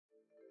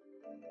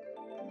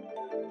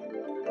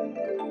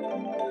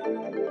Good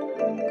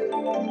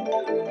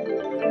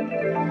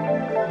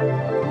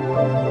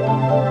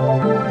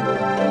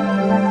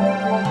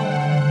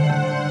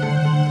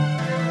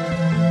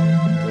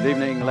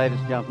evening, ladies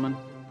and gentlemen.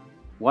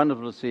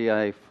 Wonderful to see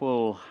a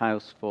full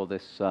house for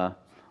this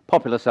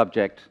popular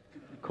subject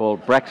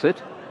called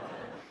Brexit.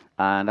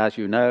 And as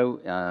you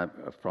know,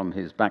 from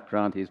his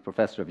background, he's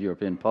Professor of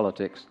European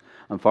Politics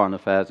and Foreign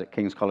Affairs at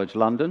King's College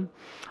London.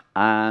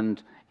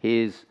 And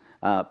his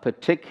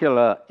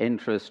particular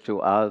interest to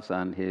us,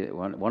 and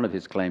one of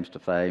his claims to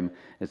fame,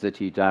 is that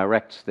he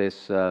directs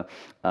this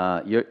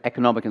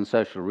Economic and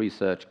Social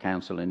Research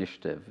Council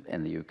initiative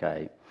in the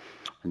UK,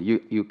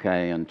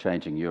 and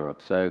changing Europe.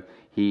 So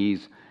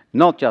he's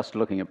not just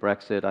looking at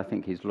Brexit, I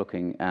think he's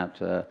looking at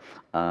the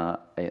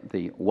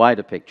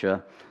wider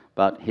picture,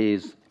 but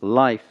his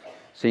life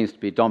seems to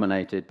be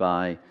dominated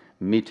by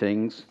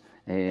meetings.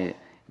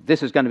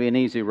 This is going to be an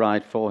easy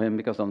ride for him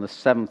because on the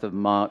 7th of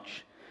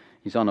March,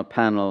 he's on a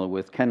panel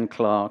with Ken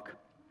Clarke,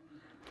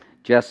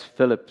 Jess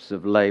Phillips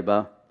of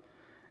Labour,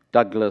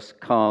 Douglas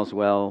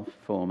Carswell,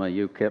 former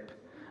UKIP,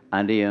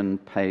 and Ian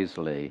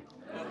Paisley,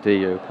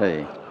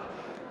 DUP.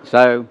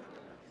 So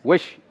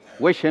wish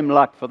him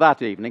luck for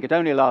that evening. It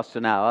only lasts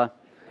an hour,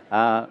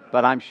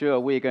 but I'm sure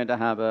we're going to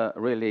have a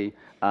really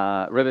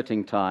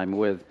riveting time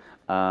with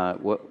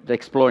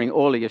exploring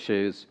all the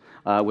issues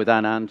with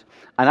Anand.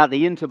 And at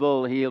the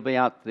interval, he'll be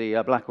at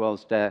the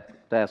Blackwell's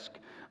desk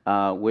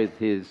with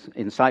his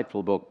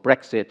insightful book,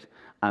 Brexit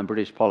and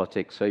British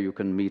Politics, so you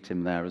can meet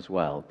him there as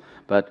well.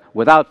 But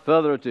without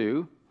further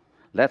ado,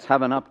 let's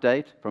have an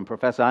update from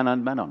Professor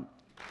Anand Menon.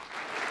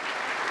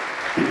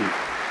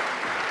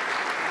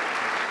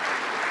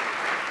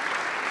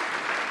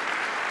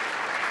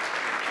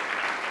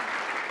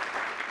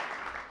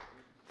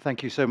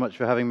 Thank you so much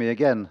for having me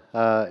again.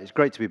 It's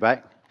great to be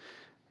back.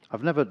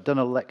 I've never done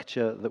a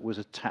lecture that was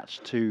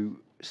attached to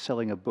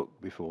selling a book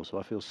before, so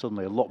I feel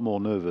suddenly a lot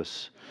more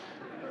nervous.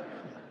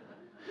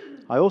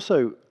 I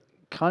also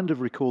kind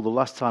of recall the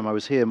last time I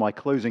was here, my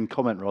closing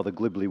comment rather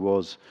glibly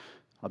was,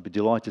 I'd be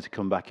delighted to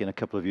come back in a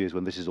couple of years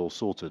when this is all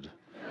sorted.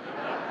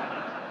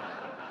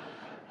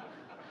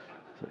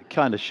 So it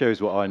kind of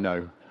shows what I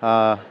know.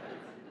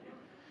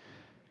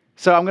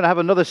 So I'm going to have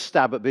another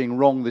stab at being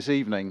wrong this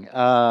evening.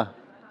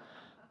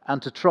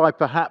 And to try,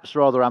 perhaps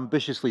rather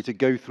ambitiously, to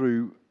go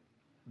through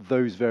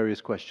those various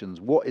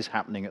questions. What is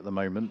happening at the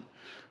moment?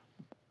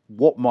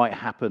 What might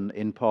happen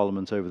in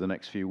Parliament over the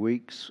next few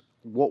weeks?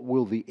 What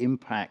will the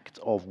impact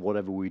of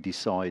whatever we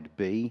decide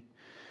be?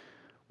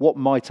 What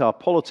might our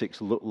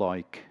politics look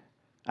like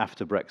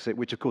after Brexit?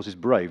 Which, of course, is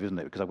brave, isn't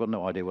it? Because I've got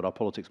no idea what our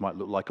politics might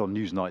look like on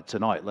Newsnight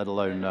tonight, let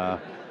alone...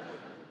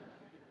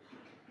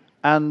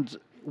 and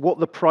what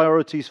the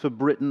priorities for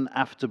Britain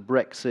after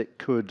Brexit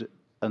could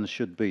and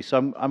should be.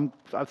 So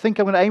I think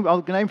I'm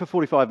going to aim for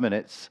 45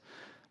 minutes.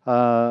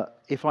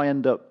 If I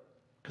end up,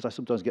 because I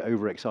sometimes get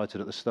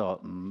overexcited at the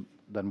start, and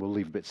then we'll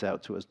leave bits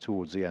out to us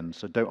towards the end.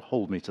 So don't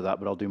hold me to that,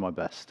 but I'll do my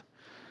best.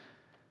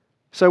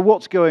 So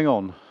what's going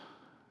on?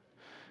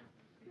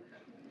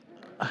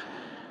 I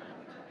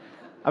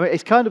mean,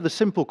 it's kind of the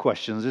simple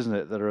questions, isn't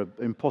it, that are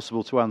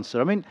impossible to answer.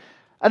 I mean,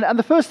 and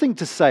the first thing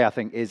to say, I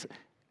think, is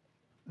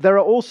there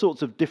are all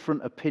sorts of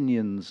different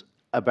opinions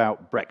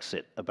about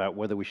Brexit, about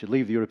whether we should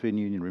leave the European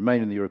Union,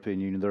 remain in the European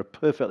Union. There are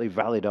perfectly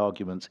valid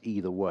arguments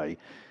either way.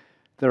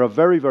 There are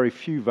very, very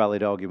few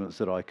valid arguments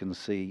that I can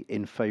see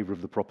in favour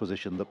of the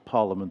proposition that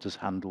Parliament has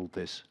handled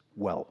this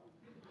well.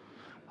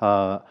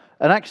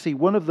 And actually,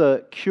 one of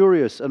the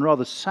curious and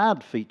rather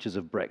sad features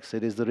of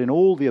Brexit is that in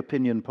all the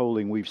opinion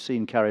polling we've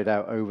seen carried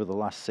out over the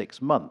last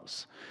 6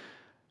 months,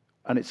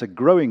 and it's a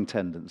growing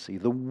tendency,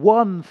 the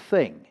one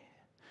thing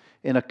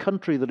in a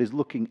country that is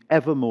looking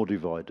ever more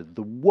divided,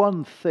 the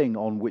one thing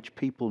on which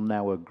people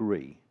now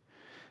agree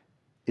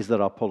is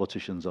that our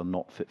politicians are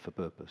not fit for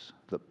purpose,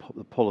 that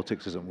the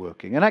politics isn't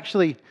working. And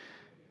actually,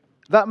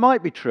 that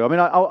might be true. I mean,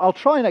 I'll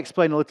try and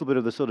explain a little bit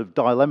of the sort of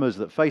dilemmas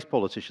that face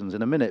politicians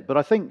in a minute, but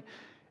I think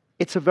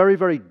it's a very,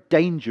 very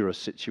dangerous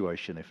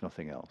situation, if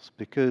nothing else,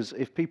 because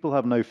if people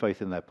have no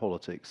faith in their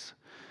politics,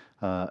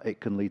 it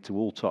can lead to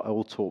all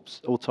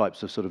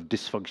types of sort of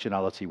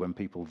dysfunctionality when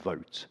people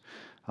vote.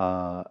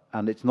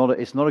 And it's not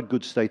a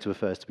good state of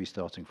affairs to be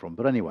starting from.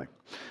 But anyway,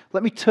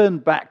 let me turn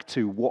back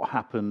to what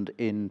happened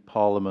in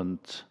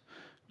Parliament.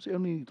 Was it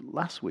only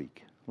last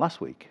week? Last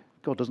week.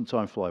 God, doesn't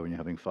time fly when you're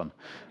having fun?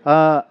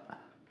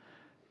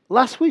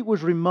 Last week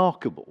was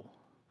remarkable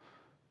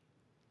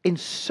in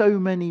so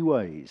many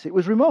ways. It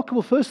was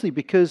remarkable, firstly,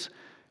 because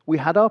we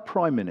had our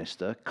Prime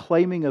Minister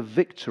claiming a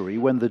victory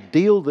when the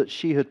deal that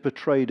she had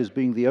portrayed as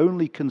being the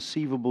only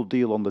conceivable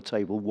deal on the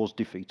table was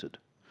defeated.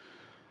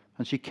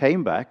 And she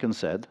came back and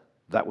said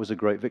that was a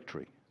great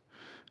victory.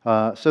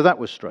 So that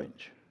was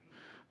strange.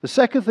 The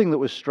second thing that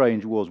was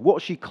strange was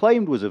what she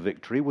claimed was a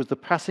victory was the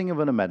passing of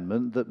an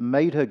amendment that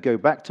made her go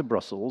back to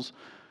Brussels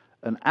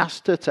and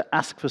asked her to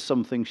ask for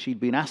something she'd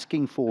been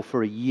asking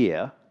for a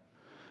year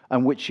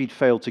and which she'd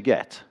failed to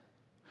get.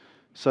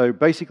 So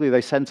basically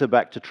they sent her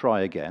back to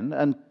try again,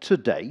 and to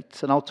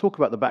date, and I'll talk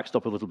about the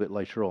backstop a little bit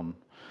later on,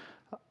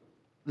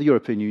 the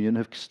European Union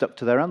have stuck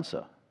to their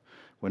answer.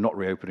 We're not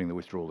reopening the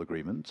withdrawal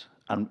agreement,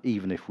 and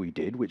even if we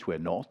did, which we're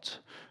not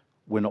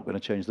going to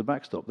change the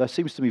backstop. There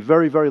seems to be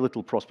very, very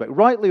little prospect,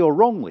 rightly or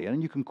wrongly,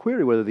 and you can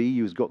query whether the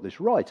EU has got this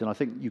right, and I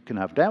think you can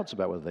have doubts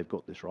about whether they've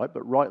got this right,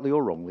 but rightly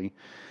or wrongly,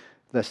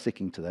 they're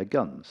sticking to their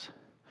guns.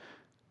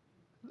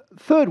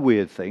 Third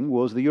weird thing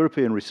was the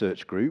European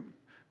Research Group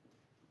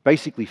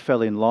basically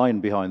fell in line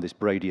behind this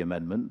Brady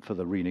Amendment for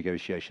the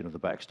renegotiation of the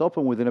backstop,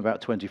 and within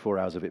about 24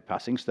 hours of it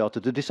passing,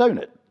 started to disown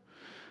it,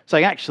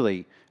 saying,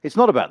 actually, it's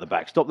not about the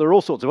backstop, there are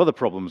all sorts of other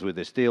problems with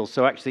this deal,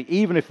 so actually,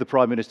 even if the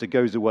Prime Minister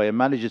goes away and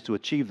manages to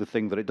achieve the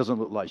thing that it doesn't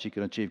look like she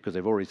can achieve because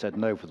they've already said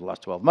no for the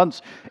last 12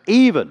 months,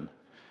 even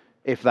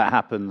if that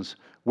happens,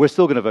 we're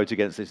still going to vote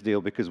against this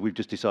deal because we've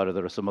just decided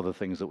there are some other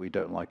things that we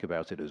don't like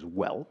about it as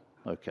well.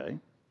 Okay.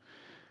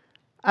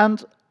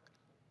 And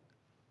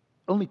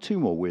only two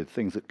more weird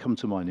things that come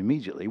to mind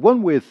immediately.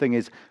 One weird thing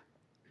is,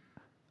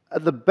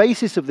 at the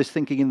basis of this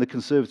thinking in the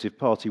Conservative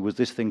Party was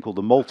this thing called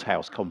the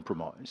Malthouse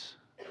Compromise,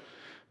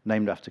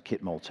 named after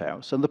Kit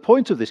Malthouse. And the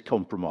point of this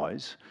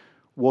compromise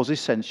was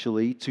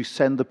essentially to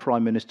send the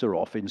Prime Minister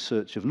off in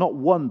search of not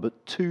one,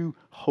 but two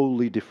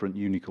wholly different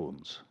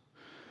unicorns.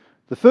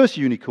 The first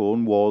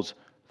unicorn was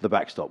the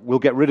backstop. We'll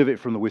get rid of it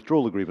from the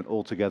withdrawal agreement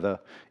altogether.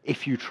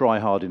 If you try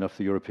hard enough,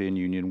 the European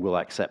Union will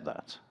accept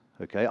that.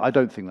 Okay? I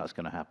don't think that's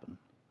going to happen.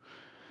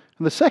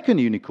 And the second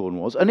unicorn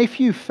was, and if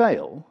you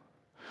fail,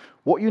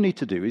 what you need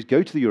to do is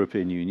go to the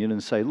European Union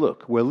and say,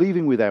 look, we're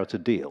leaving without a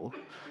deal,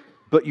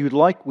 but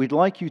we'd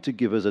like you to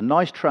give us a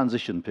nice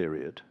transition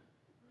period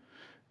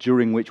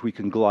during which we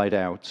can glide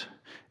out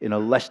in a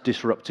less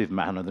disruptive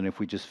manner than if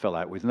we just fell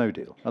out with no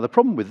deal. Now, the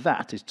problem with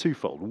that is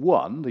twofold.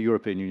 One, the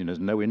European Union has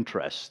no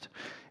interest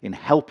in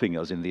helping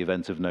us in the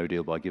event of no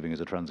deal by giving us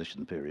a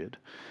transition period.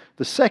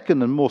 The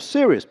second and more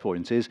serious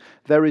point is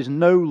there is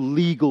no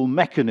legal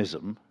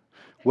mechanism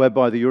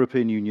whereby the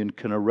European Union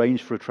can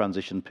arrange for a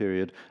transition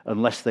period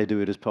unless they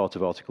do it as part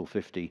of Article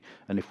 50.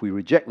 And if we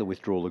reject the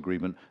withdrawal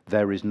agreement,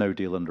 there is no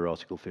deal under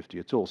Article 50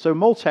 at all. So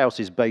Malthouse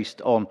is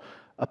based on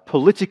a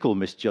political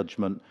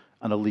misjudgment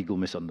and a legal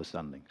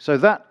misunderstanding. So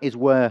that is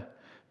where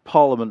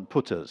Parliament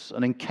put us.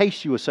 And in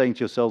case you were saying to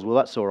yourselves, well,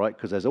 that's all right,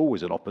 because there's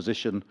always an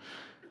opposition,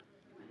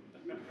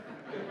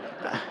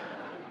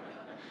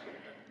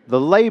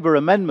 the Labour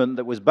amendment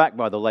that was backed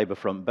by the Labour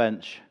front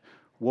bench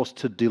was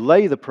to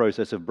delay the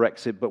process of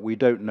Brexit, but we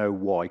don't know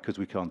why, because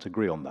we can't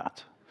agree on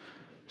that.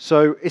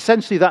 So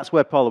essentially, that's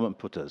where Parliament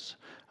put us.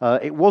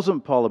 It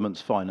wasn't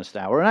Parliament's finest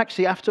hour, and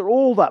actually, after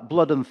all that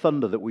blood and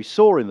thunder that we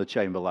saw in the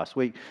chamber last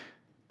week,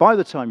 by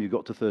the time you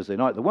got to Thursday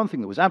night, the one thing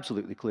that was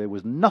absolutely clear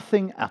was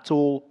nothing at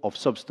all of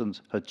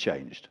substance had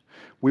changed.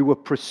 We were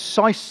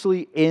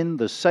precisely in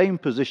the same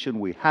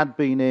position we had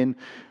been in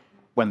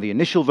when the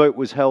initial vote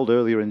was held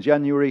earlier in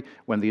January,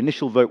 when the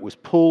initial vote was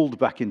pulled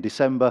back in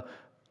December.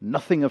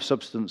 Nothing of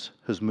substance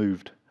has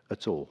moved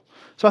at all.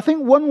 So I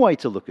think one way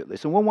to look at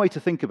this, and one way to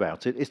think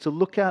about it, is to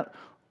look at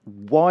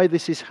why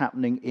this is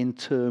happening in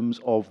terms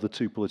of the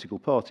two political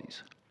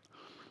parties.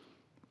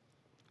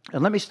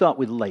 And let me start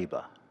with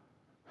Labour.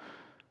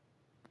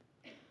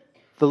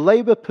 The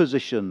Labour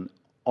position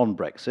on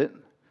Brexit,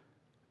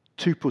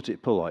 to put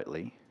it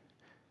politely,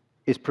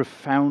 is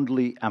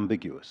profoundly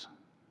ambiguous.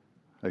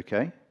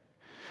 Okay?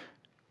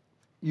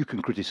 You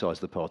can criticise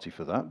the party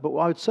for that, but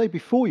I would say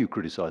before you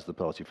criticise the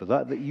party for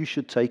that you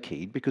should take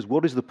heed, because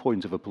what is the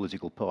point of a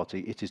political party?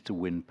 It is to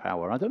win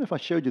power. I don't know if I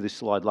showed you this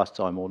slide last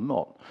time or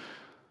not.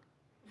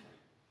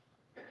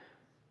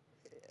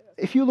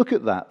 If you look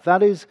at that,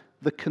 that is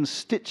the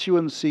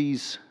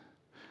constituencies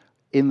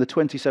in the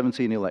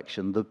 2017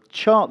 election. The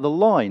chart, the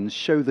lines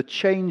show the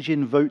change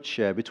in vote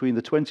share between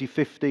the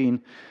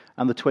 2015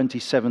 and the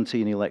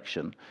 2017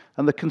 election.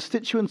 And the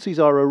constituencies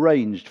are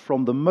arranged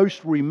from the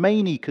most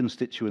Remainy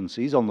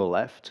constituencies on the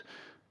left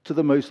to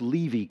the most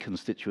Leavey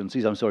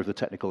constituencies, I'm sorry for the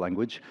technical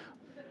language,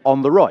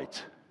 on the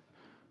right.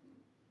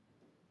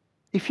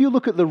 If you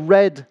look at the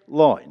red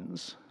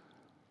lines,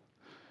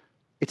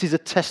 it is a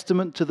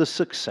testament to the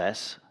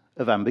success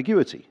of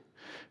ambiguity.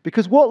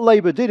 Because what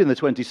Labour did in the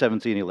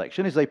 2017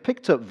 election is they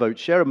picked up vote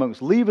share amongst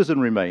Leavers and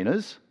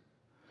Remainers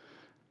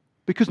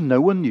because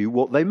no one knew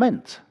what they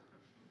meant,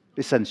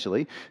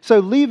 essentially.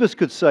 So Leavers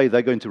could say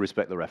they're going to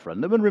respect the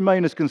referendum, and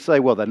Remainers can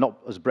say, well, they're not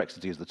as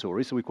Brexity as the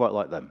Tories, so we quite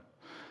like them.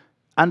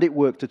 And it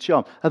worked a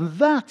charm. And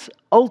that,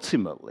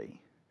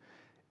 ultimately,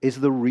 is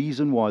the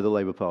reason why the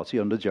Labour Party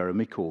under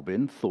Jeremy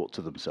Corbyn thought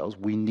to themselves,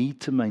 we need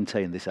to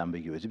maintain this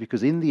ambiguity,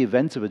 because in the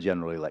event of a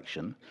general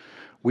election,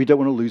 we don't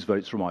want to lose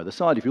votes from either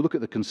side. If you look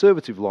at the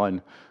Conservative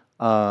line,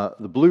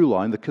 the blue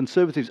line, the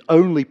Conservatives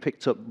only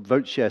picked up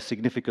vote share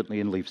significantly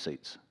in Leave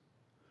seats.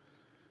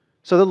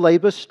 So the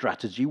Labour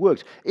strategy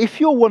works. If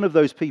you're one of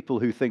those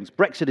people who thinks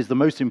Brexit is the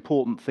most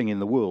important thing in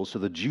the world, so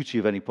the duty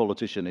of any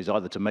politician is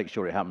either to make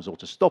sure it happens or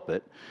to stop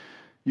it,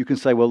 you can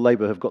say, well,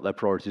 Labour have got their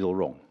priorities all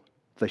wrong.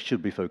 They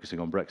should be focusing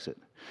on Brexit.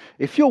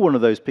 If you're one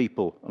of those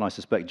people, and I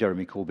suspect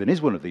Jeremy Corbyn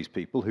is one of these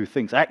people, who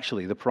thinks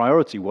actually the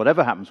priority,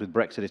 whatever happens with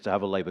Brexit, is to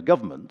have a Labour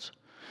government,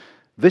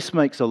 this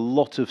makes a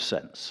lot of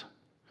sense.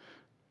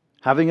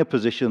 Having a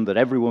position that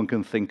everyone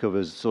can think of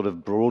as sort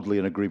of broadly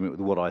in agreement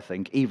with what I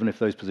think, even if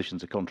those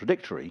positions are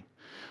contradictory,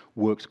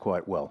 works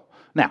quite well.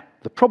 Now,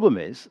 the problem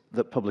is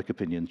that public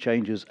opinion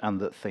changes and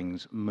that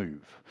things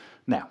move.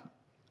 Now,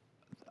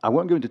 I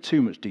won't go into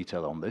too much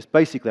detail on this.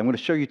 Basically, I'm going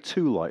to show you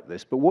two like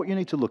this, but what you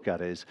need to look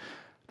at is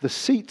the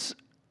seats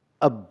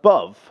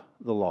above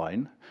the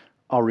line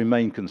are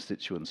Remain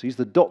constituencies.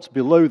 The dots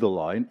below the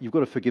line, you've got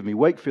to forgive me,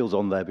 Wakefield's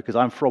on there because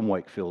I'm from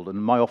Wakefield, and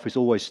my office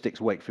always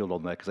sticks Wakefield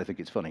on there because I think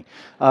it's funny.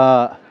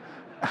 There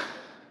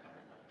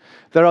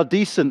are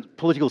decent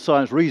political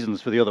science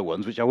reasons for the other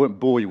ones, which I won't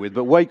bore you with,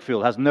 but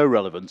Wakefield has no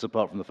relevance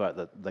apart from the fact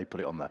that they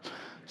put it on there.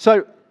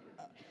 So,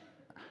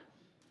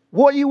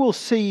 what you will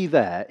see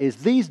there is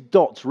these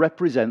dots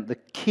represent the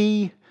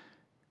key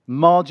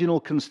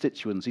marginal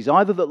constituencies,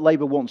 either that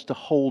Labour wants to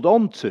hold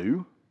on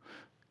to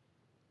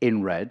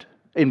in red,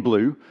 in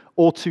blue,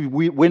 or to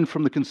win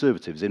from the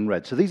Conservatives in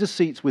red. So these are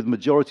seats with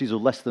majorities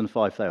of less than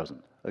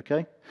 5,000,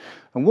 okay?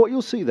 And what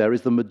you'll see there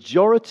is the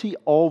majority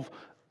of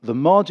the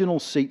marginal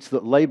seats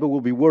that Labour will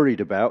be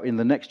worried about in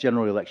the next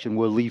general election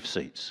were Leave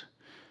seats.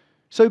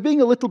 So being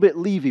a little bit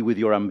leavy with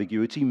your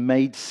ambiguity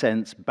made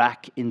sense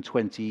back in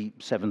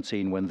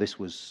 2017 when this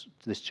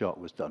chart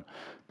was done.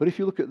 But if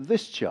you look at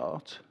this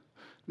chart,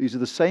 these are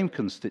the same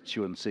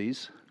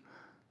constituencies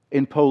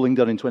in polling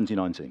done in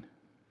 2019.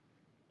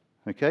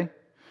 Okay?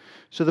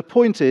 So the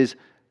point is,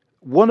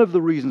 one of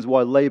the reasons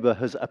why Labour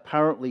has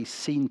apparently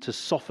seemed to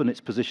soften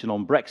its position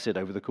on Brexit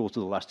over the course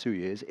of the last 2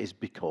 years is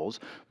because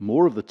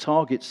more of the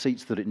target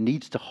seats that it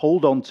needs to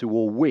hold on to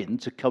or win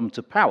to come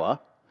to power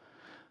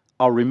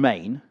are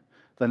Remain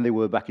than they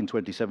were back in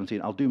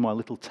 2017. I'll do my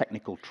little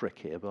technical trick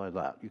here by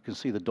that. You can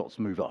see the dots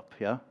move up,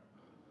 yeah?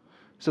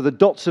 So the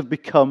dots have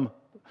become,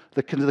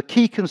 the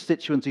key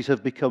constituencies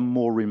have become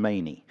more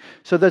Remainy.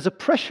 So there's a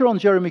pressure on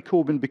Jeremy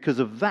Corbyn because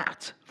of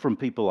that from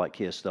people like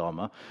Keir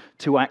Starmer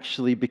to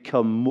actually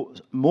become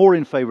more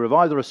in favour of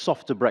either a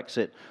softer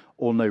Brexit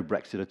or no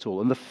Brexit at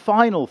all. And the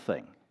final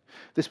thing,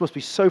 this must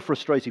be so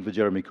frustrating for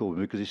Jeremy Corbyn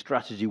because his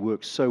strategy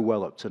works so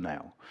well up to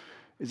now,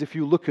 is if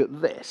you look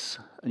at this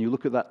and you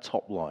look at that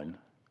top line,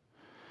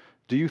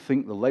 do you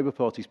think the Labour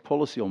Party's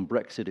policy on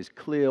Brexit is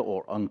clear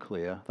or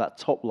unclear? That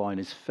top line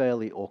is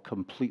fairly or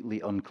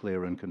completely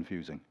unclear and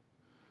confusing.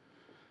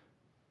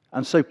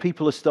 And so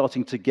people are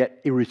starting to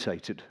get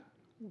irritated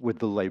with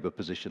the Labour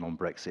position on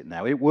Brexit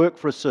now. It worked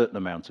for a certain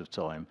amount of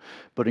time,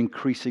 but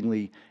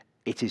increasingly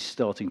it is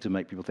starting to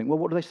make people think, well,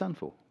 what do they stand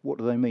for? What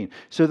do they mean?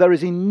 So there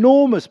is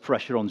enormous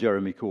pressure on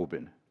Jeremy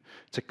Corbyn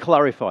to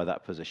clarify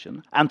that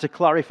position and to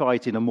clarify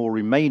it in a more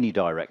Remainy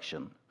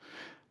direction.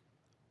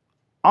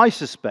 I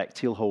suspect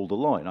he'll hold the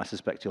line. I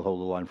suspect he'll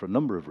hold the line for a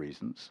number of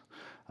reasons,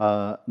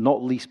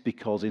 not least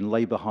because in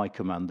Labour High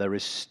Command there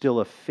is still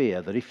a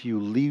fear that if you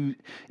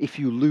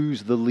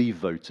lose the Leave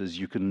voters,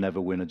 you can never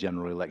win a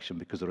general election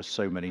because there are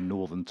so many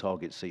northern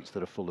target seats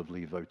that are full of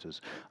Leave voters.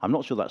 I'm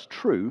not sure that's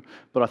true,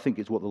 but I think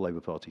it's what the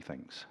Labour Party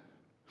thinks.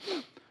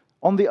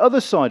 On the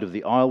other side of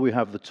the aisle, we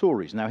have the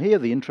Tories. Now here,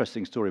 the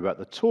interesting story about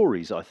the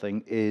Tories, I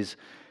think, is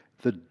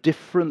the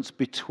difference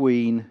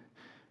between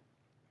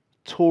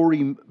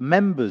Tory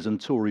members and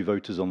Tory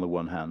voters on the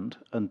one hand,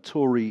 and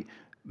Tory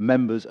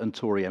members and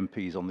Tory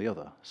MPs on the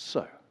other.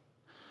 So,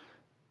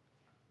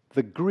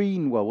 the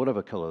green, well,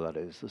 whatever colour that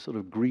is, the sort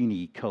of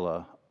greeny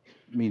colour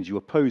means you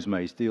oppose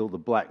May's deal, the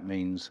black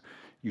means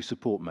you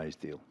support May's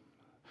deal.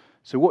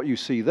 So what you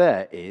see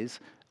there is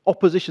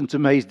opposition to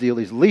May's deal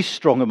is least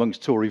strong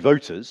amongst Tory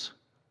voters,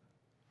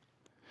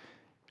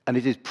 and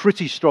it is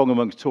pretty strong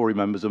amongst Tory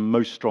members and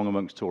most strong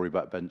amongst Tory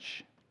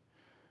backbench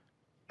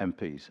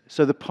MPs.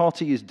 So the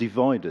party is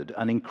divided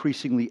and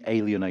increasingly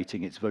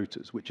alienating its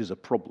voters, which is a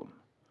problem,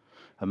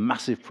 a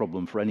massive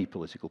problem for any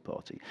political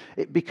party.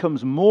 It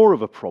becomes more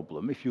of a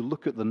problem if you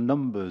look at the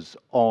numbers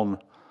on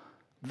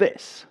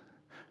this.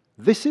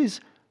 This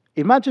is,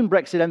 imagine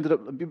Britain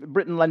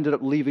ended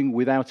up leaving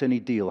without any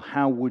deal.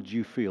 How would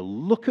you feel?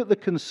 Look at the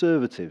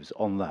Conservatives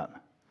on that.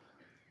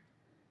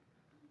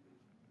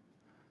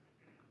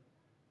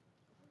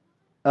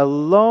 A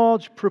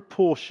large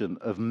proportion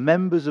of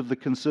members of the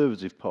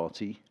Conservative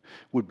Party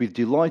would be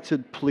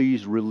delighted,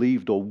 pleased,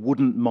 relieved, or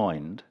wouldn't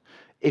mind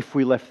if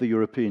we left the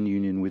European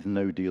Union with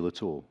no deal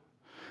at all.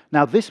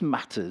 Now, this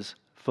matters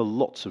for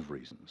lots of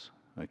reasons,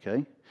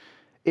 okay?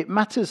 It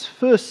matters,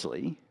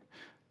 firstly,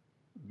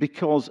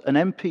 because an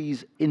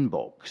MP's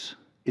inbox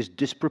is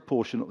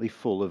disproportionately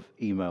full of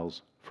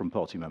emails from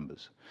party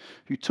members.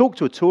 If you talk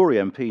to a Tory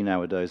MP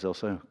nowadays, they'll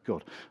say, oh,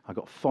 God, I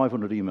got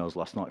 500 emails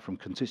last night from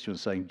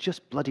constituents saying,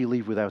 just bloody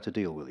leave without a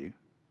deal, will you?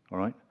 All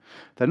right?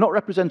 They're not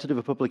representative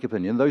of public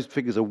opinion. Those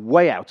figures are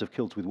way out of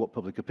kilter with what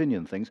public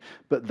opinion thinks,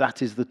 but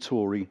that is the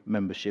Tory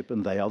membership,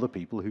 and they are the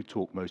people who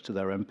talk most to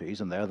their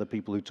MPs, and they are the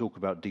people who talk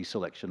about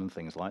deselection and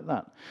things like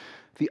that.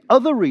 The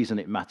other reason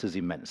it matters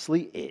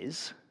immensely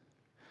is,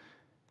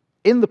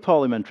 in the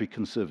Parliamentary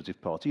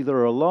Conservative Party, there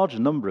are a large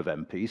number of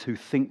MPs who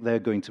think they're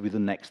going to be the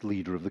next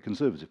leader of the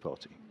Conservative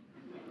Party.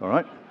 All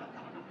right?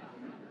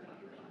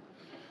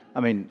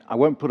 I mean, I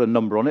won't put a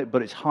number on it,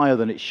 but it's higher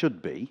than it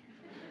should be.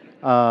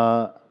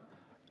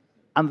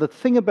 And the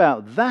thing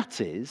about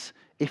that is,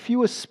 if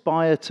you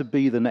aspire to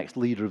be the next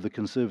leader of the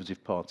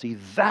Conservative Party,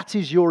 that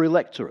is your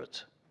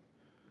electorate.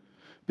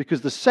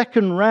 Because the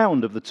second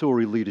round of the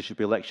Tory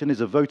leadership election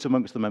is a vote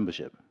amongst the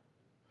membership.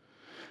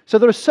 So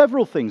there are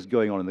several things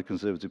going on in the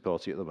Conservative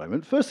Party at the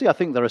moment. Firstly, I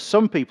think there are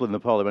some people in the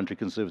Parliamentary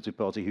Conservative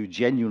Party who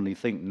genuinely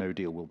think no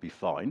deal will be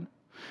fine.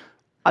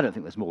 I don't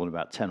think there's more than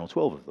about 10 or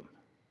 12 of them.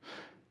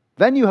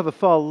 Then you have a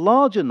far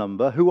larger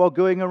number who are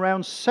going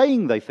around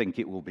saying they think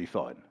it will be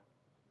fine,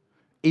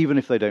 even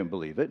if they don't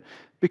believe it,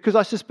 because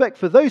I suspect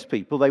for those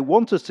people, they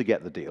want us to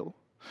get the deal.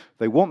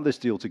 They want this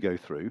deal to go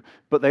through,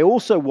 but they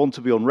also want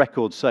to be on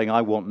record saying,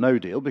 I want no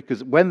deal,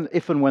 because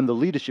if and when the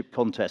leadership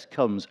contest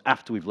comes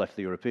after we've left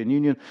the European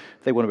Union,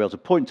 they want to be able to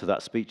point to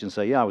that speech and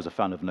say, yeah, I was a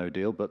fan of no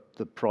deal, but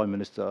the Prime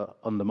Minister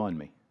undermined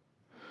me.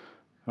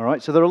 All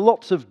right, so there are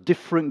lots of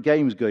different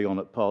games going on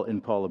in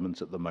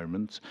Parliament at the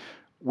moment,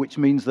 which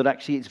means that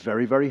actually it's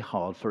very, very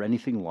hard for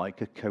anything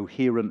like a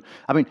coherent...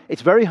 I mean,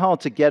 it's very hard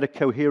to get a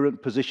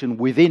coherent position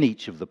within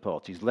each of the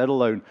parties, let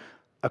alone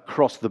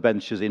across the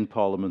benches in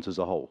Parliament as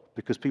a whole,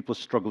 because people are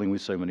struggling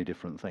with so many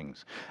different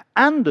things.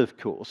 And, of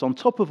course, on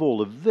top of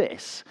all of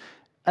this,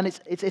 and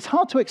it's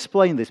hard to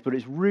explain this, but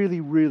it's really,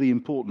 really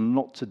important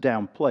not to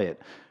downplay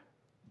it,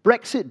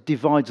 Brexit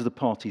divides the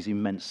parties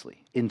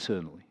immensely,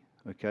 internally,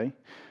 okay?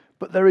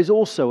 But there is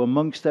also,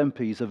 amongst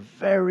MPs, a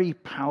very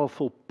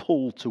powerful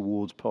pull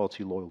towards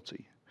party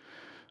loyalty.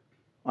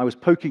 I was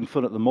poking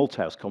fun at the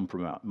Malthouse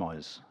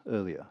Compromise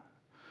earlier.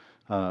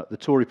 The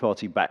Tory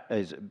party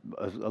is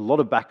a lot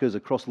of backers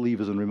across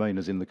Leavers and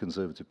Remainers in the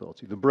Conservative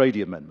Party. The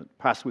Brady Amendment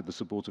passed with the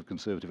support of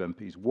Conservative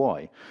MPs.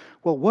 Why?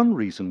 Well, one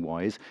reason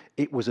why is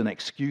it was an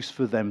excuse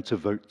for them to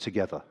vote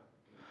together.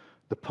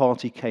 The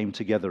party came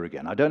together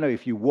again. I don't know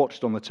if you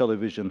watched on the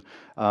television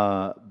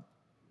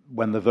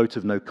when the vote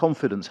of no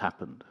confidence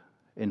happened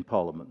in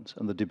Parliament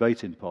and the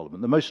debate in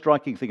Parliament. The most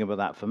striking thing about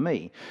that for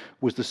me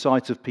was the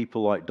sight of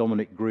people like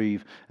Dominic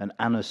Grieve and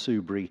Anna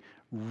Soubry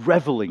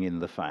reveling in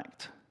the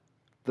fact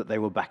that they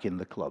were back in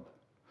the club.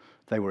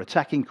 They were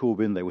attacking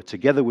Corbyn, they were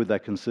together with their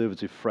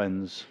Conservative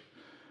friends,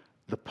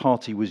 the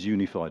party was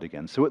unified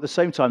again. So at the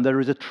same time,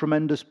 there is a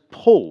tremendous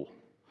pull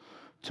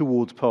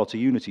towards party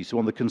unity. So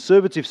on the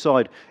Conservative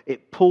side,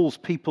 it pulls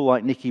people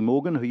like Nicky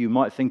Morgan, who you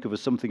might think of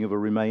as something of a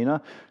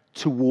Remainer,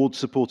 towards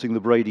supporting the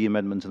Brady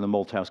Amendment and the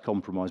Malthouse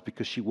Compromise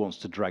because she wants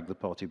to drag the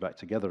party back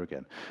together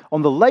again.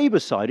 On the Labour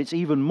side, it's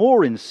even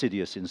more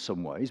insidious in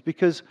some ways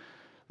because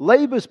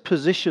Labour's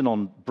position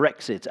on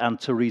Brexit and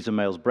Theresa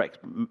May's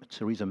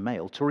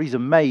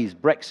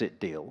Brexit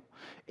deal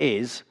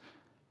is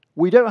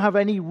we don't have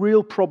any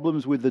real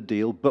problems with the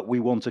deal, but we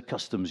want a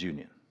customs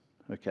union.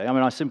 Okay, I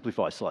mean, I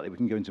simplify slightly. We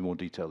can go into more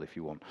detail if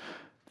you want.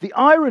 The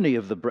irony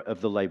of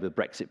the Labour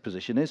Brexit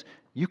position is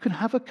you can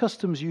have a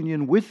customs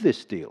union with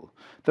this deal.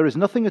 There is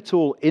nothing at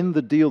all in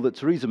the deal that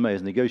Theresa May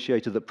has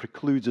negotiated that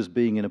precludes us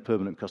being in a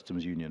permanent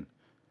customs union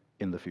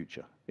in the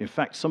future. In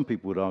fact, some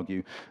people would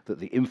argue that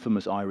the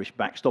infamous Irish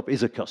backstop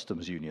is a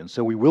customs union,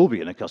 so we will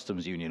be in a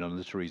customs union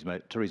under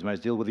Theresa May's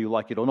deal, whether you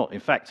like it or not. In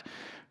fact,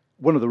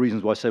 one of the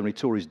reasons why so many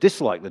Tories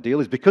dislike the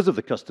deal is because of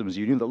the customs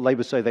union that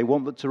Labour say they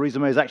want that Theresa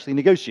May has actually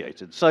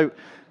negotiated.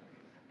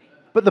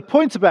 But the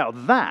point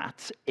about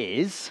that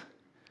is,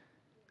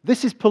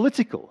 this is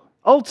political.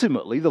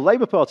 Ultimately, the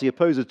Labour Party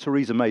opposes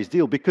Theresa May's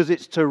deal because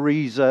it's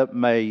Theresa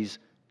May's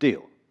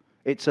deal.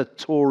 It's a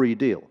Tory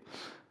deal.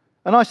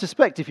 And I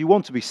suspect if you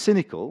want to be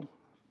cynical,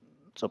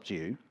 it's up to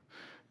you,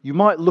 you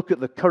might look at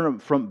the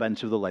current front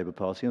bench of the Labour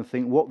Party and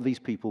think what these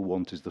people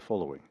want is the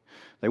following.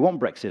 They want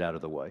Brexit out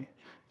of the way.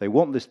 They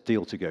want this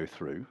deal to go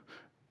through.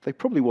 They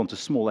probably want a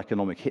small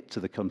economic hit to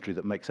the country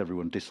that makes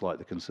everyone dislike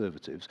the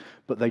Conservatives,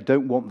 but they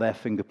don't want their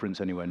fingerprints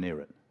anywhere near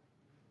it.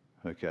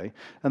 Okay?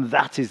 And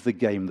that is the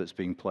game that's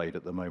being played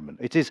at the moment.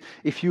 It is,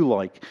 if you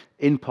like,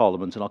 in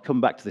Parliament, and I'll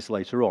come back to this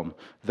later on,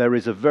 there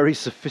is a very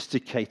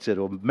sophisticated,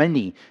 or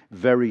many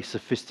very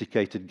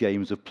sophisticated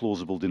games of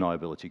plausible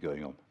deniability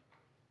going on.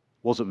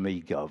 Wasn't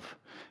me, Gov,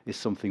 is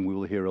something we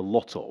will hear a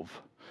lot of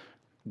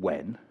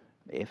when,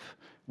 if,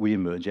 we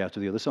emerge out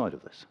of the other side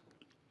of this.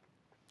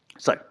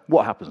 So,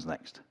 what happens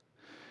next?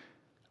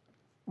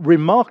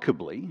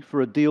 Remarkably,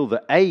 for a deal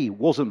that A,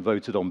 wasn't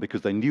voted on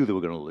because they knew they were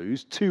going to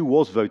lose, 2,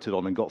 was voted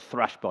on and got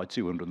thrashed by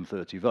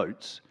 230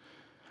 votes,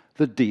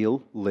 the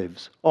deal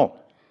lives on.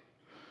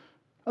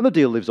 And the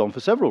deal lives on for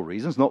several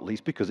reasons, not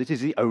least because it is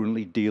the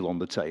only deal on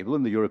the table,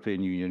 and the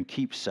European Union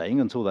keeps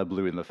saying, until they're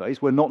blue in the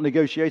face, we're not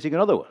negotiating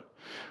another one.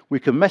 We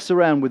can mess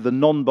around with the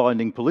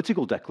non-binding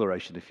political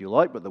declaration, if you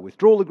like, but the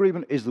withdrawal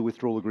agreement is the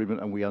withdrawal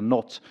agreement, and we are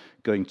not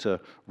going to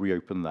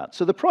reopen that.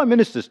 So the Prime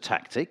Minister's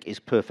tactic is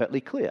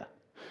perfectly clear.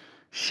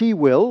 She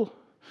will,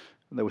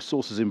 and there were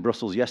sources in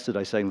Brussels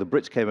yesterday saying the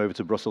Brits came over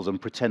to Brussels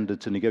and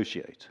pretended to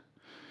negotiate.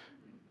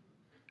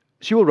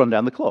 She will run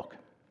down the clock,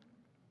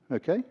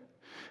 okay?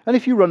 And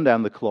if you run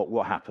down the clock,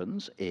 what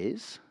happens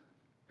is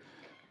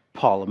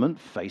Parliament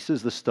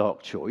faces the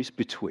stark choice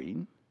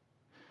between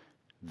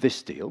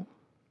this deal,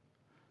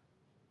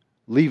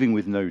 leaving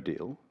with no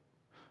deal,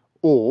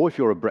 or, if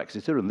you're a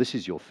Brexiter, and this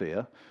is your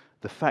fear,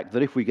 the fact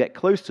that if we get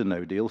close to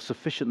no deal,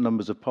 sufficient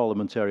numbers of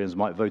parliamentarians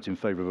might vote in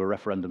favour of a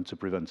referendum to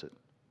prevent it.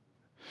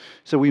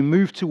 So we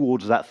move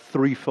towards that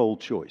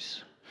threefold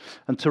choice.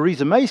 And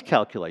Theresa May's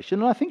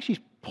calculation, and I think she's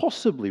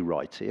possibly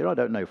right here, I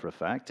don't know for a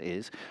fact,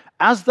 is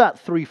as that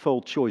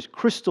threefold choice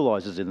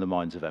crystallises in the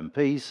minds of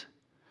MPs,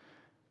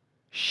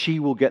 she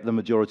will get the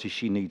majority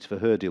she needs for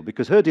her deal.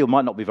 Because her deal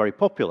might not be very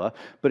popular,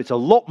 but it's a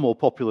lot more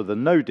popular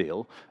than no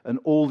deal, and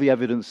all the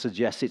evidence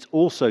suggests it's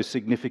also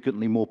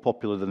significantly more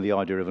popular than the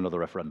idea of another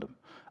referendum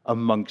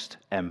amongst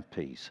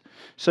MPs.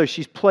 So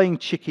she's playing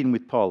chicken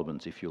with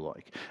Parliament, if you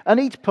like. And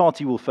each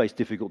party will face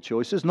difficult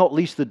choices, not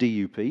least the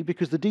DUP,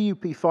 because the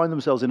DUP find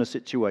themselves in a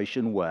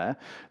situation where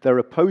they're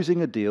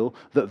opposing a deal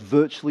that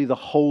virtually the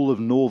whole of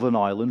Northern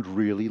Ireland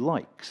really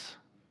likes.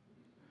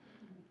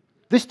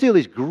 This deal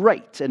is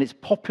great, and it's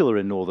popular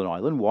in Northern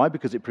Ireland. Why?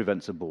 Because it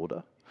prevents a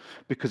border,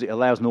 because it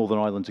allows Northern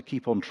Ireland to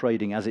keep on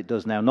trading as it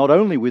does now, not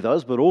only with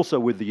us, but also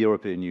with the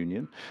European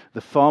Union.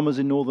 The farmers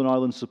in Northern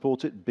Ireland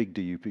support it, big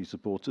DUP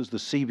supporters. The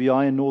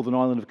CBI in Northern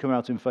Ireland have come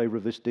out in favour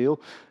of this deal.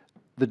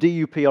 The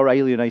DUP are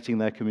alienating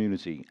their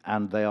community,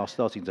 and they are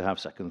starting to have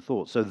second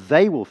thoughts. So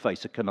they will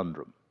face a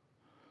conundrum.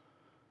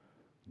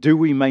 Do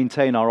we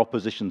maintain our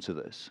opposition to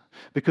this?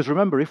 Because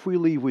remember, if we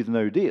leave with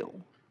no deal,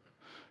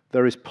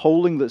 there is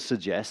polling that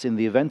suggests in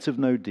the event of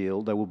no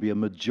deal, there will be a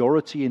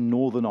majority in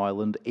Northern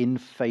Ireland in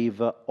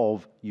favour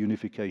of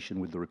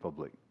unification with the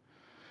Republic.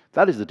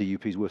 That is the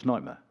DUP's worst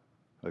nightmare.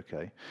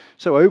 Okay.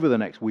 So over the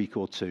next week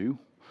or two,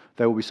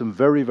 there will be some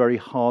very, very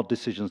hard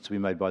decisions to be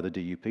made by the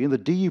DUP. And the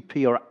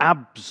DUP are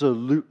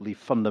absolutely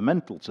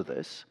fundamental to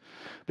this,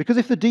 because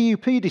if the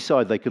DUP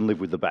decide they can live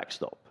with the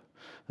backstop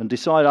and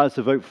decide either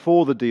to vote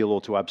for the deal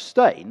or to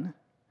abstain,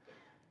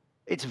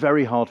 it's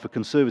very hard for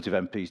Conservative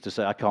MPs to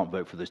say, I can't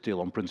vote for this deal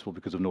on principle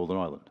because of Northern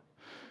Ireland.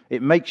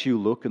 It makes you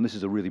look, and this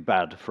is a really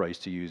bad phrase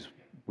to use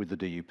with the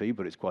DUP,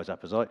 but it's quite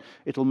apposite,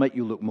 it'll make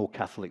you look more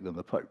Catholic than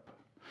the Pope.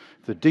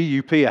 The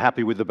DUP are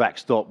happy with the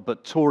backstop,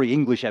 but Tory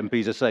English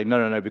MPs are saying, no,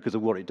 no, no, because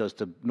of what it does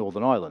to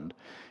Northern Ireland.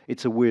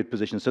 It's a weird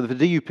position. So if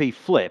the DUP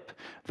flip,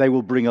 they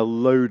will bring a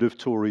load of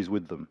Tories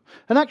with them.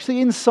 And actually,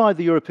 inside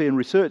the European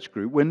Research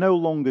Group, we're no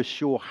longer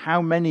sure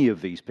how many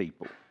of these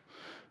people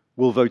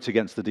will vote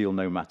against the deal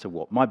no matter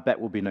what. My bet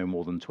will be no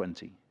more than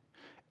 20,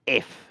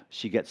 if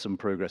she gets some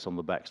progress on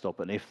the backstop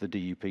and if the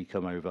DUP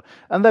come over.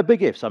 And they're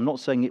big ifs. I'm not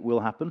saying it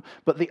will happen.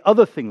 But the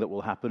other thing that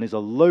will happen is a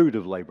load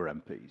of Labour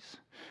MPs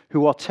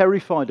who are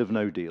terrified of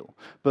no deal,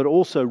 but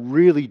also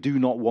really do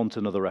not want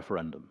another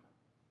referendum,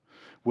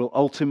 will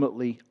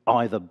ultimately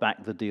either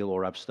back the deal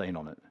or abstain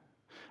on it.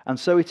 And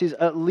so it is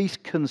at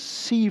least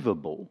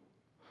conceivable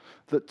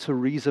that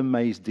Theresa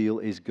May's deal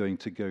is going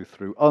to go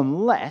through,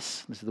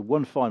 unless, this is the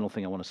one final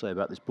thing I want to say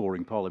about this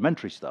boring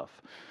parliamentary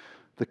stuff,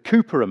 the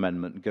Cooper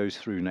Amendment goes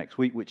through next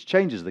week, which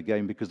changes the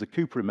game, because the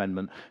Cooper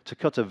Amendment, to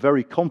cut a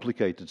very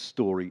complicated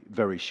story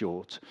very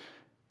short,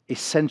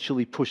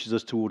 essentially pushes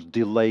us towards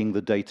delaying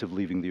the date of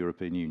leaving the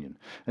European Union.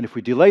 And if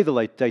we delay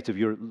the date of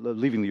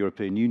leaving the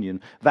European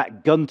Union,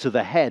 that gun to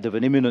the head of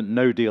an imminent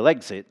no-deal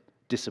exit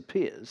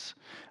disappears,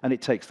 and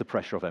it takes the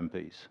pressure off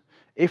MPs.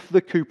 If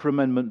the Cooper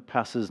Amendment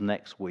passes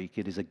next week,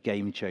 it is a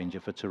game changer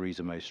for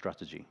Theresa May's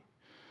strategy.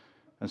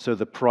 And so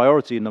the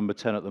priority in number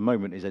 10 at the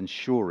moment is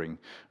ensuring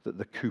that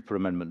the Cooper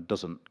Amendment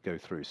doesn't go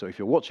through. So if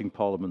you're watching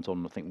Parliament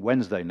on, I think,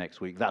 Wednesday next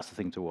week, that's the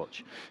thing to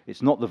watch.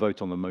 It's not the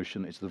vote on the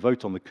motion, it's the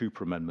vote on the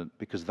Cooper Amendment,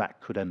 because that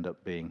could end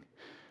up being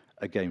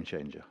a game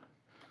changer.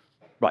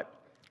 Right,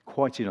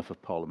 quite enough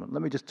of Parliament.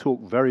 Let me just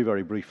talk very,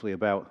 very briefly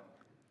about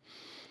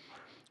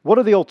what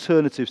are the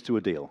alternatives to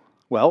a deal.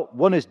 Well,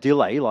 one is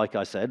delay, like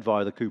I said,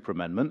 via the Cooper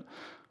Amendment.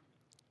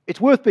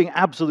 It's worth being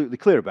absolutely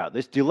clear about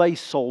this. Delay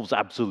solves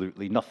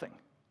absolutely nothing.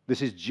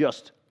 This is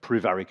just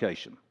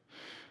prevarication.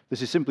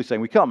 This is simply saying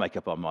we can't make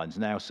up our minds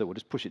now, so we'll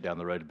just push it down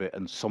the road a bit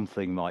and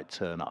something might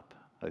turn up,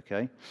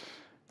 okay?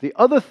 The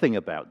other thing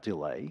about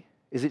delay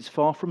is it's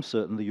far from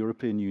certain the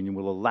European Union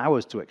will allow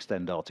us to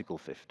extend Article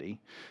 50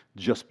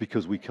 just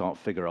because we can't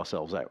figure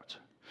ourselves out.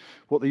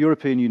 What the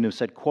European Union have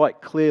said quite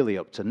clearly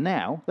up to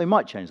now, they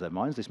might change their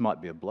minds, this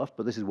might be a bluff,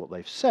 but this is what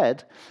they've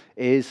said,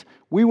 is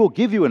we will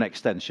give you an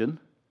extension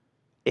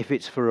if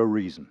it's for a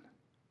reason.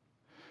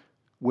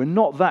 We're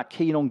not that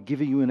keen on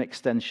giving you an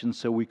extension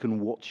so we can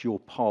watch your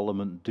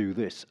parliament do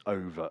this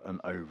over and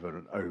over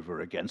and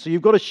over again. So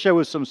you've got to show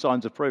us some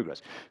signs of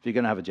progress. If you're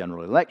going to have a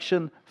general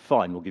election,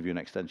 fine, we'll give you an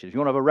extension. If you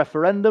want to have a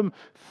referendum,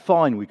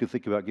 fine, we could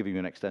think about giving you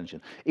an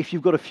extension. If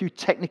you've got a few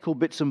technical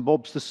bits and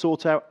bobs to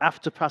sort out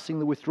after passing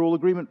the withdrawal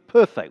agreement,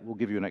 perfect, we'll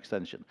give you an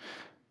extension.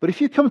 But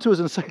if you come to us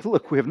and say,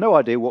 look, we have no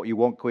idea what you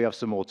want, can we have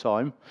some more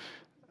time?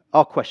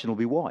 Our question will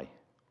be why?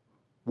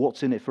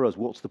 What's in it for us?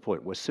 What's the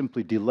point? We're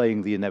simply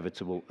delaying the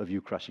inevitable of you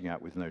crashing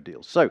out with no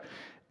deal. So,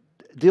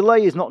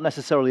 delay is not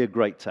necessarily a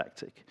great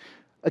tactic.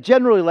 A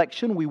general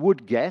election we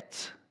would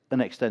get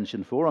an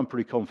extension for. I'm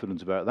pretty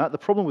confident about that. The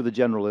problem with the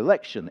general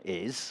election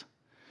is,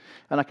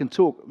 and I can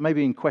talk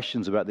maybe in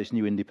questions about this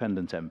new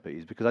independent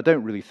MPs, because I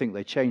don't really think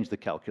they changed the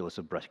calculus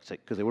of Brexit,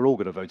 because they were all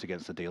going to vote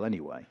against the deal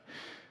anyway.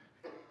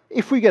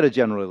 If we get a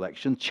general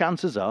election,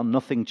 chances are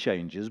nothing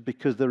changes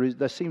because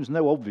there seems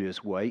no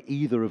obvious way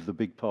either of the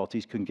big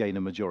parties can gain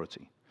a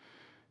majority.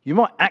 You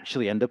might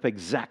actually end up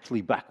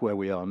exactly back where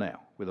we are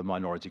now with a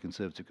minority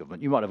Conservative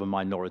government. You might have a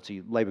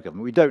minority Labour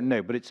government. We don't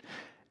know, but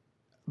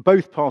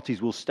both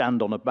parties will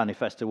stand on a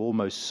manifesto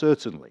almost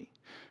certainly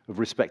of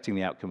respecting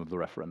the outcome of the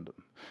referendum.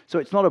 So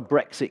it's not a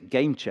Brexit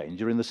game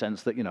changer in the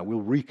sense that, we'll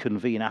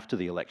reconvene after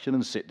the election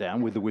and sit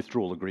down with the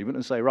withdrawal agreement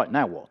and say, right,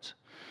 now what?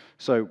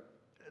 So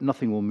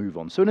nothing will move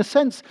on. So in a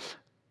sense,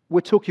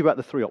 we're talking about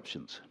the three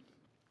options.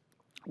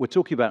 We're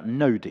talking about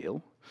no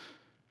deal,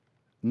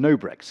 no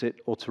Brexit,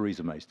 or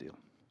Theresa May's deal.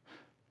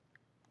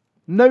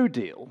 No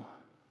deal,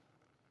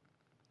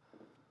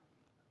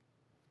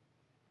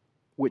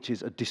 which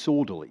is a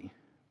disorderly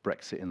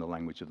Brexit in the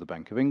language of the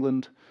Bank of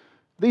England.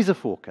 These are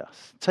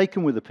forecasts,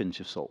 taken with a pinch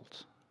of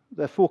salt.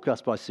 They're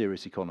forecast by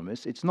serious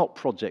economists. It's not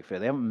project fair.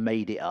 They haven't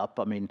made it up.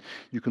 I mean,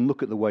 you can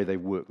look at the way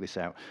they've worked this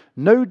out.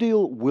 No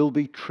deal will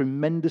be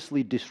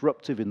tremendously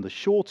disruptive in the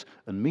short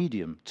and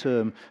medium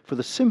term for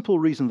the simple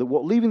reason that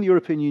what leaving the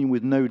European Union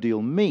with no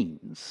deal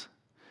means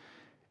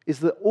is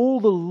that all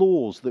the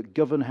laws that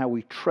govern how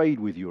we trade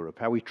with Europe,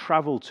 how we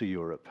travel to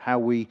Europe, how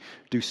we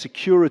do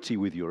security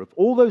with Europe,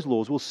 all those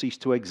laws will cease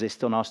to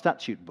exist on our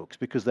statute books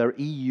because they're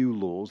EU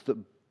laws that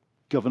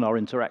govern our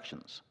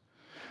interactions.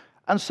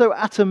 And so,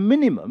 at a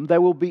minimum,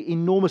 there will be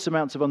enormous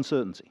amounts of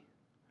uncertainty.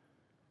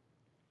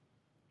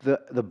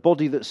 The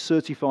body that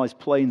certifies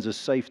planes as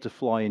safe to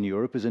fly in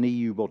Europe is an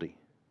EU body.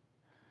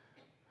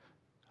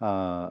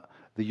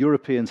 The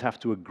Europeans have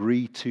to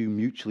agree to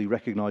mutually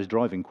recognized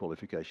driving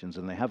qualifications,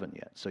 and they haven't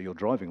yet. So your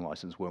driving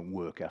license won't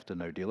work after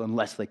no deal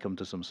unless they come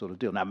to some sort of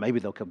deal. Now, maybe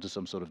they'll come to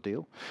some sort of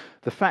deal.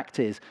 The fact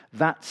is,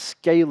 that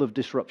scale of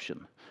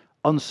disruption,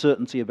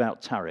 uncertainty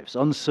about tariffs,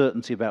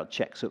 uncertainty about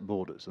checks at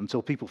borders,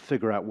 until people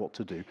figure out what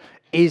to do,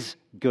 is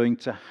going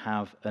to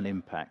have an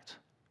impact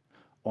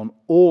on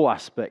all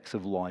aspects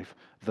of life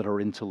that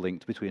are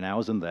interlinked between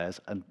ours and theirs.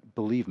 And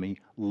believe me,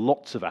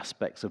 lots of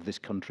aspects of this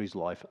country's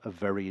life are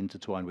very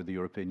intertwined with the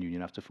European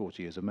Union after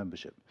 40 years of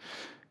membership.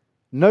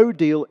 No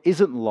deal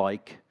isn't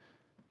like...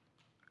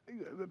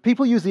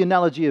 People use the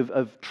analogy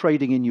of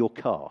trading in your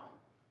car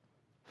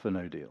for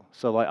no deal.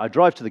 So I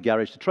drive to the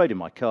garage to trade in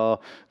my car.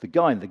 The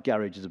guy in the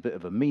garage is a bit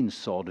of a mean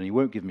sod and he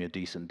won't give me a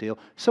decent deal.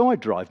 So I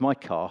drive my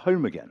car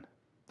home again.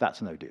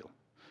 That's no deal.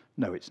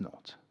 No, it's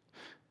not.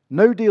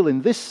 No deal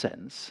in this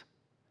sense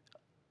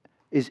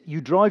is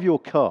you drive your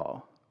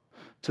car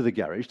to the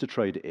garage to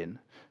trade it in.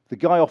 The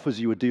guy offers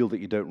you a deal that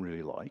you don't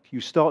really like. You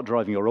start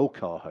driving your old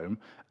car home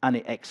and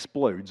it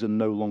explodes and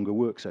no longer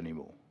works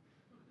anymore.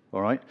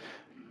 All right?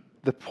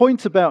 The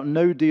point about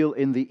no deal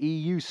in the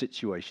EU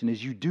situation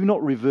is you do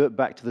not revert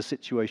back to the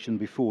situation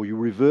before. You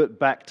revert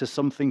back to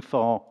something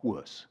far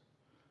worse.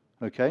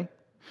 Okay?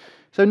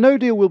 So no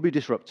deal will be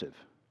disruptive.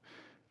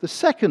 The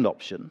second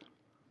option,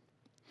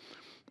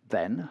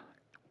 then,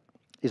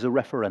 is a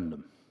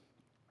referendum.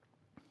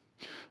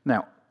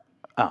 Now,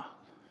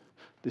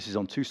 this is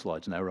on 2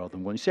 slides now rather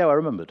than 1. You see how I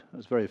remembered?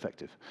 That's very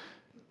effective.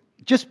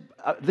 This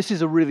is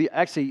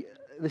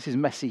this is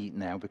messy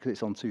now because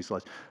it's on 2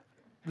 slides.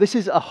 This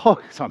is so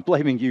I'm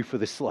blaming you for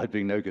this slide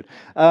being no good.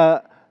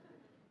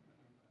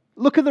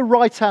 Look at the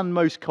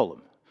right-hand-most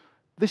column.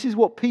 This is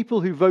what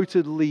people who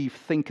voted Leave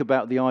think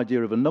about the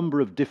idea of a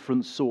number of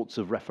different sorts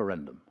of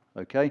referendum,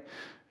 okay?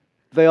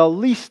 They are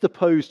least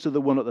opposed to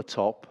the one at the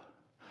top,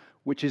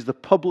 which is the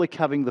public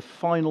having the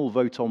final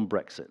vote on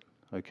Brexit,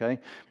 okay?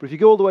 But if you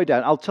go all the way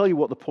down, I'll tell you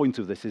what the point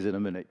of this is in a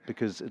minute,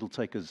 because it'll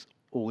take us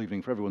all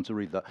evening for everyone to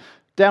read that.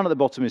 Down at the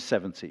bottom is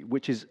 70,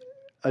 which is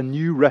a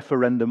new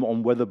referendum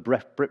on whether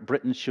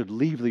Britain should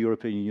leave the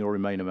European Union or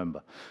remain a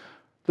member.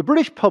 The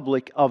British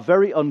public are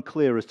very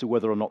unclear as to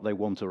whether or not they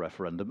want a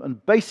referendum,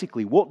 and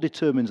basically what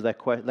determines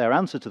their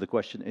answer to the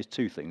question is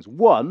 2 things.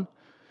 One,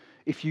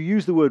 if you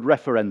use the word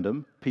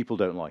referendum, people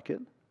don't like it.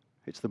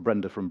 It's the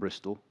Brenda from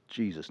Bristol.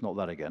 Jesus, not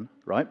that again,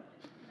 right?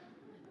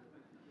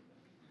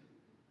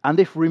 And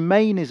if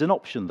remain is an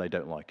option, they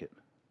don't like it.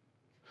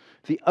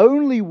 The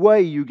only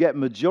way you get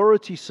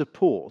majority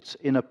support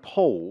in a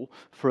poll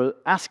for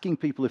asking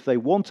people if they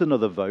want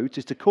another vote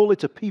is to call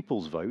it a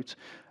people's vote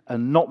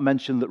and not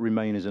mention that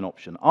remain is an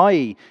option.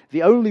 I.e.,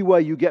 the only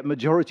way you get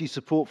majority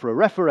support for a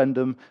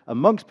referendum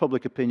amongst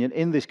public opinion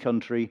in this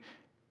country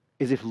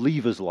is if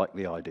Leavers like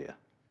the idea.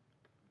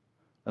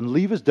 And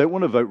Leavers don't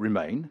want to vote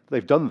remain.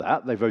 They've done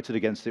that. They voted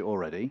against it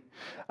already.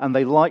 And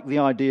they like the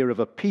idea of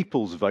a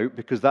people's vote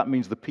because that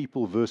means the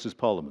people versus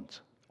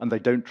Parliament. And they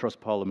don't trust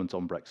Parliament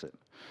on Brexit.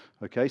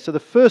 Okay, so the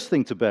first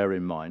thing to bear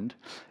in mind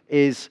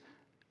is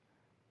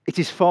it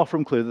is far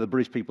from clear that the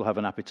British people have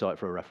an appetite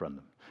for a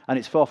referendum. And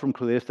it's far from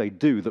clear, if they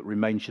do, that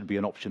remain should be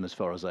an option as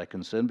far as they're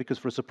concerned, because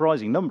for a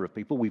surprising number of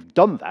people, we've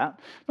done that.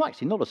 No,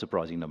 actually, not a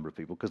surprising number of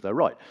people, because they're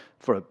right.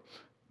 For a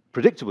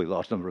predictably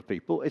large number of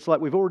people, it's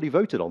like we've already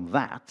voted on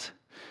that.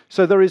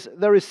 So there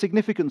is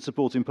significant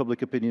support in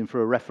public opinion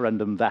for a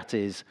referendum that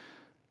is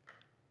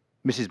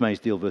Mrs. May's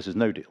deal versus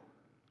no deal.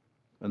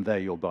 And they're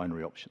your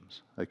binary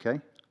options, okay?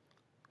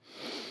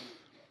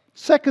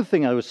 Second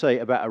thing I would say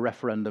about a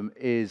referendum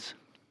is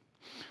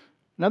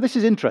Now, this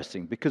is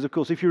interesting because, of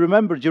course, if you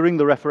remember during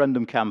the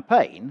referendum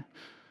campaign,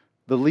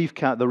 the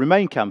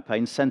Remain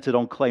campaign centred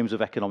on claims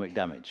of economic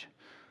damage.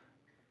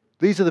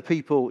 These are the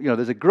people,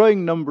 there's a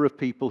growing number of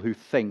people who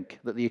think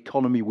that the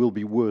economy will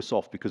be worse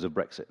off because of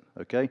Brexit,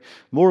 okay?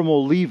 More and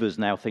more Leavers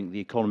now think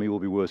the economy will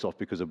be worse off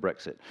because of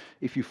Brexit.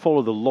 If you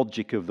follow the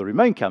logic of the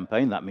Remain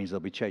campaign, that means they'll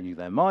be changing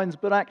their minds,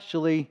 but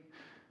actually,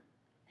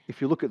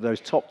 if you look at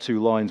those top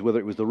two lines, whether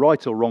it was the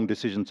right or wrong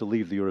decision to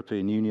leave the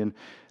European Union,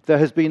 there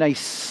has been a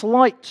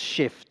slight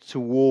shift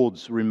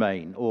towards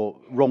Remain, or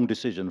wrong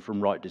decision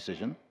from right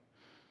decision,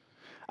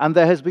 and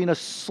there has been a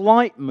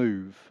slight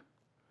move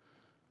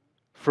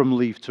from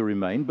Leave to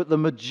Remain, but the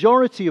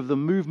majority of the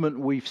movement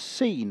we've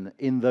seen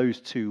in those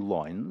two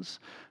lines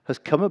has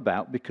come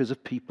about because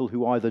of people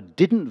who either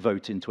didn't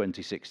vote in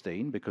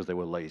 2016 because they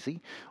were lazy,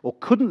 or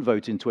couldn't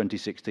vote in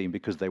 2016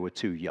 because they were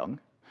too young,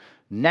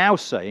 now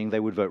saying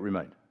they would vote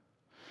Remain.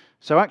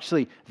 So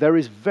actually, there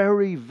is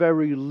very,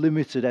 very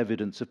limited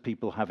evidence of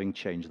people having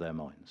changed their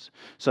minds.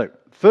 So,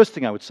 first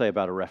thing I would say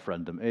about a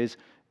referendum is,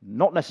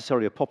 not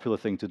necessarily a popular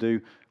thing to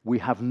do, we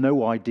have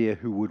no idea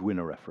who would win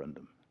a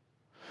referendum.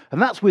 And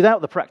that's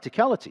without the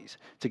practicalities.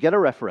 To get a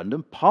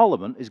referendum,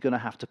 Parliament is going to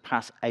have to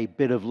pass a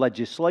bit of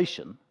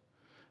legislation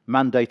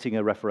mandating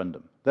a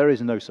referendum. There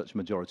is no such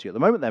majority at the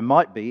moment. There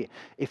might be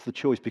if the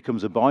choice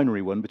becomes a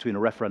binary one between a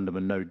referendum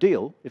and no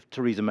deal. If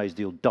Theresa May's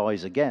deal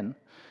dies again,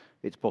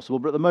 it's possible.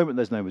 But at the moment,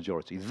 there's no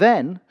majority.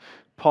 Then,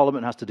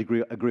 Parliament has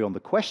to agree on the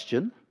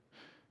question.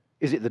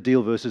 Is it the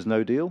deal versus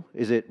no deal?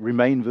 Is it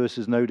Remain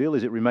versus no deal?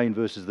 Is it Remain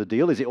versus the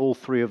deal? Is it all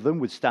three of them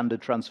with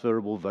standard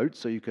transferable votes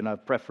so you can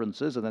have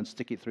preferences and then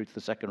stick it through to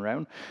the second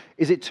round?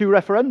 Is it two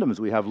referendums?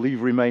 We have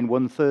Leave Remain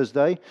one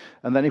Thursday,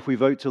 and then if we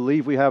vote to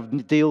leave, we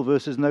have deal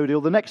versus no deal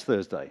the next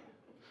Thursday.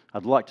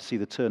 I'd like to see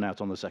the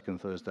turnout on the second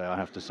Thursday, I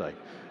have to say.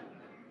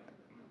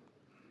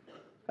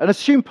 And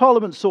assume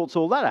Parliament sorts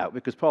all that out,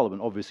 because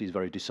Parliament obviously is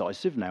very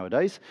decisive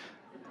nowadays.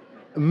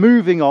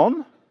 Moving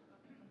on.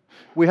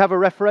 We have a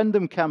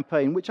referendum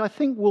campaign, which I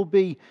think will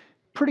be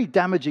pretty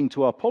damaging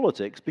to our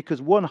politics,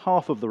 because one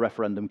half of the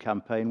referendum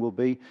campaign will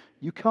be,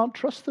 you can't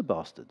trust the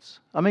bastards.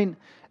 I mean,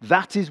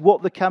 that is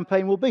what the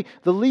campaign will be.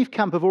 The Leave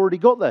camp have already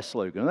got their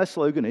slogan, and their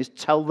slogan is,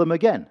 tell them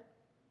again.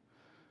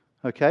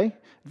 Okay?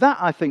 That,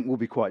 I think, will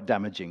be quite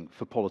damaging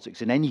for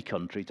politics in any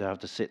country to have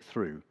to sit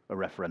through a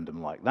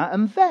referendum like that.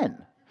 And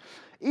then,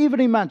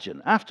 even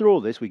imagine, after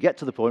all this, we get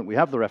to the point, we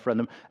have the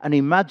referendum, and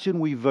imagine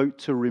we vote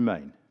to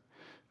Remain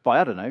by,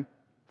 I don't know,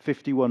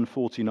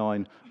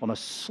 51-49 on a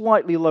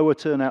slightly lower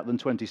turnout than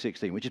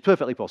 2016, which is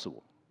perfectly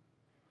possible.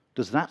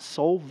 Does that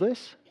solve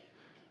this?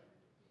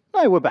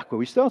 No, we're back where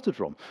we started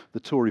from. The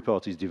Tory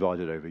party's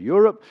divided over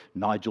Europe.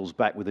 Nigel's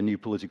back with a new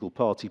political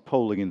party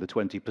polling in the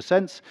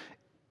 20%.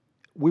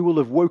 We will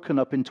have woken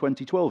up in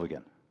 2012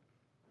 again.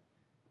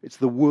 It's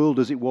the world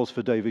as it was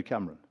for David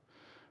Cameron.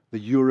 The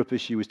Europe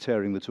issue is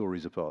tearing the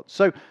Tories apart.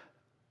 So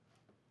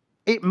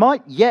it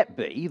might yet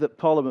be that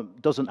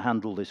Parliament doesn't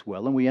handle this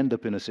well, and we end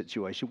up in a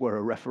situation where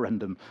a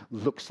referendum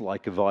looks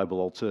like a viable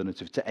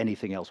alternative to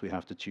anything else we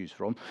have to choose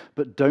from.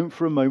 But don't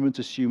for a moment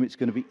assume it's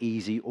going to be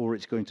easy or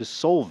it's going to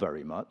solve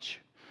very much,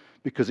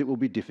 because it will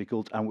be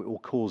difficult and it will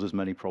cause as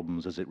many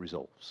problems as it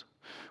resolves.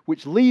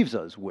 Which leaves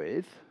us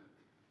with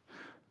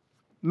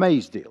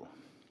May's deal.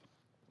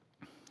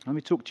 Let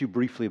me talk to you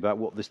briefly about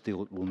what this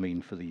deal will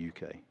mean for the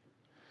UK.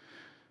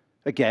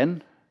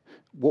 Again,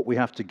 what we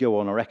have to go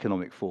on are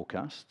economic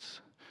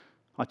forecasts.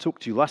 I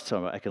talked to you last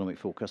time about economic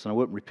forecasts, and I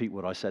won't repeat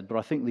what I said, but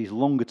I think these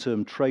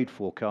longer-term trade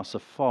forecasts are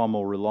far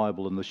more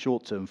reliable than the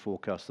short-term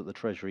forecasts that the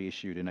Treasury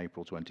issued in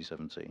April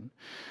 2017.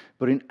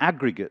 But in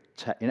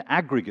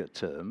aggregate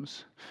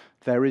terms,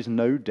 there is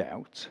no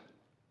doubt.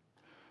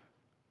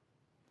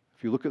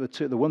 If you look at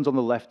the ones on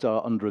the left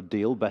are under a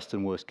deal, best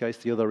and worst case.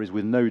 The other is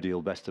with no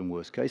deal, best and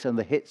worst case. And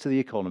the hit to the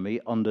economy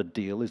under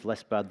deal is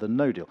less bad than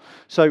no deal.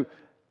 So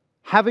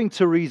having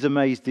Theresa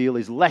May's deal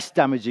is less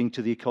damaging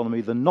to the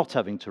economy than not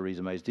having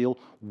Theresa May's deal.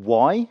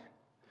 Why?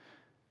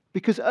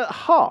 Because at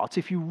heart,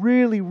 if you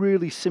really,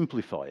 really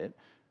simplify it,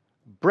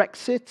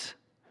 Brexit,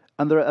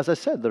 and as I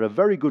said, there are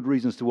very good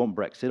reasons to want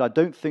Brexit. I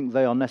don't think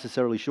they are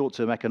necessarily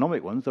short-term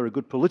economic ones. There are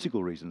good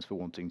political reasons for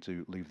wanting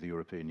to leave the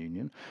European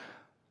Union.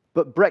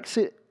 But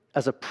Brexit,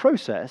 as a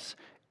process,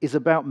 is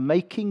about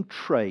making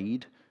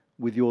trade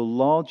with your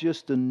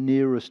largest and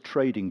nearest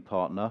trading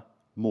partner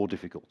more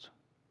difficult.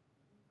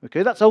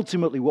 Okay, that's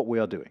ultimately what we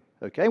are doing.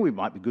 Okay, we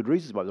might be good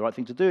reasons, it might be the right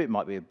thing to do, it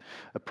might be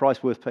a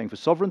price worth paying for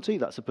sovereignty,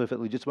 that's a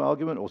perfectly legitimate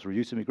argument, or to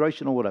reduce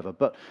immigration or whatever.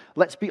 But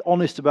let's be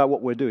honest about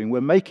what we're doing.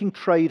 We're making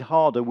trade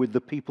harder with the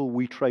people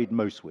we trade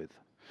most with.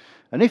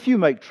 And if you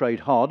make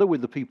trade harder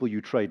with the people you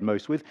trade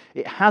most with,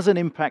 it has an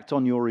impact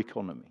on your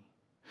economy.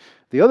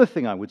 The other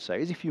thing I would say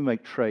is if you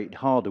make trade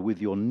harder with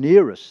your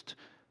nearest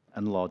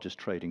and largest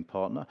trading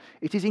partner,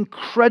 it is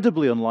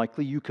incredibly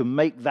unlikely you can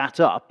make that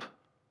up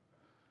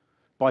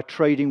by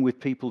trading with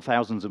people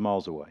thousands of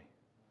miles away.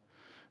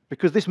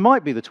 Because this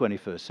might be the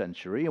 21st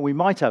century, and we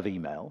might have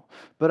email,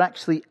 but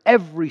actually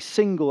every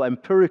single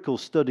empirical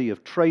study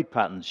of trade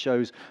patterns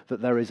shows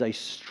that there is a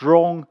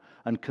strong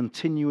and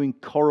continuing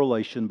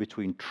correlation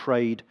between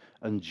trade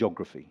and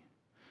geography.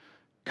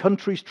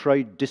 Countries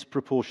trade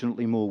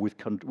disproportionately more with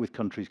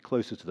countries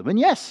closer to them. And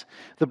yes,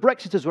 the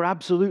Brexiters were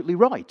absolutely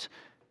right.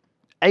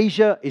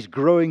 Asia is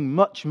growing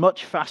much,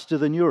 much faster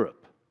than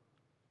Europe.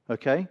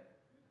 Okay?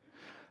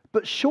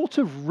 But short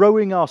of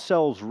rowing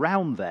ourselves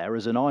round there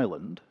as an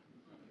island,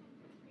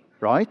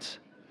 right?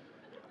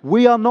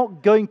 We are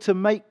not going to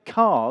make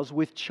cars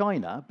with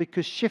China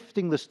because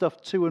shifting the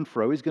stuff to and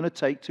fro is going to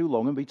take too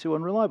long and be too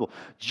unreliable.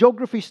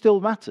 Geography still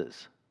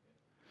matters.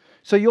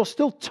 So you're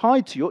still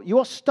tied to you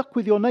are stuck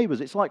with your neighbors.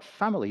 It's like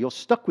family. You're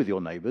stuck with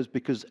your neighbors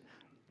because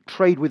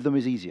trade with them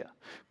is easier.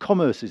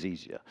 Commerce is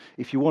easier.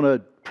 If you want to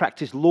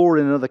practice law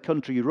in another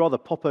country, you'd rather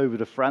pop over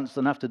to France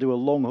than have to do a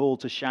long haul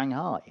to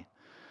Shanghai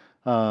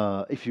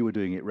if you were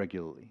doing it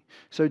regularly.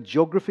 So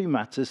geography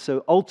matters.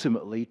 So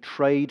ultimately,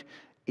 trade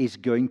is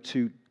going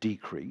to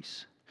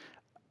decrease.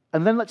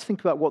 And then let's think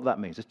about what that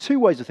means. There's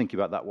two ways of thinking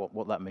about that,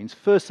 what that means.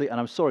 Firstly, and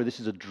I'm sorry, this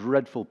is a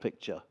dreadful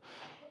picture.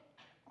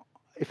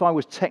 If I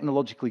was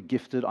technologically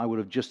gifted, I would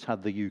have just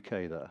had the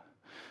UK there.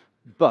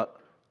 But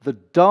the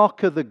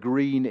darker the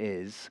green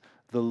is,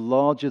 the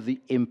larger the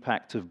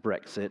impact of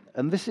Brexit.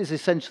 And this is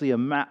essentially a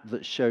map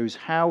that shows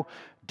how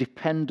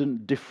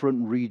dependent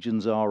different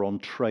regions are on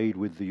trade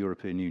with the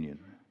European Union.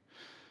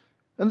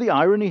 And the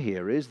irony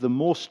here is, the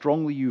more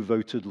strongly you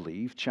voted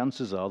leave,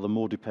 chances are the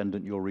more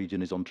dependent your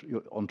region is on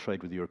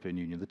trade with the European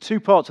Union. The two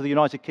parts of the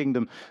United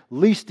Kingdom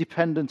least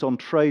dependent on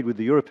trade with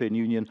the European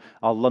Union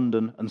are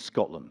London and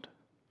Scotland.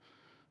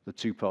 The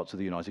two parts of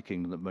the United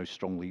Kingdom that most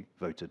strongly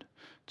voted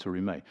to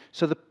remain.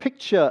 So the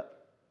picture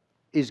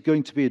is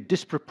going to be a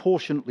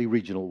disproportionately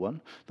regional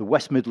one. The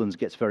West Midlands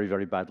gets very,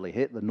 very badly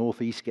hit. The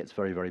North East gets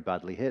very, very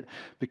badly hit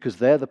because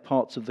they're the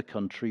parts of the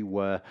country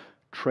where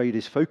trade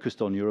is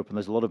focused on Europe, and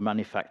there's a lot of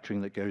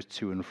manufacturing that goes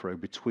to and fro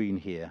between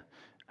here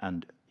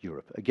and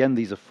Europe. Again,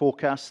 these are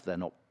forecasts. They're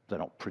not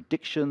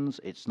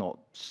predictions. It's not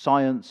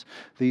science.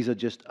 These are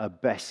just a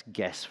best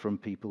guess from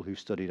people who've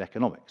studied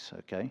economics,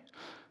 okay?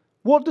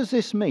 What does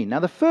this mean? Now,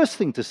 the first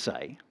thing to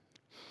say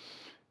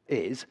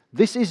is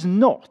this is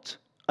not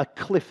a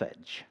cliff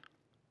edge.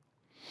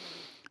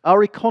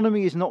 Our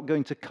economy is not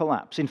going to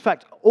collapse. In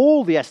fact,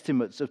 all the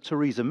estimates of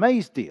Theresa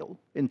May's deal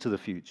into the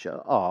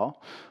future are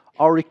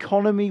our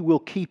economy will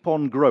keep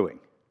on growing.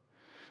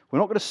 We're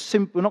not going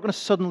to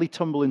suddenly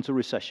tumble into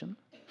recession.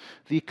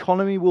 The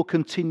economy will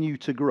continue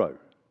to grow.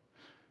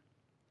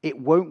 It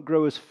won't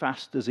grow as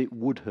fast as it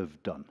would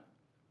have done,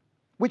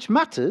 which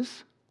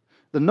matters.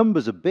 The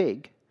numbers are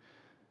big,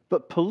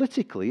 but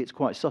politically it's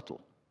quite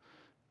subtle.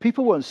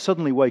 People won't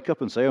suddenly wake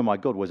up and say, oh my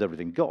God, where's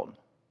everything gone?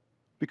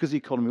 Because the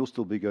economy will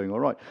still be going all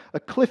right. A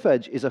cliff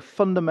edge is a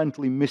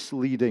fundamentally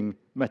misleading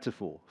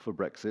metaphor for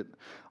Brexit.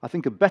 I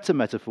think a better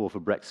metaphor for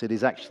Brexit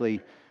is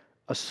actually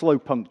a slow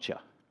puncture,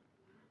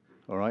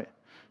 all right?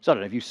 So I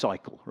don't know, if you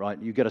cycle,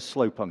 right, you get a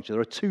slow puncture.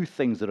 There are two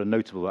things that are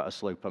notable about a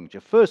slow puncture.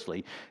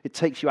 Firstly, it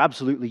takes you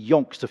absolutely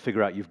yonks to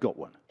figure out you've got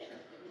one.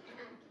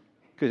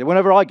 Because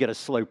whenever I get a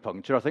slow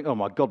puncture, I think, oh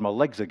my God, my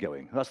legs are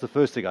going. That's the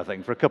first thing I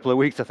think. For a couple of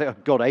weeks, I think,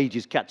 oh God, age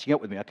is catching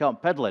up with me. I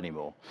can't pedal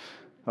anymore.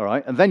 All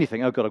right, and then you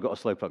think, oh God, I've got a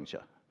slow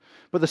puncture.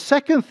 But the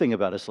second thing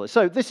about a slow,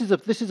 so this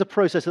is a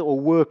process that will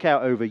work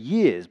out over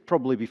years,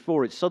 probably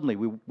before it's suddenly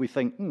we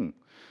think,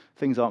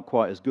 things aren't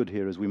quite as good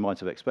here as we might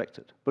have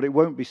expected. But it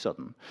won't be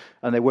sudden,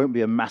 and there won't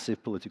be a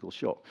massive political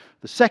shock.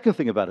 The second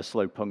thing about a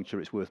slow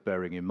puncture it's worth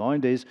bearing in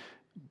mind is,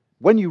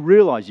 when you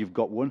realize you've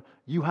got one,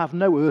 you have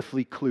no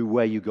earthly clue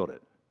where you got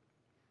it,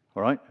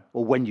 all right,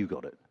 or when you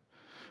got it.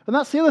 And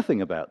that's the other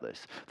thing about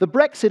this. The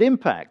Brexit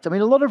impact, I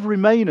mean, a lot of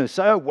Remainers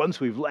say, oh, once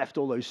we've left,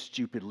 all those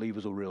stupid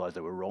leavers will realize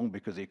they were wrong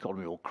because the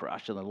economy will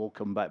crash and they'll all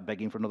come back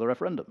begging for another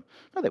referendum.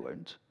 No, they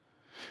won't.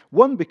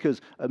 One, because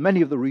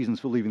many of the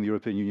reasons for leaving the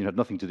European Union had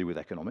nothing to do with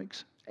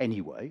economics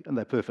anyway, and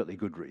they're perfectly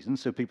good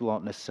reasons, so people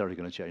aren't necessarily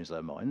going to change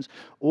their minds.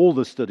 All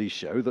the studies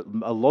show that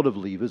a lot of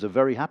leavers are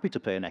very happy to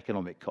pay an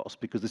economic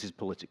cost because this is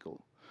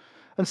political.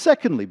 And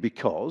secondly,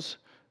 because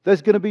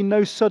there's going to be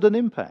no sudden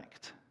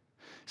impact.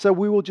 So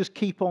we will just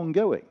keep on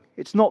going.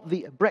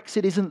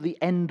 Brexit isn't the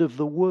end of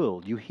the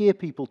world. You hear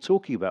people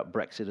talking about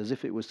Brexit as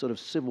if it was sort of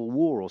civil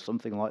war or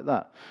something like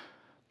that.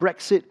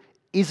 Brexit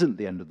isn't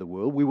the end of the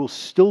world. We will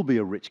still be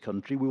a rich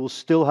country. We will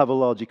still have a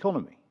large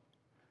economy.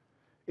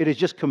 It is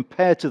just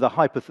compared to the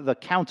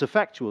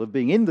counterfactual of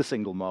being in the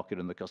single market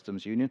and the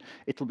customs union,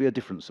 it'll be a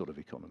different sort of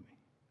economy.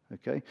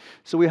 Okay?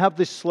 So we have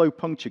this slow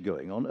puncture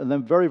going on, and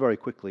then very, very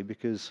quickly,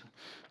 because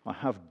I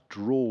have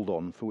drawled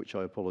on, for which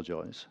I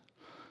apologize,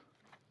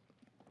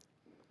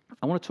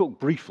 I want to talk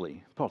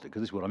briefly, partly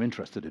because this is what I'm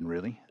interested in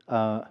really,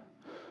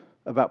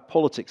 about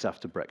politics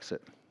after Brexit.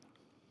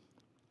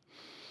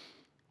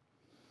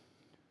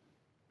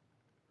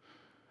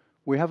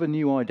 We have a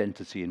new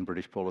identity in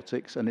British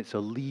politics, and it's a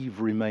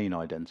Leave-Remain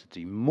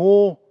identity.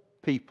 More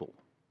people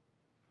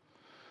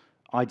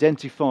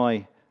identify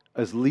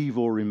as Leave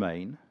or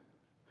Remain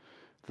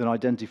than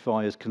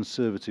identify as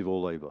Conservative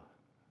or Labour.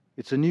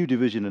 It's a new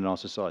division in our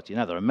society.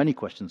 Now, there are many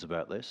questions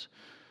about this,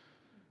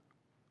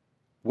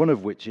 one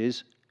of which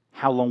is,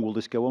 how long will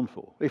this go on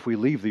for? If we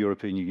leave the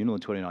European Union on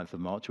the 29th of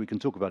March, we can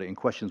talk about it in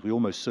questions. We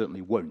almost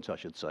certainly won't, I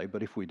should say,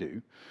 but if we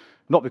do,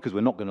 not because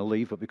we're not going to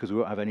leave, but because we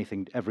won't have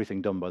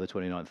everything done by the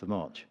 29th of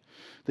March.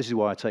 This is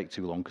why I take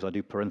too long, because I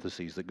do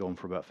parentheses that go on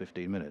for about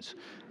 15 minutes.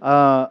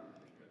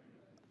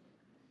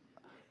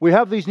 We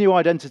have these new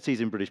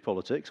identities in British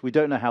politics. We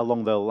don't know how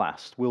long they'll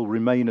last. Will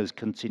Remainers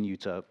continue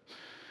to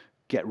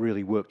get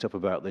really worked up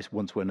about this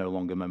once we're no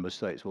longer member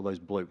states? Will those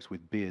blokes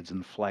with beards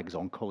and flags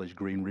on College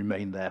Green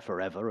remain there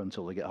forever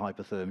until they get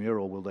hypothermia,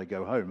 or will they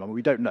go home? I mean,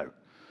 we don't know.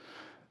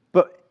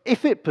 But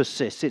if it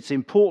persists, it's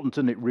important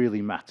and it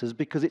really matters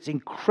because it's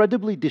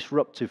incredibly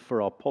disruptive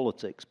for our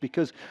politics,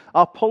 because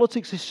our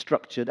politics is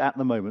structured at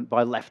the moment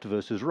by left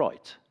versus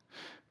right.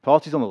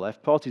 Parties on the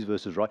left, parties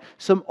versus right.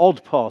 Some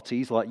odd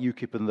parties like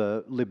UKIP and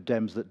the Lib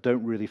Dems that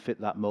don't really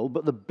fit that mould,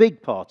 but the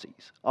big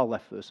parties are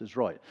left versus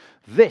right.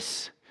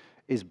 This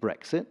is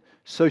Brexit.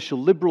 Social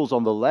liberals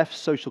on the left,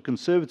 social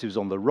conservatives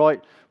on the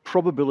right.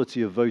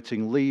 Probability of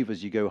voting leave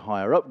as you go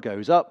higher up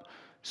goes up.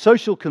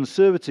 Social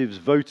conservatives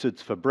voted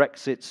for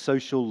Brexit,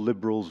 social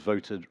liberals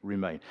voted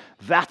Remain.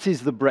 That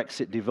is the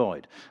Brexit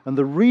divide. And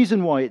the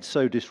reason why it's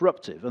so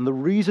disruptive, and the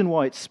reason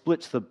why it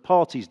splits the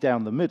parties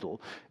down the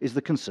middle, is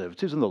the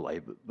Conservatives and the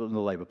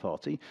Labour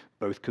Party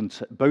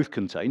both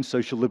contain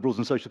social liberals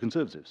and social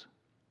conservatives.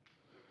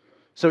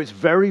 So it's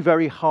very,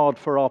 very hard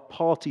for our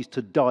parties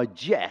to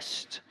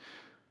digest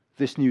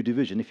this new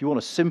division. If you want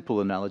a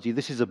simple analogy,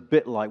 this is a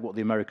bit like what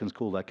the Americans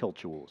call their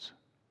culture wars.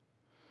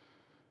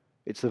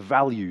 It's a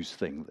values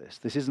thing, this.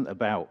 This isn't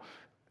about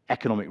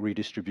economic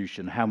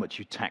redistribution, how much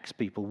you tax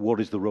people,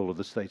 what is the role of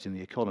the state in the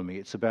economy.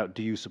 It's about,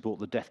 do you support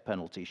the death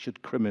penalty? Should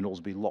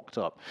criminals be locked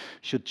up?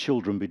 Should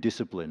children be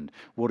disciplined?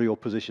 What are your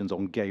positions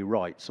on gay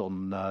rights,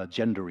 on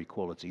gender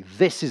equality?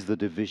 This is the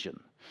division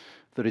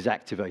that is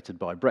activated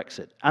by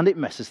Brexit. And it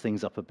messes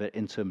things up a bit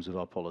in terms of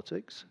our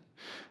politics.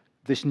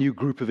 This new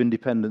group of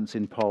independents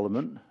in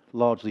Parliament,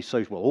 largely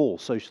social, well, all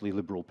socially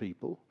liberal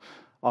people,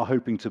 are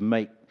hoping to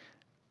make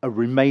a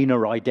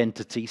Remainer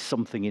identity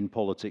something in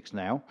politics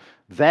now.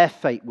 Their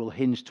fate will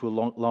hinge to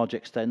a large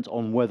extent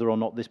on whether or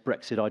not this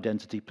Brexit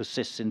identity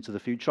persists into the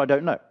future. I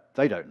don't know.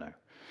 They don't know.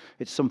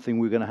 It's something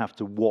we're going to have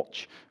to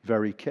watch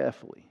very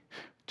carefully.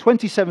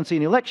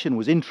 2017 election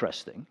was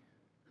interesting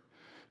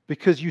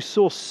because you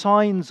saw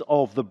signs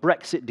of the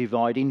Brexit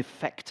divide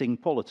infecting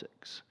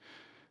politics,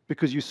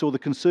 because you saw the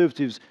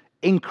Conservatives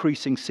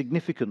increasing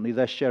significantly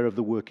their share of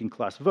the working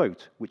class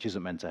vote, which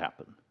isn't meant to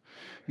happen.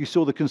 You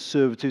saw the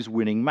Conservatives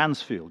winning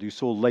Mansfield. You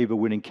saw Labour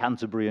winning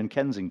Canterbury and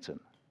Kensington.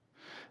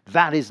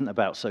 That isn't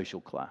about social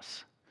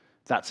class.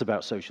 That's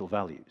about social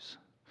values.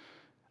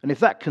 And if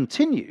that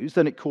continues,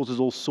 then it causes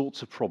all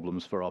sorts of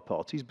problems for our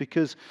parties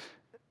because,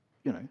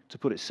 you know, to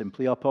put it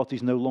simply, our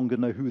parties no longer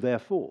know who they're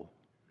for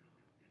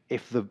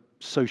if the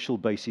social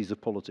bases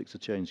of politics are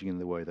changing in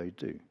the way they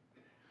do.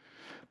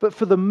 But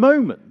for the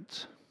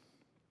moment,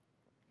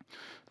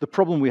 the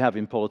problem we have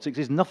in politics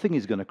is nothing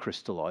is going to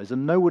crystallize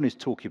and no one is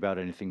talking about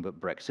anything but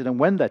Brexit. And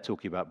when they're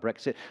talking about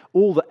Brexit,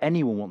 all that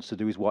anyone wants to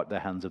do is wipe their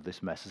hands of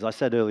this mess. As I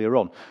said earlier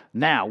on,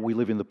 now we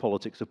live in the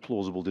politics of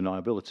plausible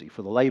deniability.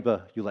 For the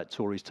Labour, you let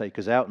Tories take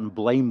us out and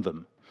blame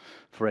them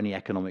for any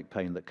economic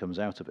pain that comes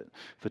out of it.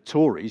 For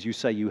Tories, you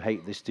say you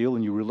hate this deal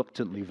and you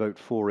reluctantly vote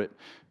for it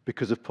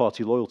because of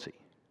party loyalty.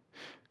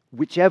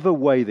 Whichever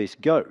way this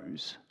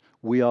goes,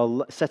 we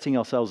are setting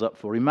ourselves up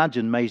for,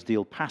 imagine May's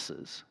deal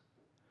passes,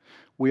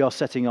 we are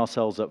setting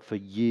ourselves up for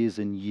years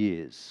and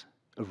years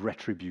of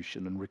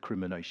retribution and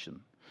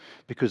recrimination,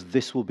 because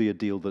this will be a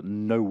deal that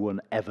no one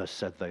ever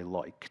said they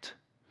liked,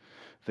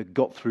 that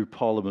got through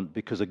Parliament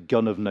because a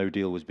gun of no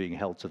deal was being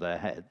held to their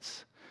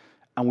heads,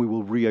 and we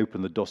will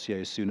reopen the dossier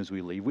as soon as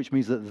we leave, which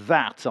means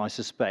that, I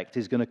suspect,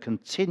 is going to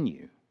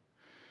continue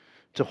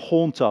to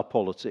haunt our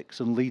politics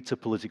and lead to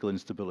political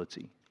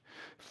instability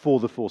for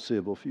the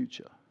foreseeable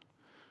future.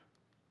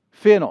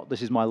 Fear not,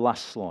 this is my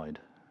last slide.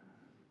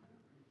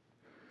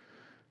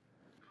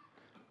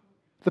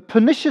 The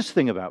pernicious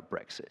thing about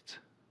Brexit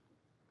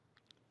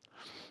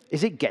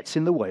is it gets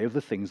in the way of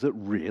the things that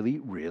really,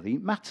 really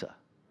matter.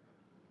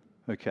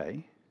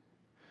 Okay?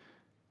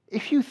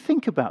 If you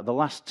think about the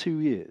last 2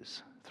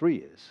 years, 3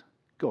 years,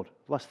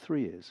 last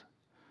 3 years,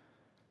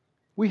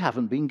 we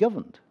haven't been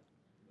governed.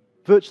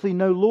 Virtually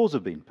no laws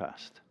have been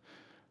passed.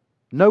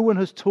 No one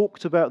has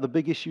talked about the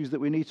big issues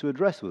that we need to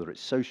address, whether it's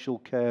social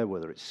care,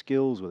 whether it's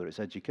skills, whether it's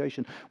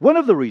education. One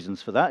of the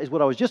reasons for that is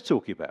what I was just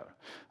talking about.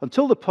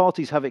 Until the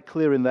parties have it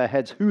clear in their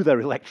heads who their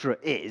electorate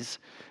is,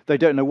 they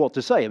don't know what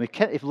to say. I mean,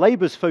 if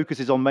Labour's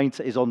focus is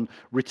on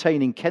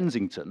retaining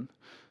Kensington,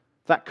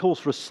 that calls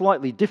for a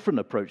slightly different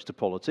approach to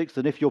politics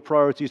than if your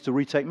priority is to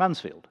retake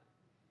Mansfield.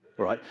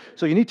 All right?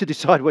 So you need to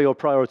decide where your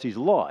priorities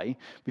lie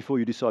before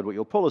you decide what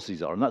your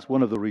policies are, and that's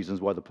one of the reasons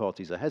why the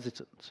parties are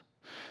hesitant.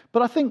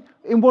 But I think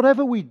in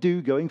whatever we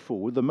do going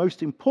forward, the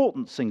most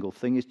important single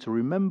thing is to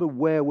remember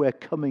where we're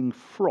coming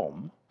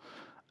from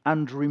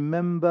and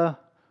remember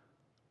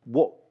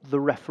what the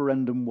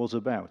referendum was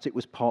about. It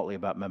was partly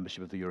about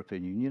membership of the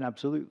European Union,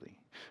 absolutely.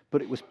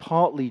 But it was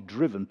partly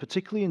driven,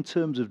 particularly in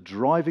terms of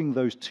driving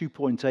those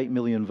 2.8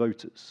 million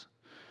voters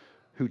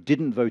who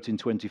didn't vote in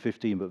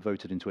 2015 but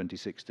voted in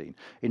 2016.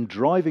 In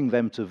driving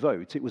them to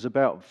vote, it was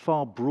about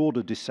far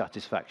broader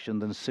dissatisfaction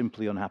than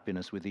simply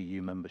unhappiness with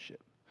EU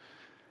membership.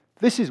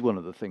 This is one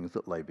of the things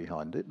that lay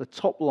behind it. The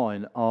top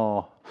line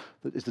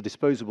is the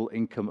disposable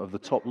income of the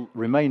top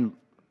Remain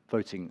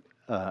voting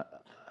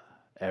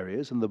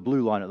areas, and the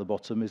blue line at the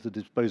bottom is the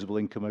disposable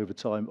income over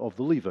time of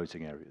the Leave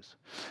voting areas.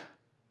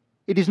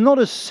 It is not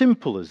as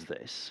simple as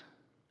this,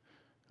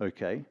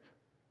 okay?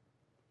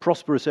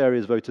 Prosperous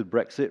areas voted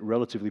Brexit,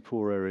 relatively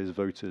poor areas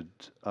voted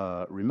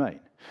Remain.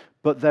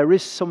 But there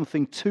is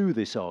something to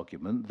this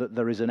argument that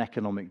there is an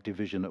economic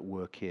division at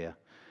work here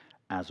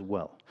as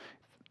well.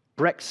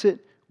 Brexit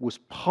was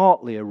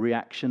partly a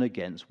reaction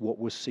against what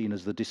was seen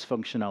as the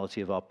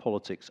dysfunctionality of our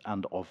politics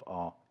and of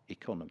our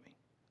economy.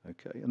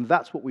 Okay, and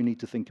that's what we need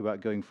to think about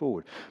going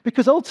forward.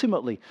 Because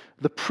ultimately,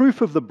 the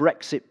proof of the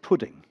Brexit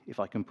pudding, if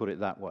I can put it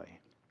that way,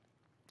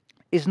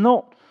 is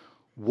not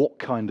what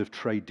kind of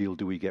trade deal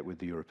do we get with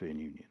the European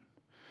Union.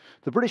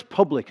 The British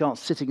public aren't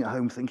sitting at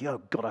home thinking,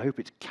 oh God, I hope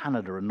it's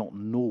Canada and not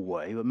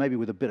Norway, but maybe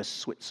with a bit of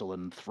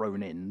Switzerland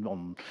thrown in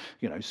on,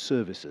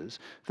 services.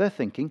 They're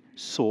thinking,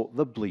 sort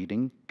the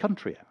bleeding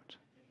country out.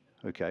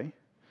 Okay?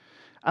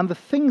 And the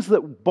things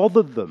that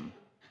bothered them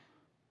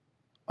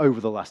over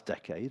the last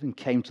decade and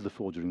came to the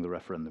fore during the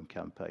referendum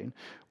campaign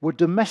were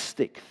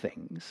domestic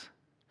things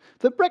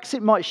that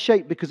Brexit might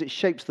shape because it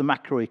shapes the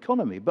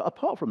macroeconomy, but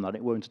apart from that,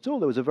 it won't at all.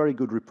 There was a very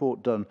good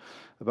report done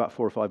about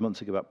 4 or 5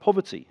 months ago about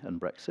poverty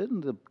and Brexit,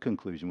 and the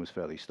conclusion was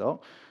fairly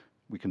stark.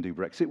 We can do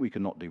Brexit, we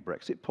cannot do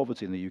Brexit.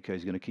 Poverty in the UK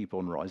is going to keep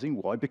on rising.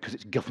 Why? Because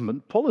it's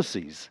government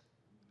policies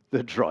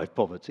that drive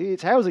poverty.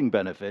 It's housing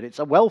benefit, it's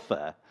a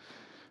welfare.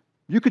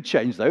 You could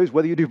change those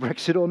whether you do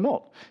Brexit or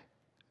not.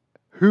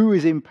 Who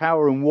is in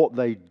power and what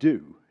they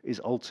do is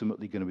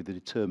ultimately going to be the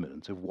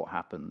determinant of what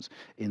happens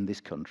in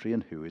this country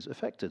and who is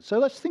affected. So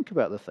let's think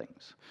about the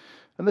things.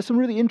 And there's some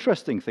really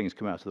interesting things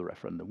come out of the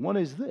referendum. One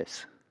is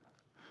this.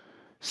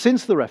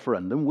 Since the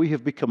referendum, we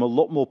have become a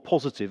lot more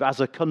positive as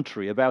a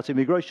country about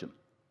immigration.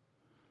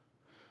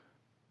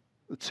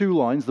 The two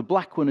lines, the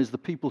black one is the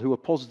people who are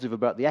positive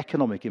about the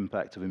economic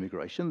impact of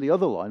immigration. The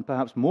other line,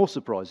 perhaps more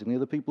surprisingly, are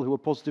the people who are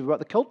positive about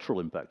the cultural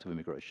impact of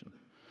immigration.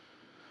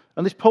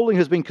 And this polling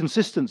has been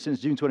consistent since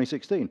June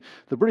 2016.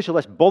 The British are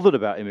less bothered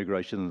about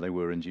immigration than they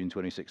were in June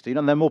 2016,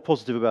 and they're more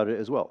positive about it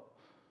as well.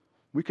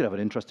 We could have an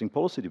interesting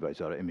policy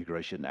debate about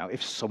immigration now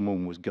if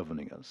someone was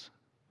governing us.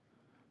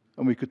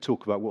 And we could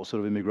talk about what sort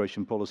of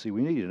immigration policy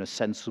we need in a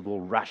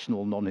sensible,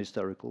 rational,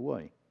 non-hysterical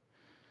way.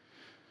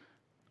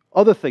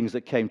 Other things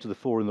that came to the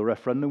fore in the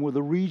referendum were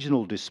the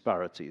regional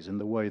disparities in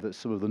the way that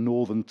some of the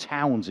northern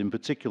towns in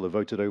particular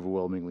voted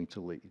overwhelmingly to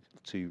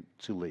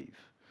leave.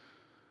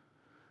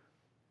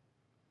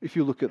 If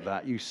you look at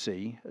that, you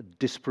see a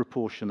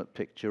disproportionate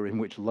picture in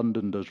which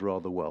London does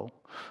rather well,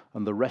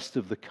 and the rest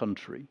of the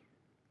country,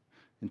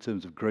 in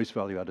terms of gross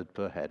value added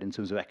per head, in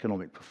terms of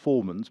economic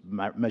performance,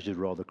 measured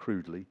rather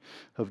crudely,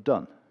 have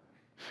done.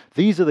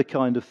 These are the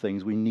kind of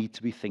things we need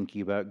to be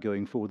thinking about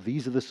going forward.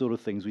 These are the sort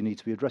of things we need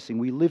to be addressing.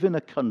 We live in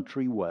a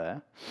country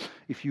where,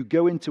 if you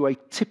go into a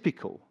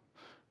typical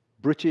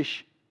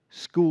British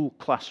school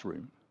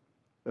classroom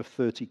of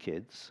 30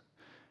 kids,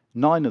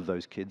 9 of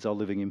those kids are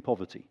living in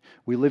poverty.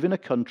 We live in a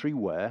country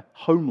where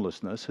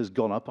homelessness has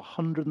gone up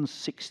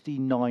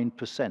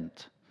 169%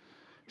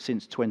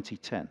 since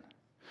 2010.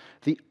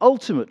 The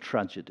ultimate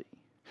tragedy,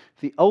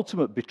 the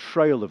ultimate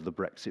betrayal of the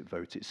Brexit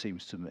vote, it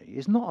seems to me,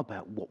 is not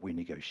about what we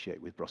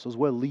negotiate with Brussels.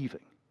 We're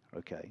leaving,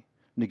 okay?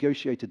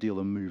 Negotiate a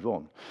deal and move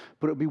on.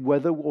 But it'll be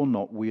whether or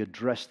not we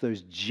address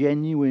those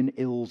genuine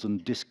ills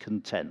and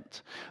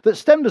discontent that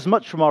stemmed as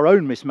much from our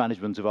own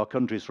mismanagement of our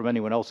country as from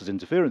anyone else's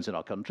interference in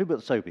our country,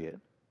 but so be it.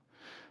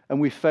 And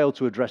we failed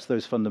to address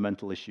those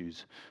fundamental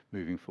issues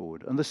moving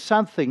forward. And the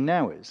sad thing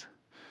now is,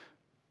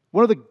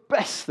 one of the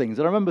best things,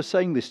 and I remember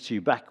saying this to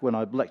you back when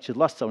I lectured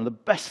last time, one of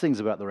the best things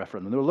about the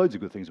referendum, there were loads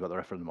of good things about the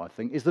referendum, I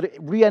think, is that it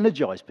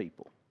re-energized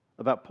people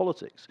about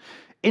politics.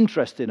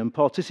 Interest in and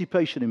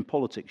participation in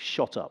politics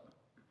shot up.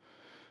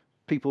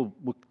 People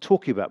were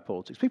talking about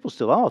politics. People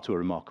still are to a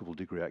remarkable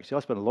degree, actually. I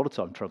spent a lot of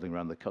time traveling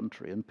around the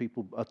country, and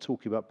people are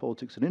talking about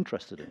politics and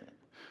interested in it.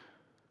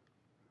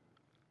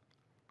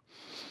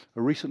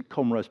 A recent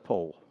Comres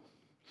poll.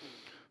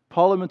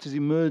 Parliament is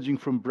emerging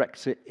from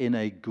Brexit in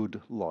a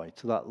good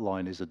light. That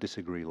line is a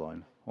disagree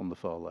line on the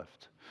far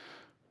left.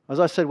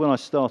 As I said when I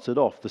started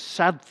off, the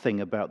sad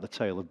thing about the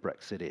tale of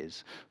Brexit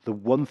is the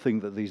one thing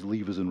that these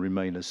leavers and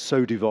remainers,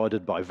 so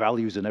divided by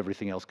values and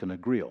everything else, can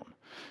agree on,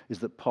 is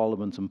that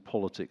Parliament and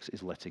politics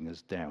is letting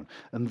us down.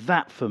 And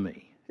that, for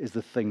me, is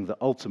the thing that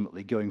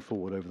ultimately, going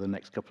forward over the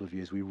next couple of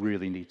years, we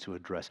really need to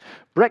address.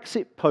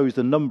 Brexit posed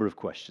a number of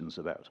questions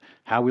about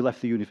how we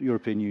left the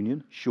European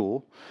Union,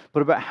 sure,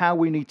 but about how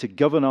we need to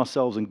govern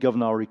ourselves and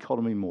govern our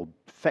economy more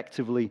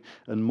effectively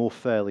and more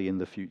fairly in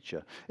the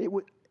future.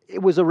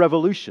 it was a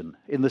revolution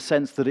in the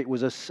sense that it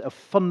was a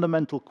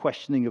fundamental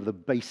questioning of the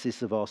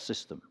basis of our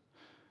system.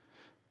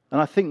 And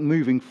I think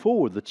moving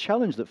forward, the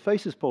challenge that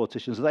faces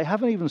politicians that they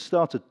haven't even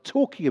started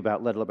talking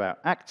about, let alone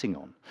acting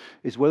on,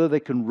 is whether they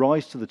can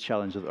rise to the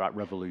challenge of that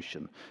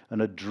revolution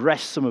and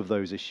address some of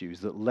those issues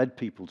that led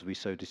people to be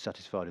so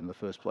dissatisfied in the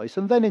first place.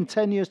 And then in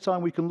 10 years'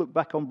 time, we can look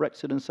back on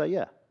Brexit and say,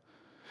 yeah,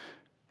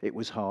 it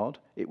was hard,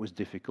 it was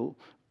difficult,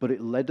 but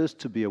it led us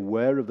to be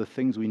aware of the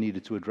things we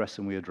needed to address,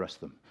 and we addressed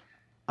them.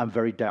 I'm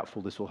very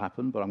doubtful this will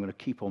happen, but I'm going to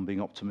keep on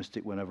being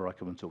optimistic whenever I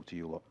come and talk to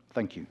you lot.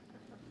 Thank you.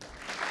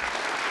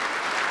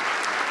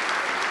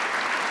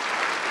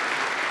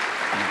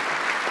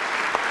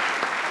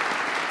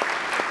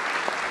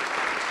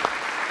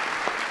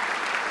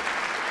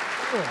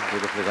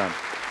 Beautifully done.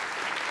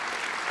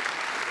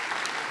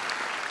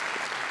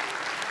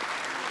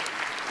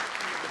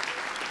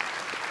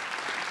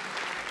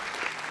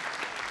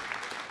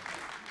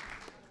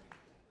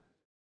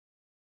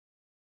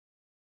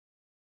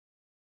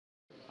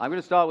 I'm going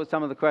to start with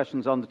some of the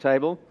questions on the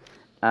table.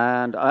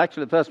 And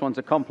actually, the first one's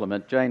a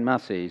compliment. Jane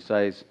Massey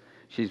says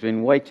she's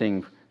been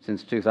waiting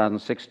since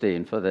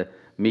 2016 for the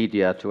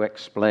media to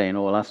explain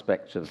all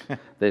aspects of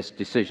this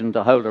decision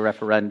to hold a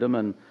referendum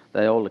and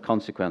all the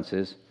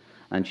consequences.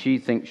 And she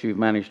thinks you've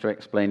managed to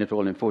explain it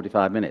all in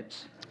 45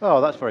 minutes. Oh,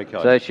 that's very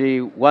kind. So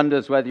she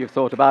wonders whether you've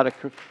thought about it.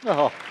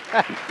 Oh.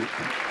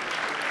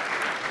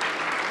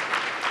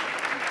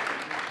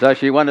 So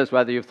she wonders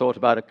whether you've thought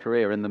about a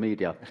career in the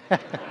media.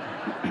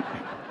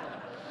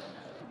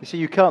 You see,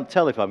 you can't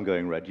tell if I'm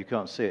going red. You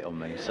can't see it on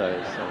me.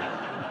 So.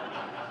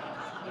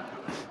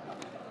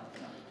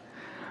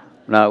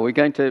 Now we're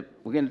going to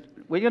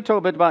talk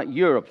a bit about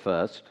Europe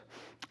first.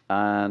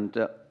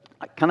 And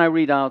can I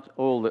read out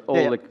all the?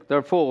 There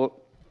are 4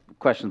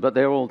 questions, but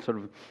they're all sort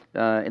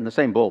of in the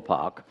same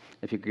ballpark.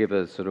 If you could give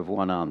us sort of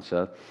one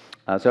answer.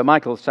 So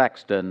Michael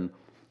Saxton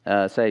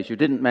says you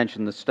didn't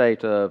mention the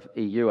state of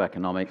EU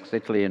economics.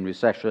 Italy in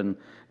recession,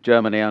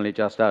 Germany only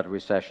just out of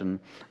recession,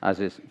 as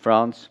is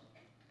France.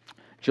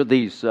 Should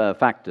these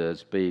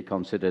factors be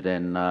considered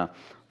in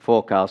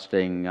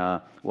forecasting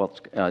what's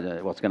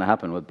going to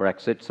happen with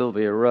Brexit?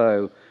 Sylvia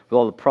Rowe, with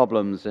all the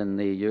problems in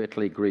the EU,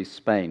 Italy, Greece,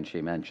 Spain,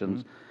 she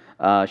mentions.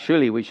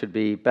 Surely we should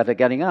be better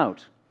getting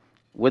out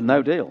with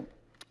no deal.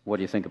 What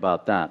do you think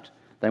about that?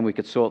 Then we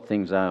could sort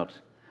things out.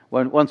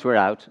 Once we're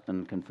out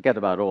and can forget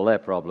about all their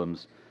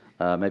problems,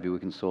 maybe we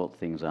can sort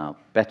things out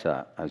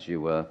better, as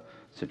you were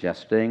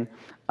suggesting.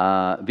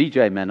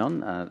 Vijay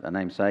Menon, a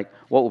namesake,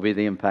 what will be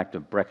the impact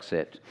of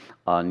Brexit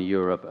on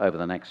Europe over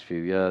the next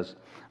few years?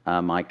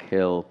 Mike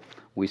Hill,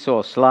 we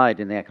saw a slide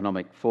in the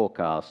economic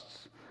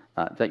forecasts,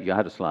 that you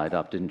had a slide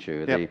up, didn't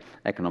you? Yep. The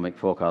economic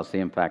forecast, the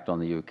impact on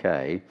the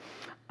UK.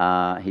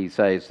 He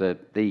says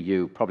that the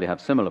EU probably have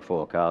similar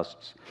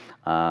forecasts.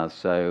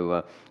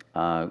 So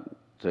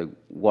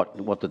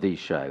what do these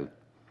show?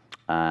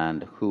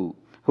 And who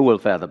will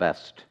fare the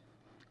best,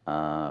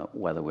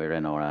 whether we're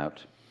in or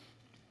out?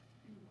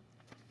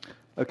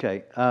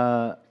 Okay.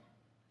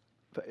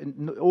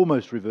 In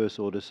almost reverse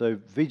order. So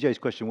Vijay's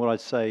question, what I'd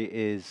say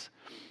is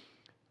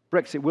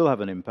Brexit will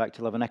have an impact.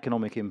 It'll have an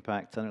economic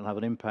impact, and it'll have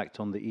an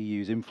impact on the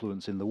EU's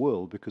influence in the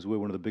world, because we're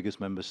one of the biggest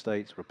member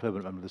states. We're a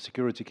permanent member of the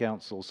Security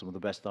Council, some of the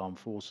best armed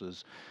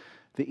forces.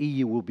 The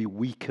EU will be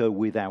weaker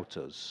without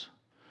us,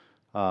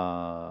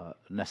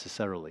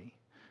 necessarily.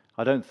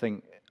 I don't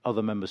think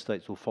other member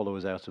states will follow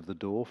us out of the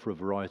door for a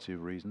variety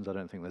of reasons. I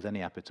don't think there's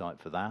any appetite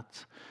for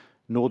that.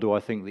 Nor do I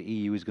think the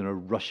EU is going to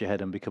rush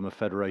ahead and become a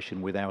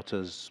federation without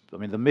us. I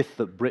mean, the myth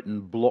that Britain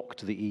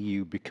blocked the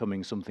EU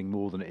becoming something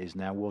more than it is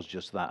now was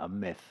just that, a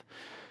myth.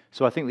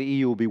 So I think the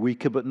EU will be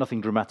weaker, but nothing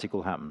dramatic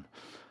will happen.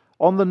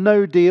 On the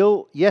no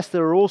deal, yes,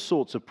 there are all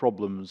sorts of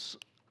problems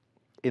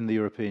in the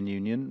European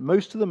Union,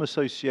 most of them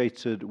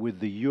associated with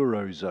the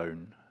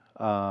Eurozone.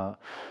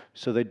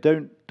 So they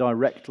don't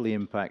directly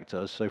impact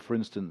us. So, for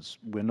instance,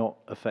 we're not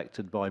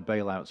affected by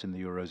bailouts in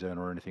the Eurozone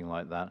or anything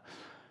like that.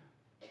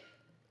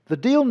 The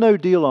deal, no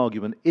deal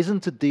argument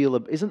isn't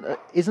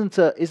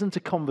a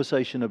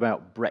conversation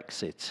about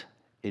Brexit,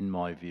 in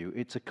my view.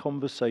 It's a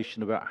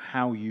conversation about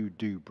how you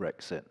do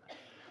Brexit.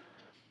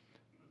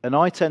 And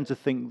I tend to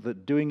think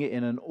that doing it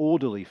in an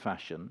orderly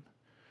fashion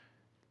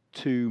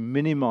to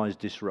minimize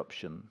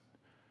disruption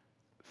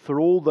for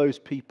all those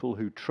people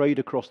who trade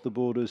across the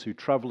borders, who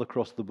travel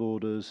across the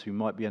borders, who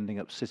might be ending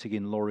up sitting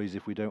in lorries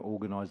if we don't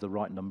organise the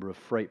right number of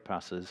freight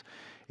passes,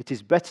 it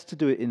is better to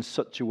do it in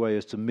such a way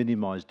as to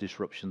minimise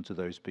disruption to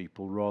those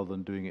people rather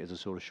than doing it as a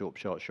sort of sharp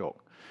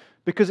shock.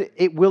 Because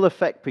it will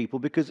affect people,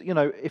 because, you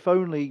know, if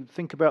only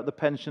think about the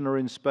pensioner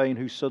in Spain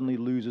who suddenly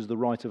loses the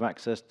right of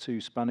access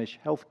to Spanish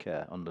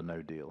healthcare under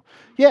no deal.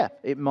 Yeah,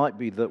 it might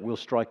be that we'll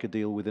strike a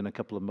deal within a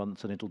couple of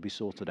months and it'll be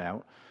sorted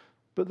out.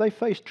 But they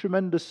face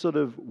tremendous sort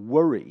of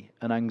worry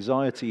and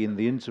anxiety in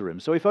the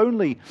interim. So if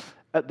only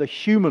at the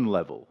human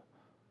level,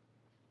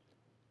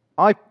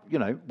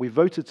 we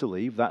voted to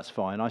leave, that's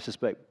fine. I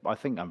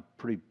think I'm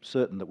pretty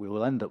certain that we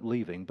will end up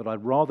leaving, but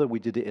I'd rather we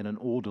did it in an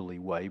orderly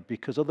way,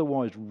 because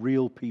otherwise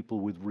real people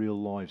with real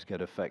lives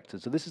get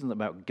affected. So this isn't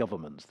about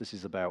governments, this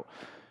is about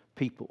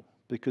people,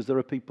 because there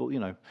are people,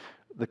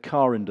 the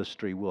car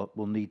industry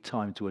will need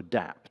time to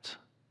adapt,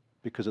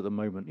 because at the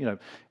moment,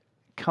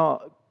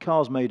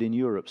 cars made in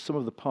Europe, some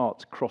of the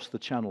parts cross the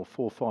channel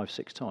 4, 5,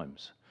 6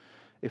 times.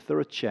 If there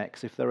are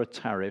checks, if there are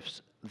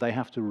tariffs, they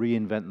have to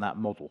reinvent that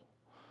model.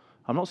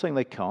 I'm not saying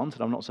they can't,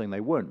 and I'm not saying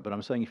they won't, but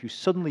I'm saying if you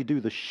suddenly do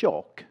the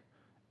shock,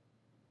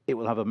 it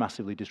will have a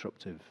massively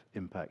disruptive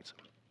impact.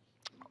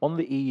 On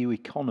the EU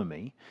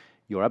economy,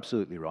 you're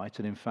absolutely right,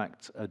 and in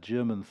fact, a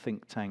German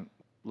think tank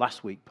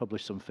last week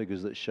published some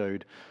figures that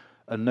showed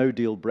a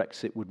no-deal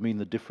Brexit would mean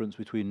the difference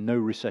between no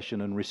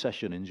recession and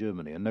recession in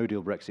Germany. A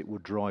no-deal Brexit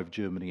would drive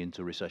Germany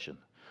into recession.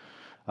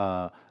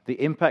 The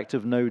impact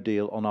of no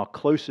deal on our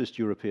closest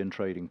European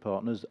trading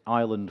partners,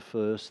 Ireland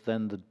first,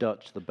 then the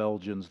Dutch, the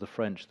Belgians, the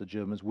French, the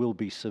Germans, will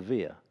be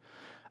severe.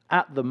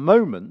 At the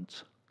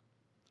moment,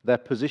 their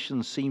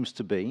position seems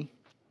to be,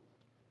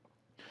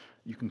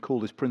 you can call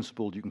this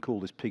principled, you can call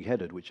this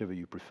pig-headed, whichever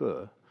you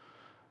prefer,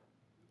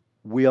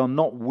 we are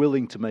not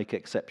willing to make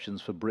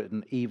exceptions for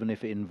Britain, even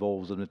if it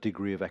involves a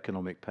degree of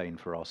economic pain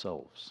for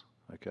ourselves.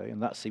 Okay,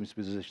 and that seems to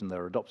be the position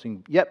they're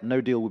adopting. Yep, no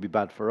deal would be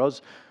bad for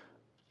us,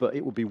 but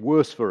it would be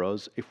worse for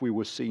us if we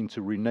were seen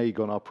to renege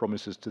on our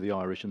promises to the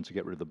Irish and to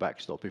get rid of the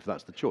backstop, if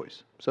that's the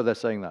choice. So they're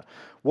saying that.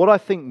 What I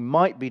think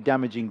might be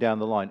damaging down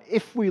the line,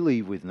 if we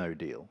leave with no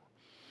deal,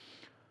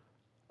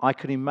 I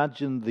can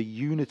imagine the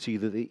unity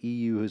that the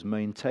EU has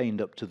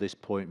maintained up to this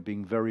point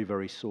being very,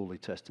 very sorely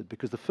tested,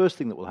 because the first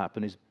thing that will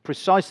happen is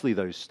precisely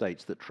those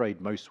states that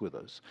trade most with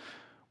us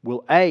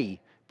will,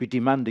 A, be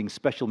demanding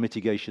special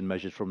mitigation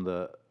measures from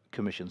the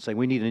Commission, saying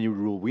we need a new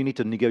rule, we need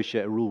to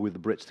negotiate a rule with the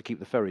Brits to keep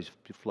the ferries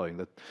flowing.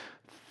 The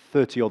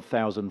 30-odd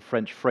thousand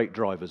French freight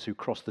drivers who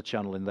cross the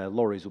channel in their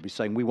lorries will be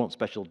saying we want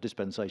special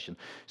dispensation.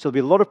 So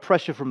there'll be a lot of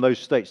pressure from those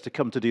states to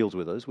come to deals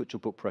with us, which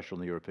will put pressure on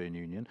the European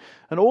Union.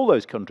 And all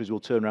those countries will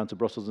turn around to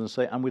Brussels and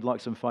say, and we'd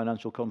like some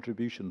financial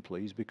contribution,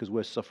 please, because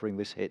we're suffering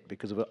this hit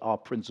because of our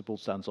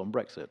principled stance on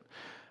Brexit.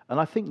 And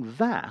I think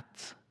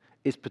that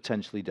is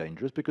potentially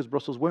dangerous, because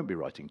Brussels won't be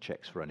writing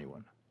checks for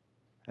anyone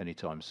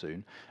anytime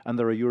soon, and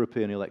there are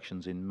European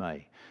elections in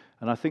May.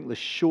 And I think the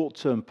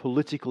short-term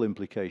political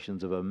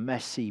implications of a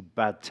messy,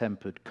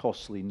 bad-tempered,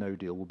 costly no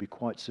deal will be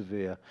quite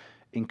severe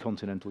in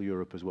continental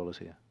Europe as well as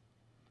here.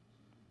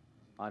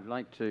 I'd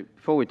like to,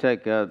 before we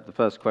take the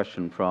first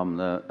question from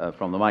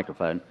the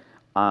microphone,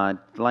 I'd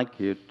like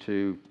you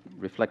to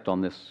reflect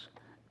on this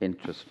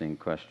interesting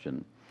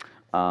question.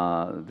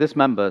 This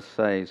member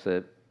says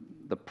that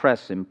the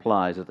press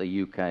implies that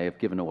the UK have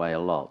given away a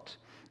lot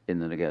in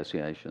the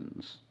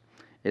negotiations.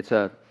 It's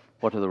a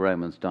what have the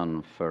Romans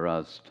done for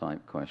us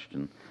type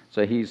question.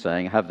 So he's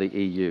saying, have the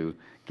EU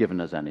given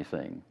us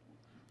anything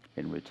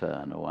in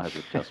return, or has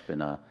it just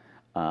been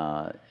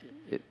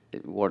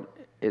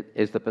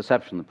is the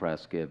perception the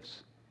press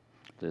gives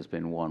that has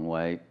been one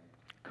way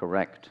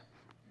correct,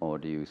 or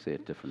do you see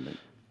it differently?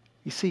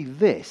 You see,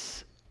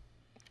 this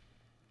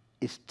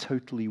is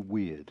totally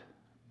weird,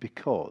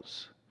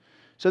 because,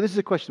 so this is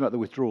a question about the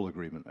withdrawal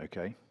agreement,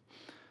 okay?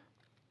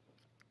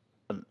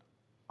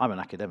 I'm an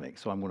academic,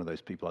 so I'm one of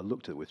those people. I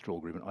looked at the withdrawal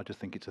agreement. I just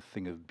think it's a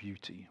thing of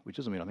beauty, which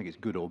doesn't mean I think it's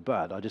good or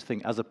bad. I just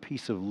think as a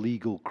piece of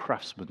legal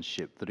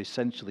craftsmanship that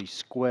essentially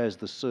squares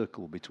the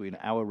circle between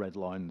our red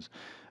lines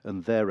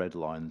and their red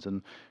lines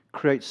and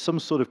creates some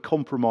sort of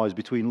compromise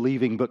between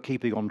leaving but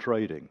keeping on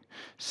trading,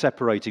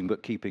 separating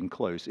but keeping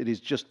close. It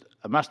is just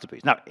a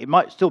masterpiece. Now, it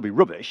might still be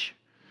rubbish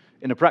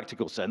in a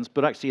practical sense,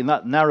 but actually in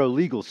that narrow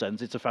legal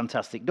sense, it's a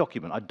fantastic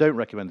document. I don't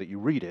recommend that you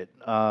read it.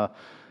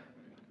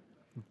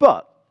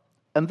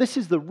 And this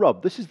is the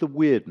rub, this is the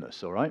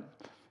weirdness, all right?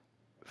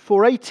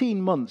 For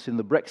 18 months in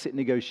the Brexit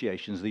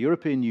negotiations, the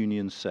European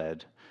Union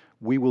said,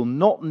 we will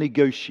not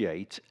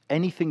negotiate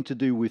anything to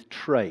do with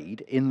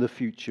trade in the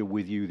future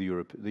with you,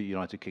 the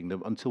United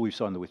Kingdom, until we've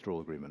signed the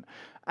withdrawal agreement.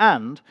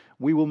 And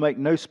we will make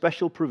no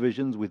special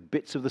provisions with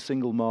bits of the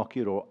single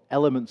market or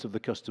elements of the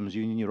customs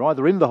union. You're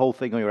either in the whole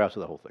thing or you're out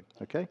of the whole thing,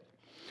 okay?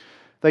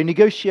 They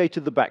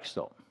negotiated the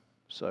backstop.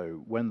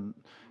 So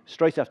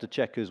straight after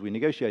Chequers, we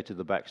negotiated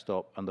the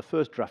backstop, and the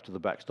first draft of the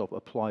backstop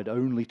applied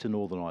only to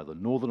Northern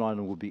Ireland. Northern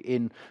Ireland would be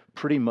in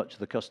pretty much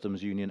the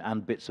customs union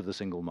and bits of the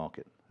single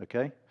market,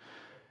 okay?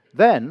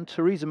 Then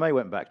Theresa May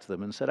went back to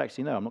them and said,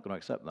 actually, no, I'm not going to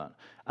accept that.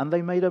 And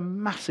they made a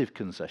massive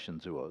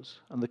concession to us,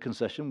 and the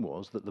concession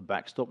was that the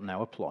backstop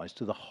now applies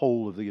to the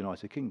whole of the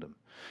United Kingdom.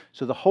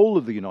 So the whole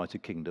of the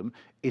United Kingdom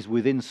is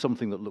within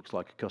something that looks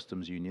like a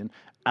customs union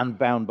and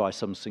bound by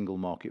some single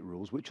market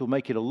rules, which will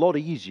make it a lot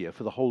easier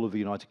for the whole of the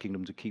United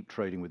Kingdom to keep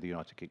trading with the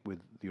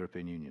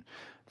European Union.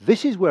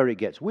 This is where it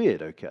gets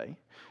weird, okay?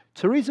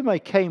 Theresa May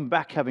came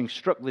back having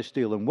struck this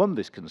deal and won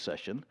this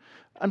concession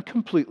and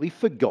completely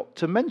forgot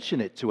to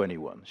mention it to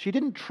anyone. She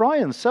didn't try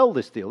and sell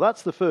this deal.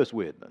 That's the first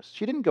weirdness.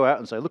 She didn't go out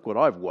and say, look what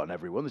I've won,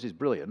 everyone. This is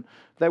brilliant.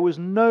 There was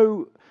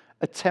no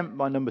attempt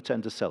by Number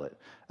 10 to sell it.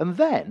 And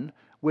then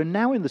we're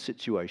now in the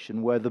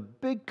situation where the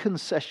big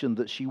concession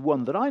that she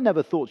won that I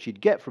never thought she'd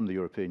get from the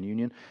European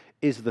Union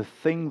is the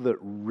thing that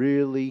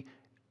really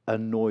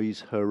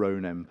annoys her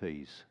own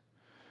MPs.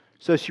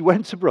 So she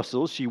went to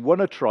Brussels, she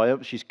won a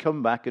triumph, she's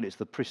come back, and it's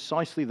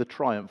precisely the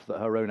triumph that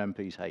her own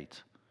MPs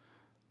hate.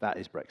 That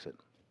is Brexit.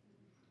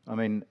 I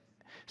mean,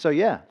 so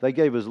yeah, they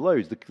gave us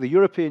loads. The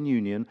European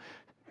Union,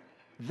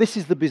 this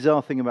is the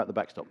bizarre thing about the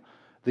backstop.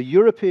 The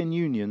European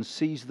Union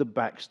sees the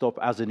backstop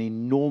as an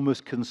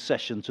enormous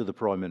concession to the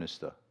Prime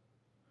Minister.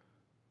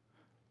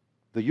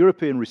 The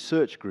European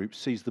Research Group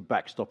sees the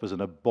backstop as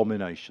an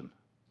abomination.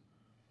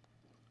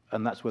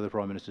 And that's where the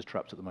Prime Minister's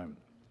trapped at the moment.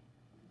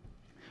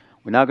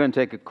 We're now going to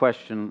take a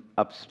question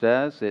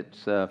upstairs.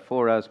 It's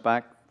 4 hours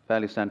back,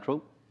 fairly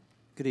central.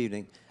 Good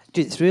evening.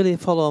 It's really a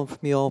follow-on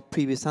from your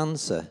previous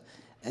answer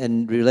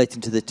and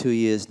relating to the 2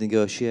 years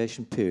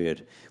negotiation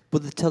period.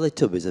 But the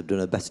Teletubbies have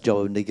done a better job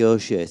of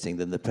negotiating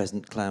than the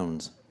present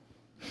clowns.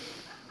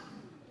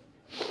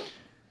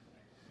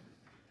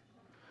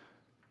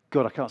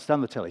 God, I can't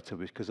stand the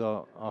Teletubbies because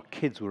our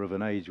kids were of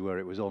an age where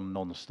it was on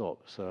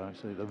non-stop. So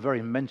the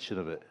very mention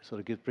of it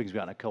sort of brings me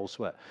out in a cold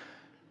sweat.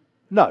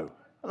 No.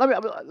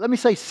 Let me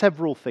say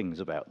several things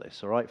about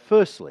this, all right?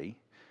 Firstly,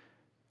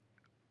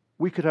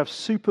 we could have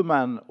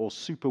Superman or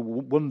Super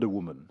Wonder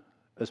Woman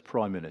as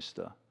Prime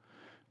Minister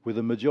with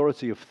a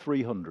majority of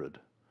 300,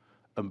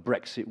 and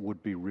Brexit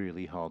would be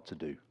really hard to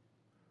do.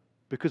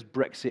 Because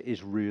Brexit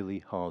is really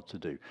hard to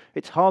do.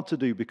 It's hard to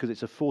do because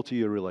it's a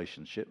 40-year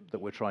relationship that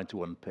we're trying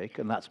to unpick,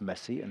 and that's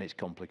messy and it's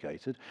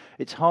complicated.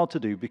 It's hard to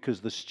do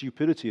because the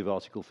stupidity of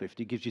Article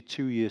 50 gives you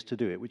 2 years to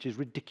do it, which is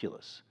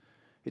ridiculous.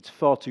 It's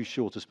far too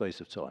short a space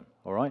of time,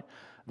 all right?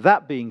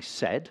 That being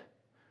said,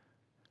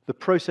 the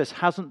process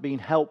hasn't been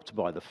helped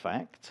by the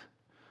fact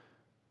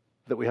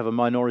that we have a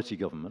minority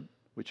government,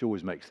 which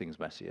always makes things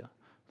messier,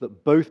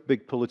 that both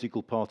big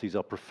political parties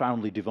are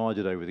profoundly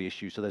divided over the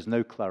issue, so there's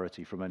no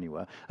clarity from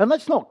anywhere. And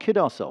let's not kid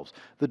ourselves.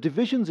 The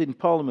divisions in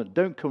Parliament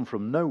don't come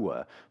from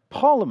nowhere.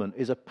 Parliament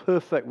is a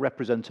perfect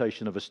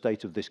representation of a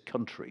state of this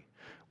country.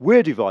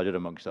 We're divided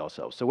amongst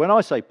ourselves. So when I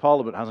say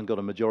Parliament hasn't got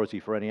a majority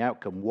for any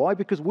outcome, why?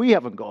 Because we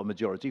haven't got a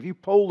majority. If you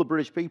poll the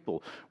British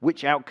people,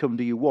 which outcome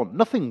do you want?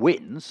 Nothing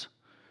wins.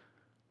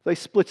 They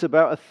split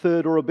about a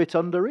third or a bit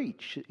under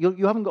each.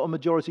 You haven't got a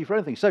majority for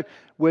anything. So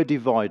we're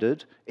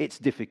divided. It's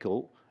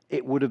difficult.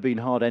 It would have been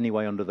hard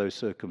anyway under those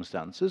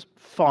circumstances.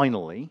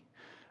 Finally,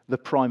 the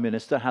Prime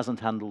Minister hasn't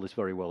handled this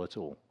very well at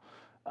all.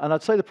 And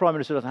I'd say the Prime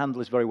Minister doesn't handle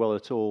this very well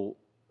at all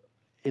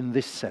in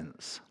this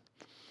sense.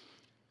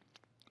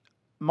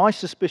 My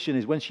suspicion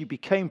is when she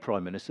became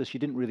Prime Minister, she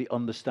didn't really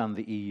understand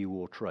the EU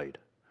or trade.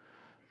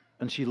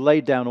 And she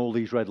laid down all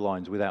these red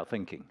lines without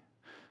thinking.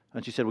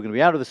 And she said, we're going to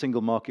be out of the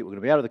single market, we're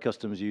going to be out of the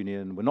customs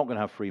union, we're not going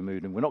to have free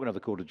movement, we're not going to have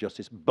the Court of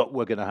Justice, but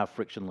we're going to have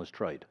frictionless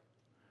trade.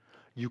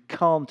 You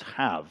can't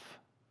have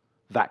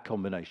that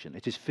combination.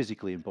 It is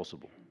physically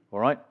impossible, all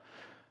right?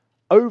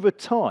 Over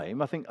time,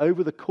 I think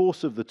over the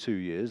course of the 2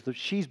 years, that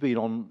she's been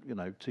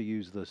on, to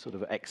use the sort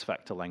of X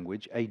Factor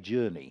language, a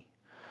journey,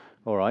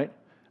 all right?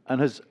 And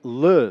has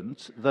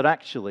learned that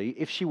actually,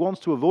 if she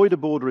wants to avoid a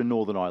border in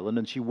Northern Ireland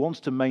and she wants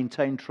to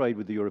maintain trade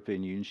with the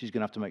European Union, she's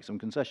going to have to make some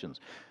concessions,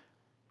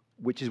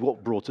 which is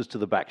what brought us to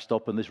the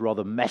backstop and this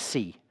rather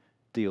messy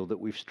deal that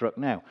we've struck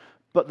now.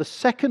 But the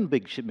second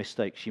big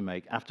mistake she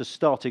made, after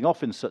starting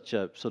off in such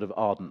a sort of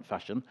ardent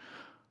fashion,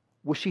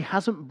 was she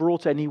hasn't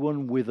brought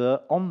anyone with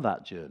her on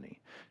that journey.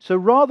 So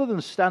rather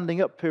than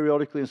standing up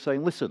periodically and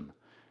saying, listen,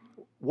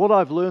 what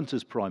I've learned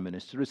as Prime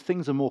Minister is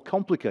things are more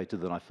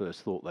complicated than I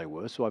first thought they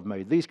were, so I've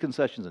made these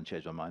concessions and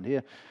changed my mind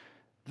here.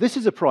 This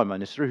is a Prime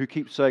Minister who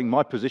keeps saying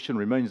my position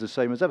remains the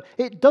same as ever.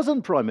 It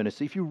doesn't, Prime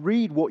Minister. If you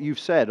read what you've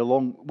said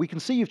we can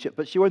see you've checked,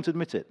 but she won't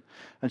admit it,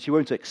 and she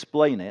won't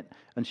explain it,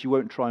 and she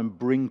won't try and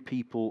bring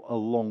people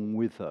along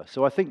with her.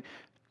 So I think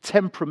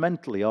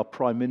temperamentally our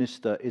Prime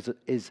Minister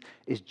is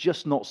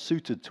just not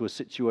suited to a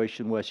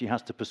situation where she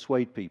has to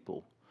persuade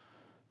people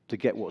to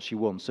get what she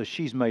wants. So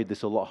she's made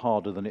this a lot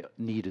harder than it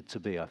needed to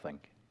be, I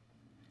think.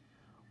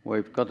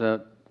 We've got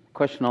a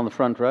question on the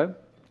front row,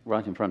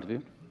 right in front of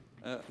you.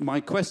 My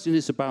question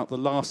is about the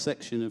last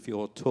section of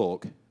your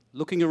talk.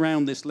 Looking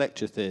around this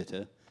lecture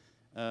theatre,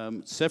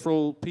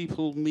 several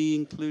people, me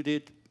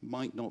included,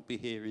 might not be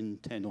here in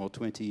 10 or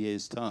 20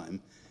 years'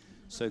 time.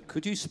 So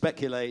could you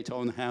speculate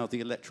on how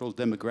the electoral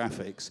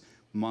demographics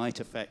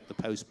might affect the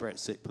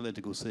post-Brexit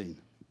political scene?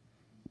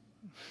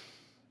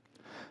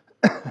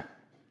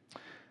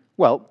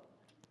 Well,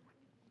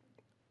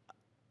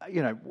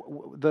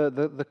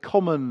 the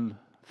common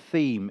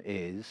theme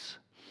is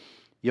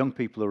young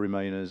people are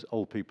Remainers,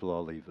 old people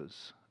are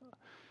Leavers.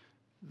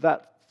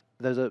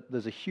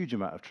 There's a huge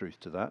amount of truth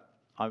to that.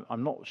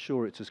 I'm not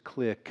sure it's as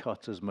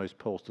clear-cut as most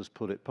pollsters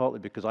put it, partly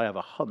because I have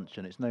a hunch,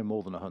 and it's no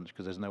more than a hunch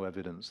because there's no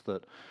evidence,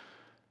 that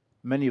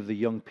many of the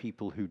young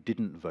people who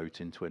didn't vote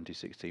in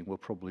 2016 were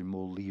probably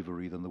more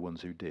Leavery than the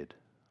ones who did.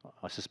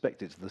 I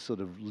suspect it's the sort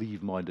of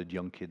Leave-minded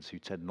young kids who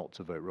tend not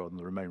to vote rather than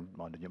the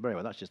Remain-minded young. But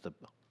anyway, that's just a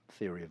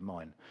theory of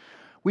mine.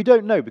 We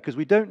don't know, because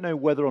we don't know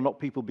whether or not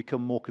people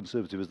become more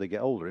conservative as they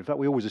get older. In fact,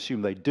 we always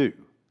assume they do.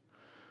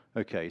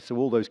 Okay, so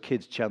all those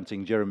kids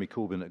chanting Jeremy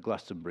Corbyn at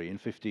Glastonbury, in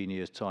 15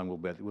 years' time, will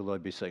they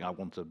be saying, I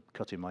want to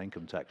cut in my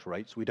income tax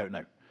rates? We don't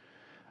know.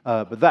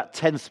 But that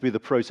tends to be the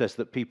process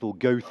that people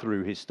go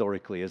through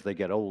historically as they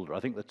get older. I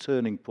think the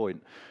turning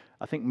point,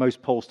 I think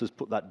most pollsters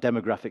put that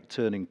demographic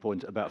turning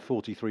point at about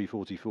 43,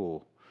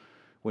 44,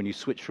 when you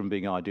switch from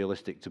being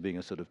idealistic to being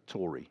a sort of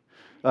Tory,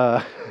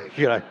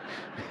 you know,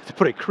 to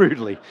put it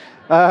crudely.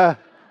 I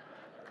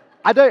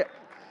don't,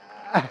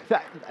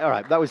 all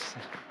right, that was...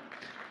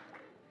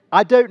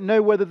 I don't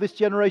know whether this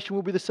generation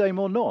will be the same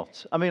or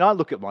not. I mean, I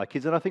look at my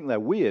kids and I think they're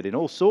weird in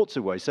all sorts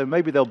of ways. So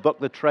maybe they'll buck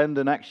the trend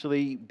and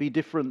actually be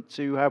different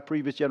to how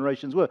previous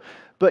generations were.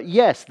 But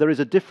yes, there is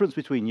a difference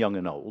between young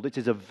and old. It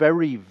is a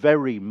very,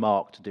 very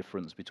marked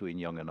difference between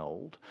young and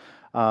old.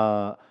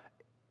 And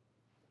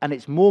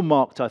it's more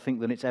marked, I think,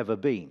 than it's ever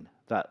been,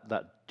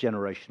 that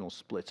generational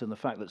split. And the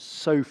fact that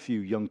so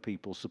few young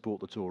people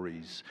support the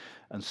Tories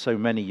and so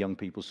many young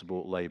people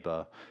support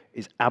Labour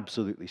is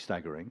absolutely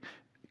staggering.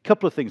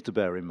 Couple of things to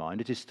bear in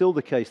mind. It is still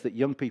the case that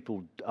young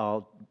people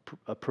are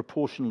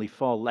proportionally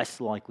far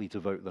less likely to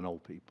vote than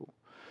old people.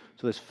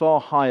 So there's far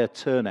higher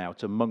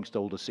turnout amongst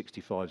older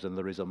 65s than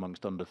there is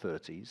amongst under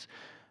 30s.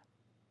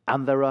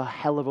 And there are a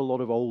hell of a lot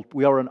of old...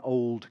 We are an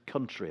old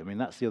country. I mean,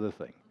 that's the other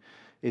thing.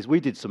 Is we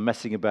did some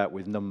messing about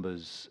with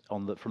numbers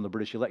from the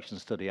British election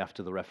study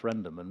after the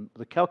referendum. And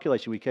the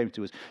calculation we came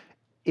to was,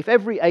 if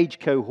every age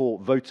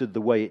cohort voted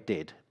the way it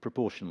did,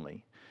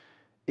 proportionally,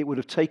 it would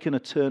have taken a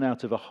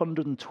turnout of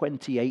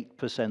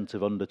 128%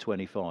 of under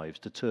 25s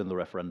to turn the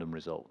referendum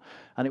result.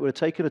 And it would have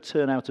taken a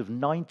turnout of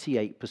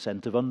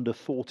 98% of under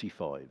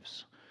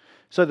 45s.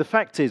 So the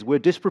fact is, we're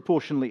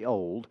disproportionately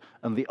old,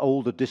 and the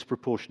old are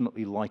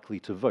disproportionately likely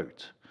to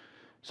vote.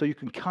 So you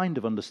can kind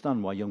of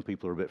understand why young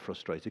people are a bit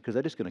frustrated, because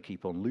they're just going to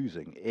keep on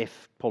losing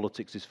if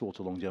politics is fought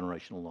along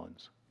generational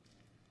lines.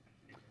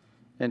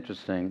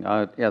 Interesting.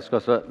 Yes,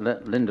 because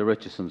Linda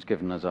Richardson's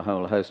given us a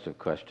whole host of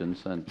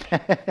questions, and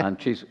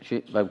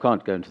we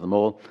can't go into them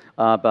all.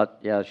 But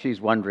yeah,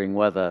 she's wondering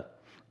whether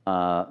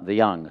the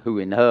young, who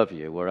in her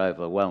view were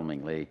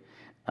overwhelmingly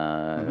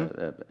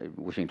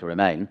wishing to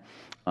remain,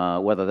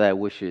 whether their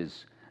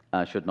wishes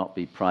should not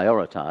be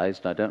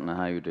prioritised. I don't know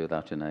how you do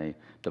that in a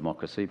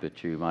democracy,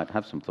 but you might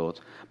have some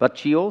thoughts. But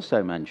she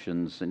also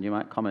mentions, and you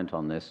might comment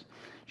on this,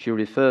 she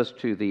refers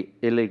to the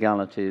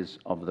illegalities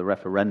of the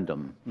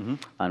referendum,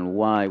 and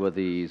why were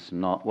these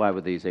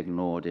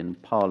ignored in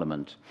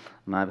Parliament?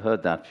 And I've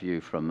heard that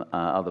view from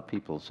other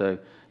people. So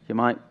you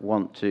might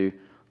want to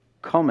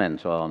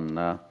comment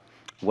on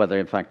whether,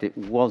 in fact, it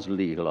was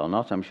legal or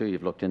not. I'm sure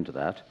you've looked into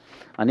that.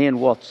 And Ian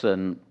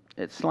Watson,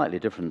 it's a slightly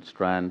different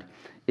strand.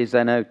 Is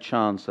there no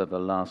chance of a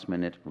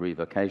last-minute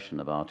revocation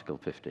of Article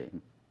 15?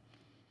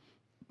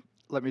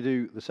 Let me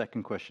do the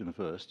second question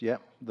first. Yeah,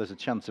 there's a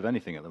chance of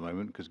anything at the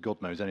moment, because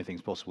God knows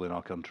anything's possible in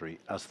our country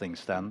as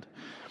things stand.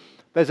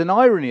 There's an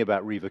irony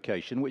about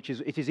revocation, which is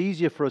it is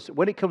easier for us,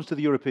 when it comes to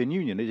the European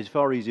Union, it is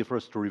far easier for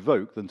us to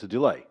revoke than to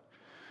delay.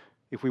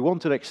 If we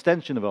want an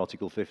extension of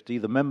Article 50,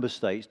 the member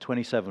states,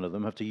 27 of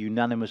them, have to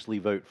unanimously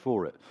vote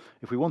for it.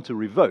 If we want to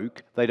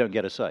revoke, they don't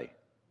get a say.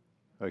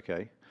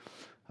 Okay?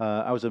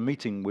 I was at a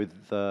meeting with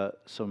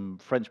some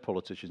French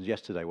politicians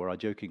yesterday where I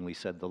jokingly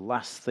said the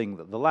last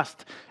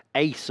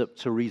ace up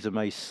Theresa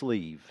May's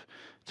sleeve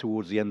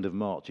towards the end of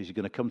March is she's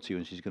going to come to you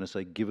and she's going to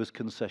say, give us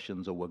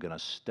concessions or we're going to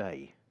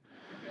stay.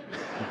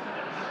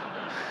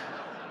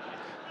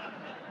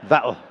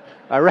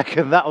 I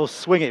reckon that'll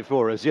swing it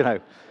for us, you know.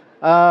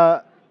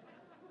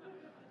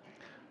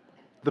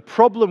 The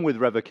problem with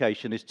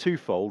revocation is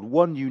twofold.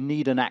 One, you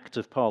need an act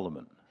of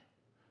Parliament.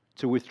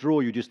 To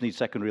withdraw, you just need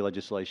secondary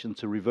legislation.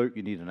 To revoke,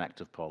 you need an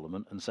act of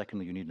Parliament. And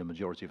secondly, you need a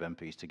majority of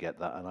MPs to get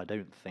that. And I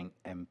don't think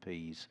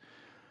MPs...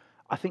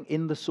 I think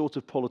in the sort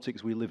of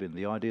politics we live in,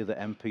 the idea that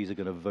MPs are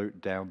going to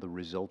vote down the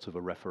result of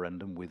a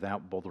referendum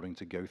without bothering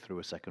to go through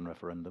a second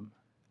referendum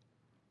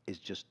is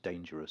just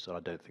dangerous. And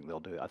I don't think they'll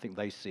do it. I think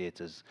they see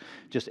it as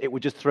it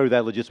would just throw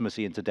their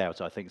legitimacy into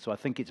doubt, I think. So I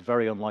think it's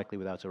very unlikely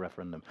without a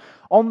referendum.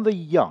 On the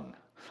young...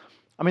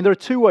 I mean, there are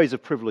two ways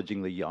of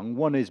privileging the young.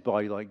 One is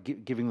by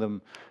giving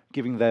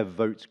their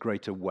votes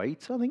greater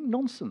weight. I think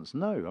nonsense.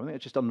 No, I think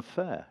it's just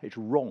unfair. It's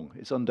wrong.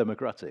 It's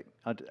undemocratic.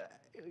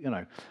 You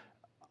know,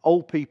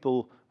 old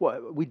people.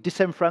 We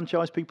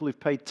disenfranchise people who've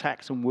paid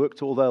tax and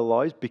worked all their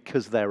lives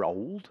because they're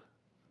old.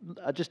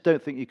 I just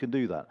don't think you can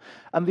do that.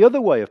 And the other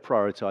way of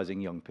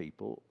prioritising young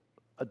people,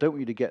 I don't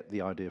want you to get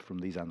the idea from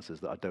these answers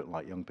that I don't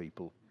like young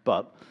people,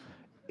 but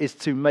is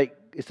to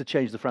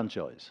change the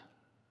franchise.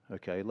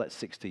 Okay, let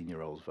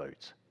 16-year-olds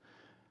vote.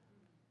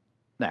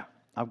 Now,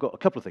 I've got a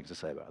couple of things to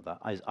say about that.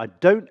 I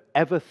don't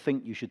ever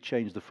think you should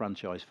change the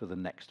franchise for the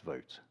next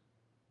vote,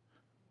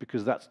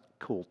 because that's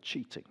called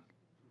cheating.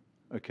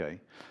 Okay.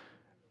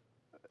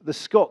 The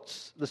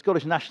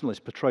Scottish nationalists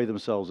portray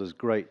themselves as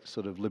great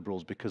sort of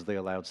liberals because they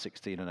allowed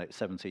 16 and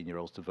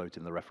 17-year-olds to vote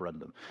in the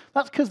referendum.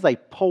 That's because they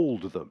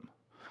polled them,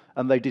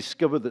 and they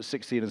discovered that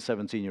 16 and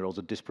 17-year-olds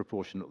are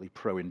disproportionately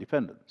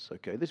pro-independence.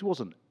 Okay, this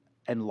wasn't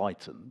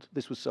enlightened.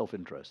 This was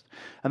self-interest.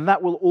 And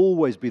that will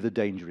always be the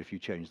danger if you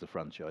change the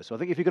franchise. So I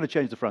think if you're going to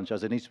change the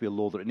franchise, there needs to be a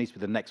law that it needs to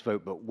be the next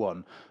vote but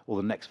one, or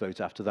the next vote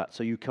after that,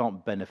 so you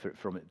can't benefit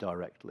from it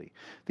directly.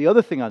 The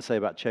other thing I'd say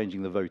about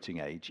changing the voting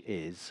age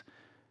is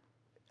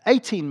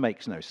 18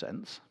 makes no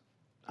sense,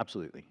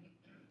 absolutely.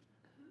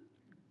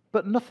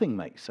 But nothing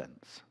makes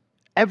sense.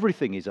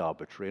 Everything is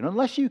arbitrary, and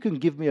unless you can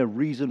give me a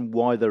reason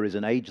why there is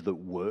an age that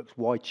works,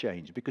 why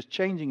change? Because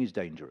changing is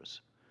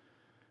dangerous.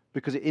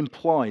 Because it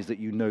implies that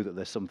you know that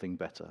there's something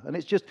better. And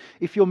it's just,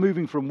 if you're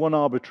moving from one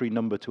arbitrary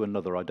number to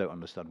another, I don't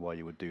understand why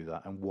you would do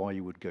that and why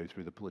you would go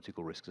through the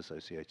political risks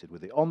associated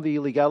with it. On the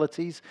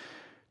illegalities,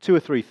 2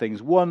 or 3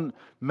 things. One,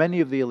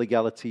 many of the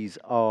illegalities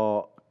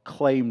are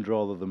claimed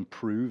rather than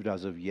proved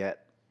as of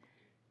yet.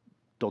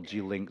 Dodgy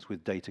links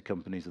with data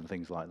companies and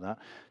things like that.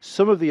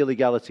 Some of the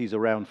illegalities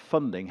around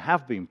funding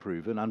have been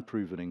proven and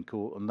proven in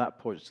court, and that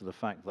points to the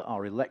fact that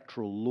our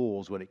electoral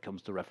laws when it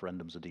comes to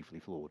referendums are deeply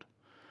flawed.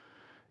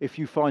 If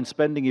you find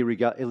spending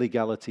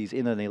illegalities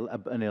in an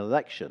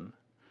election,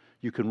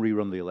 you can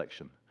rerun the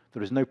election.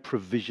 There is no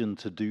provision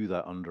to do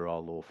that under our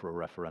law for a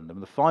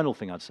referendum. The final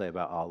thing I'd say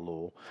about our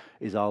law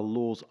is our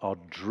laws are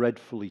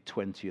dreadfully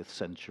 20th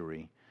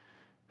century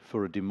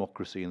for a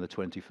democracy in the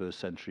 21st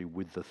century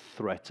with the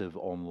threat of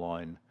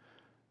online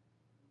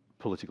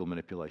political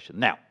manipulation.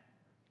 Now,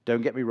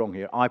 don't get me wrong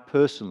here. I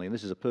personally, and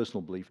this is a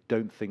personal belief,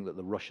 don't think that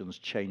the Russians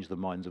changed the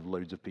minds of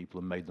loads of people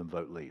and made them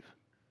vote leave.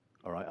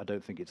 All right? I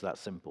don't think it's that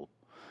simple.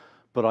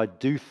 But I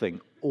do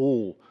think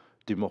all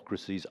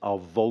democracies are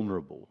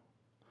vulnerable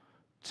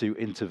to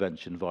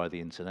intervention via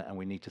the internet, and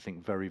we need to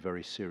think very,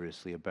 very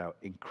seriously about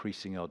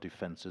increasing our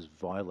defences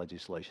via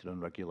legislation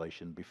and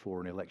regulation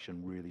before an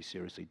election really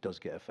seriously does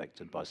get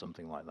affected by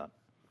something like that.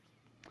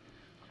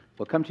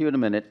 We'll come to you in a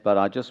minute, but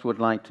I just would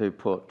like to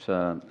put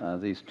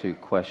these 2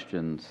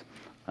 questions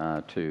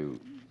to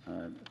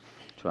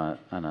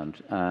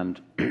Anand.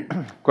 And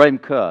Graham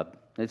Kerr,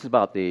 this is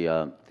about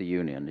the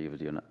Union,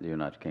 the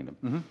United Kingdom.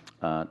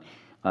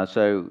 Mm-hmm.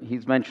 So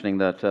he's mentioning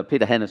that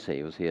Peter Hennessy,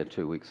 who was here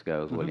 2 weeks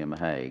ago with William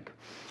Hague,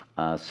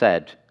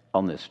 said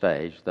on this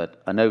stage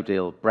that a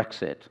no-deal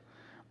Brexit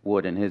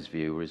would, in his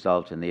view,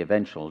 result in the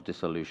eventual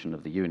dissolution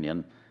of the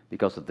Union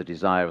because of the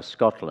desire of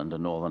Scotland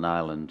and Northern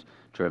Ireland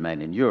to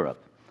remain in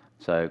Europe.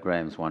 So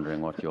Graham's wondering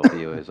what your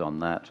view is on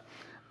that.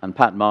 And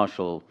Pat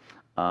Marshall,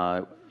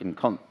 in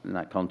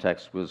that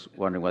context, was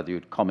wondering whether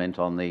you'd comment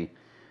on the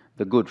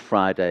Good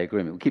Friday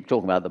Agreement. We keep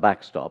talking about the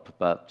backstop,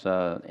 but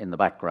in the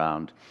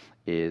background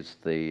is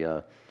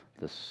the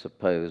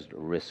supposed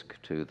risk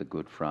to the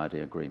Good Friday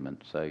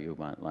Agreement. So you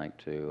might like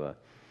to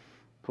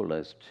pull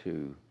those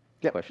 2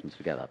 questions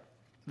together.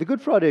 The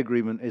Good Friday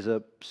Agreement is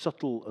a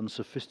subtle and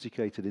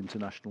sophisticated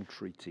international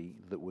treaty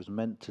that was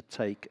meant to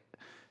take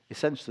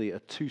essentially a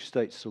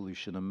 2-state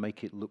solution and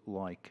make it look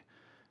like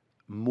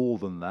more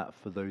than that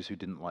for those who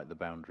didn't like the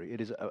boundary.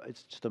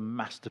 It's just a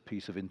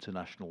masterpiece of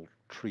international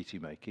treaty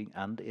making,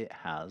 and it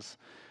has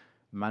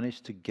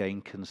managed to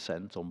gain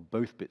consent on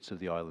both bits of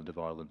the island of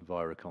Ireland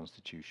via a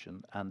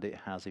constitution, and it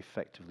has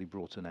effectively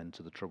brought an end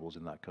to the troubles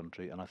in that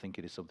country, and I think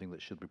it is something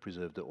that should be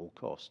preserved at all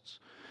costs.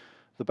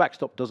 The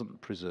backstop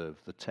doesn't preserve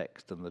the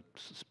text and the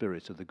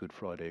spirit of the Good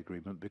Friday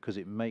Agreement because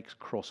it makes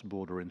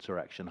cross-border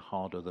interaction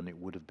harder than it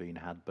would have been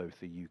had both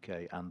the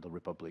UK and the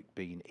Republic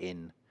been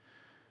in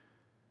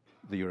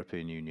the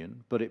European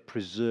Union, but it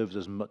preserves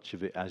as much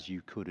of it as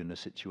you could in a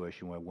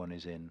situation where one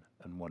is in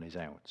and one is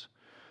out.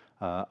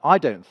 I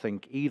don't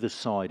think either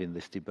side in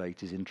this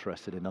debate is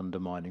interested in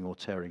undermining or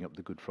tearing up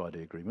the Good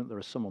Friday Agreement. There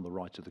are some on the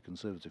right of the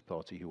Conservative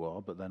Party who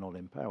are, but they're not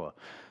in power.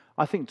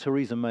 I think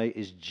Theresa May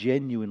is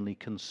genuinely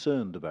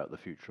concerned about the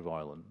future of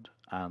Ireland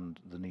and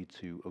the need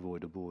to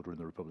avoid a border in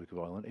the Republic of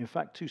Ireland. In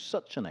fact, to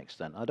such an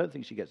extent, I don't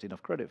think she gets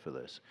enough credit for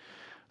this.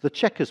 The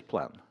Chequers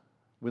Plan,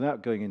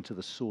 without going into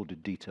the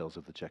sordid details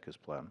of the Chequers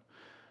Plan,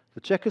 the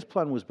Chequers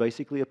Plan was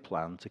basically a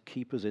plan to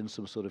keep us in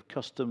some sort of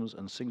customs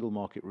and single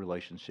market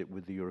relationship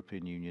with the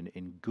European Union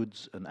in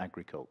goods and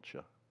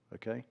agriculture,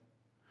 okay?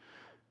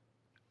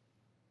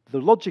 The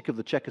logic of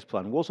the Chequers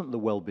Plan wasn't the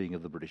well-being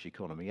of the British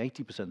economy.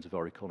 80% of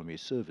our economy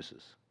is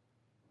services.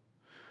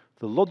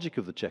 The logic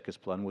of the Chequers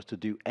Plan was to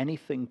do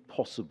anything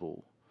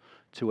possible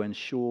to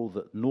ensure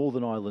that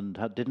Northern Ireland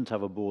didn't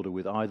have a border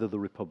with either the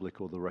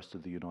Republic or the rest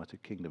of the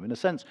United Kingdom. In a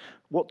sense,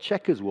 what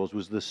Chequers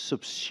was the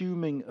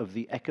subsuming of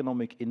the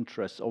economic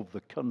interests of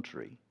the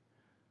country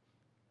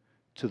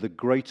to the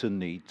greater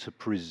need to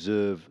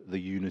preserve the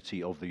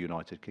unity of the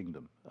United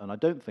Kingdom. And I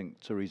don't think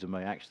Theresa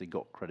May actually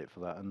got credit for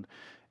that. And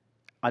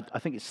I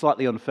think it's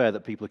slightly unfair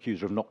that people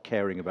accuse her of not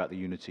caring about the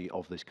unity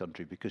of this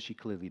country, because she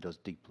clearly does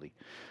deeply.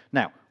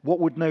 Now,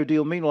 what would no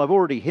deal mean? Well, I've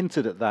already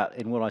hinted at that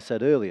in what I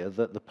said earlier,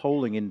 that the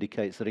polling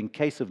indicates that in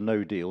case of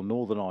no deal,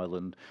 Northern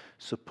Ireland,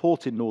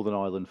 support in Northern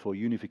Ireland for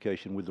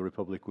unification with the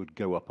Republic would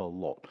go up a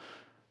lot.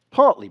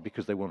 Partly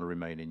because they want to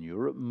remain in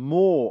Europe,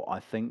 more, I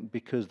think,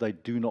 because they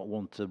do not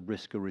want to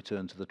risk a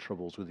return to the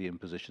troubles with the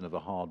imposition of a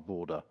hard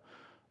border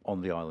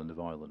on the island of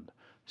Ireland.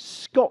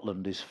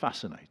 Scotland is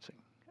fascinating.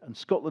 And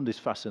Scotland is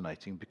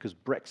fascinating because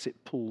Brexit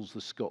pulls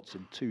the Scots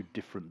in two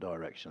different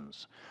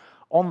directions.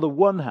 On the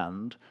one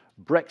hand,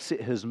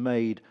 Brexit has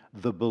made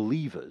the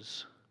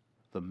believers,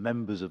 the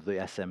members of the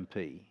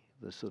SNP,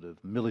 the sort of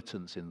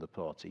militants in the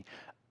party,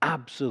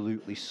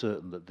 absolutely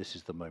certain that this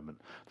is the moment.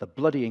 The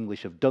bloody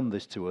English have done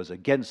this to us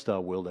against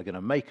our will. They're going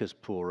to make us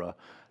poorer.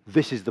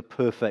 This is the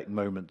perfect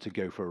moment to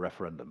go for a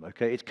referendum,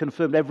 okay? It's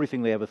confirmed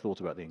everything they ever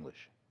thought about the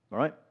English, all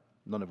right?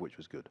 None of which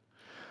was good.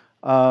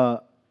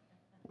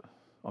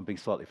 I'm being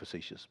slightly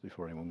facetious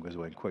before anyone goes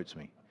away and quotes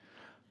me.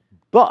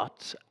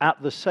 But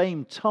at the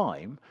same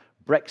time,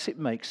 Brexit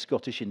makes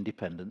Scottish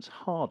independence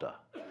harder.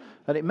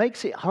 And it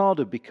makes it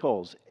harder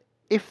because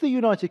if the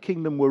United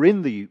Kingdom were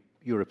in the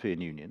European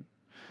Union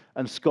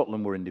and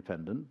Scotland were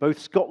independent, both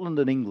Scotland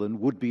and England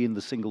would be in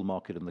the single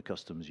market and the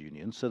customs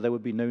union, so there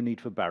would be no need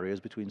for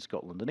barriers between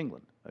Scotland and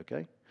England,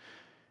 okay?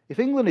 If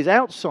England is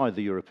outside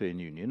the European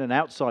Union and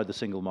outside the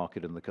single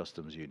market and the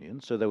customs union,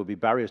 so there would be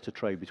barriers to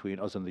trade between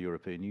us and the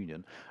European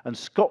Union, and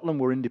Scotland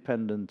were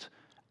independent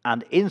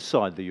and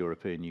inside the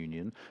European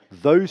Union,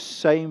 those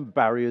same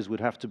barriers would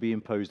have to be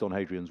imposed on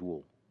Hadrian's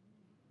Wall.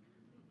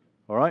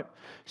 All right?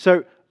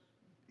 So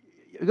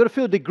you've got to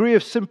feel a degree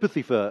of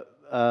sympathy for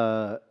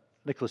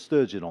Nicola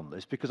Sturgeon on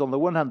this, because on the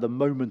one hand, the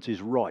moment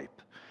is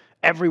ripe.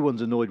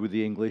 Everyone's annoyed with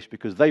the English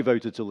because they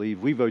voted to leave,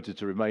 we voted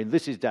to remain.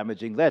 This is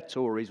damaging. They're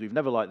Tories. We've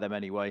never liked them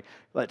anyway.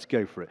 Let's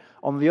go for it.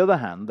 On the other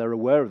hand, they're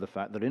aware of the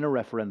fact that in a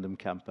referendum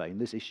campaign,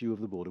 this issue of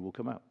the border will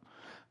come out.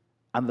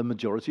 And the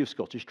majority of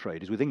Scottish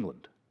trade is with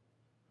England,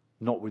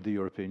 not with the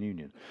European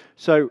Union.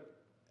 So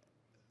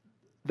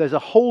there's a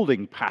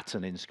holding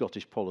pattern in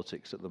Scottish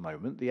politics at the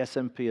moment. The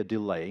SNP are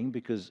delaying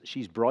because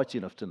she's bright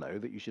enough to know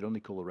that you should only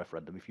call a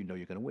referendum if you know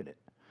you're going to win it.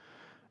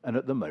 And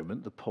at the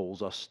moment, the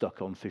polls are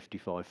stuck on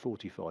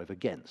 55-45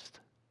 against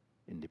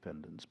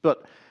independence.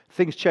 But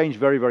things change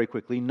very, very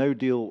quickly. No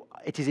deal,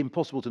 it is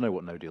impossible to know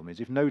what no deal means.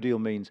 If no deal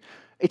means,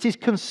 it is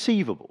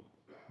conceivable,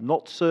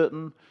 not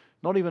certain,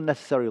 not even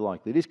necessarily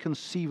likely. It is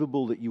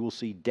conceivable that you will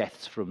see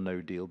deaths from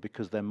no deal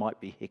because there might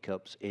be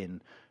hiccups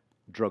in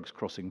drugs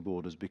crossing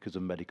borders because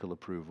of medical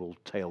approval,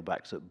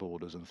 tailbacks at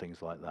borders and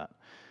things like that.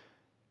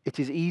 It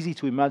is easy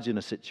to imagine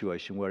a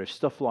situation where if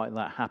stuff like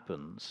that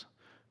happens,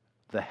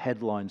 the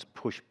headlines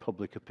push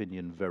public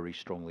opinion very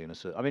strongly in a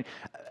certain... I mean,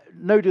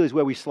 no deal is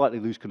where we slightly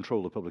lose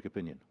control of public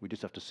opinion. We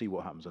just have to see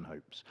what happens and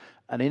hopes.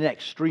 And in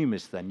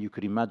extremis, then, you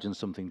could imagine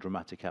something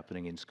dramatic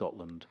happening in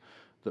Scotland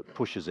that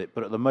pushes it.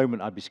 But at the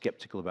moment, I'd be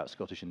sceptical about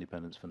Scottish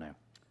independence for now.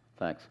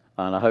 Thanks.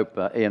 And I hope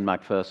Ian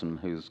Macpherson,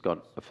 who's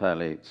got a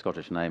fairly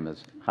Scottish name,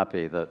 is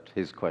happy that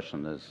his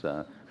question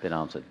has been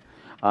answered.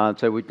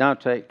 So we now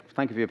take...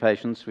 Thank you for your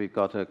patience. We've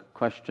got a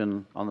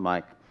question on the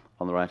mic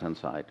on the right-hand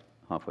side,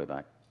 halfway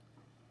back.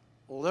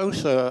 Although,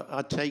 sir,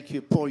 I take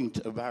your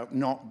point about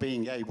not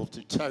being able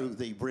to tow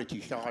the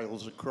British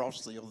Isles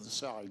across the other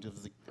side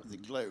of the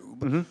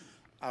globe,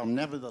 I'm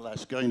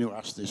nevertheless going to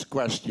ask this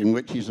question,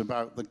 which is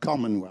about the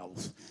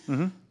Commonwealth.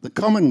 The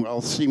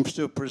Commonwealth seems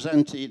to have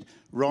presented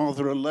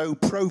rather a low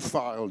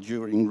profile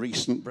during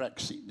recent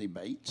Brexit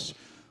debates.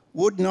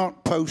 Would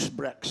not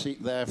post-Brexit,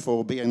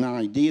 therefore, be an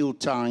ideal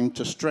time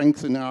to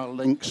strengthen our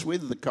links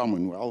with the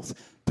Commonwealth,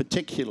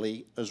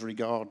 particularly as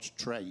regards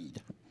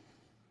trade?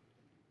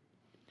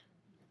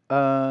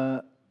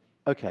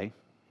 Okay.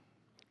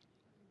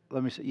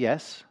 Let me say,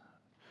 yes.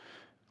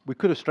 We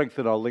could have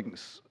strengthened our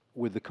links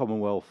with the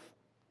Commonwealth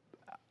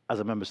as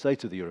a member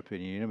state of the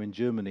European Union. I mean,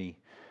 Germany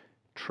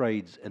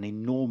trades an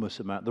enormous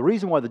amount. The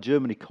reason why the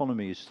German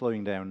economy is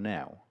slowing down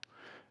now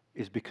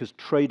is because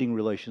trading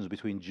relations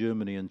between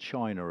Germany and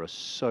China are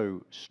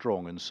so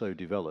strong and so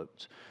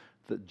developed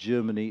that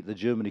the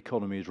German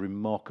economy is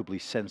remarkably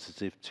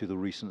sensitive to the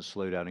recent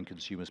slowdown in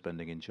consumer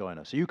spending in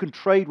China. So you can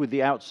trade with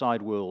the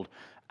outside world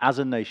as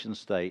a nation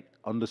state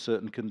under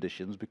certain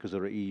conditions, because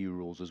there are EU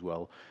rules as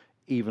well,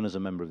 even as a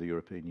member of the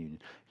European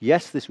Union.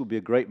 Yes, this would be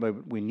a great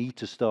moment. We need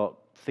to start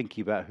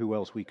thinking about who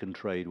else we can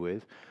trade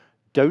with.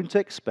 Don't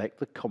expect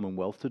the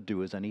Commonwealth to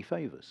do us any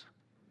favours.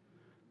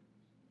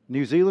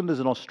 New Zealanders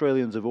and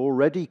Australians have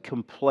already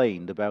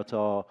complained about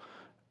our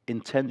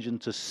intention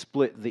to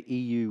split the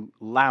EU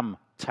lamb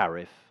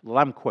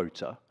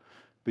quota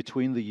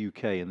between the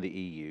UK and the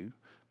EU,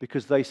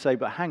 because they say,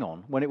 but hang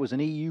on, when it was an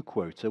EU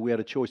quota, we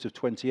had a choice of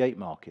 28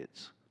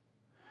 markets.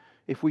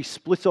 If we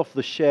split off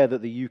the share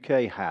that the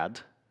UK had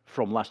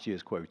from last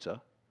year's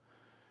quota,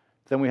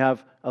 then we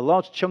have a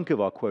large chunk of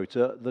our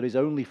quota that is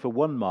only for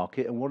one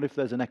market, and what if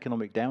there's an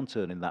economic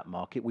downturn in that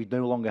market? We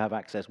no longer have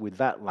access with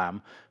that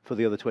lamb for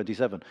the other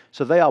 27.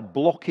 So they are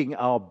blocking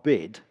our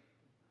bid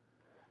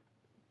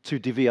to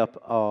divvy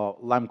up our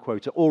lamb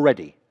quota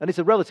already. And it's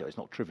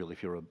not trivial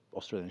if you're an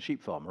Australian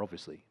sheep farmer,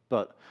 obviously,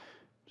 but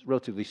it's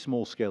relatively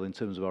small scale in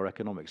terms of our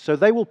economics. So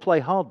they will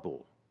play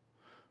hardball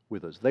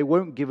with us. They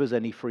won't give us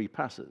any free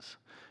passes.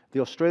 The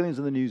Australians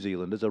and the New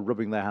Zealanders are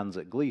rubbing their hands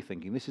at glee,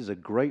 thinking this is a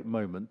great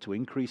moment to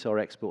increase our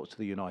exports to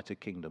the United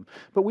Kingdom.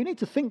 But we need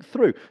to think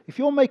through. If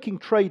you're making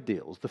trade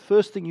deals, the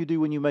first thing you do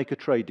when you make a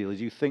trade deal is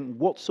you think,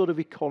 what sort of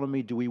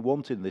economy do we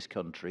want in this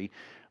country?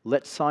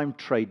 Let's sign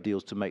trade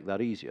deals to make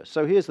that easier.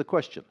 So here's the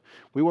question.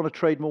 We want to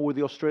trade more with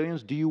the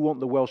Australians. Do you want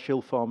the Welsh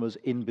hill farmers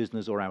in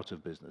business or out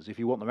of business? If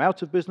you want them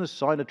out of business,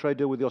 sign a trade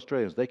deal with the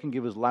Australians. They can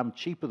give us lamb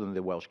cheaper than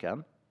the Welsh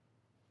can.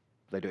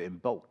 They do it in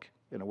bulk,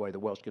 in a way the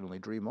Welsh can only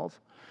dream of.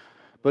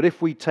 But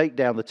if we take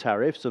down the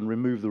tariffs and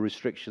remove the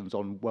restrictions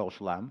on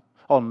Welsh lamb,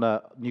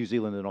 on New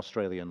Zealand and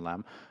Australian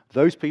lamb,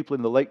 those people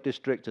in the Lake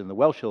District and the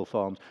Welsh Hill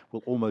Farms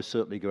will almost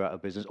certainly go out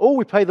of business. Or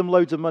we pay them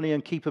loads of money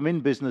and keep them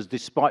in business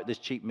despite this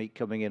cheap meat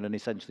coming in and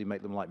essentially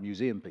make them like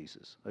museum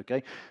pieces,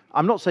 okay?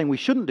 I'm not saying we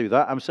shouldn't do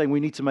that. I'm saying we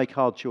need to make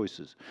hard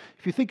choices.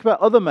 If you think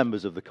about other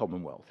members of the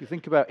Commonwealth, you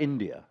think about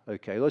India,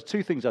 okay, there's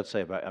two things I'd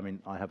say about, I mean,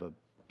 I have a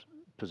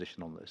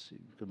position on this. You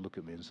can look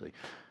at me and see.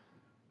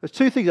 There's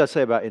two things I'd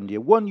say about India.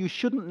 One, you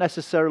shouldn't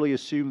necessarily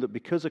assume that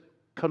because a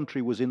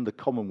country was in the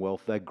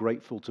Commonwealth, they're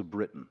grateful to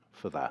Britain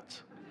for that.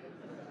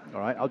 All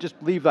right, I'll just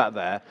leave that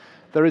there.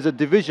 There is a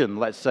division,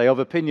 let's say, of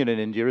opinion in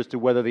India as to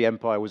whether the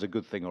empire was a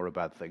good thing or a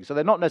bad thing. So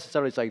they're not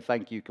necessarily saying,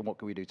 thank you, what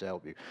can we do to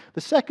help you?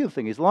 The second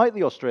thing is, like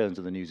the Australians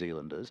and the New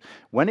Zealanders,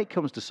 when it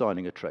comes to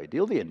signing a trade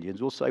deal, the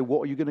Indians will say,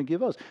 what are you going to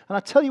give us? And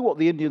I tell you what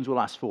the Indians will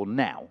ask for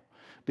now,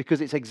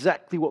 because it's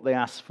exactly what they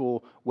asked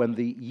for when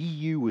the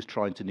EU was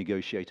trying to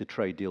negotiate a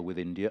trade deal with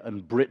India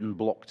and Britain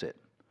blocked it.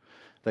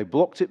 They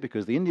blocked it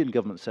because the Indian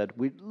government said,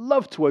 we'd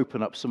love to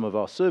open up some of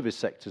our service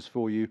sectors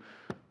for you.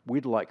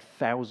 We'd like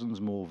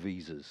thousands more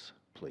visas,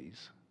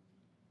 please.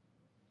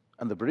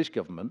 And the British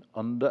government,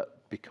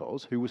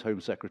 because who was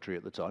Home Secretary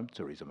at the time?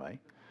 Theresa May,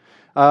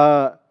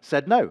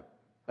 said no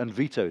and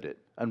vetoed it.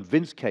 And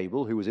Vince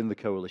Cable, who was in the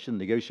coalition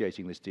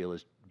negotiating this deal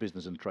as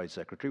Business and Trade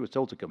Secretary, was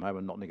told to come home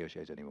and not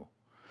negotiate anymore.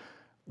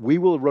 We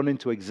will run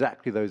into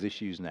exactly those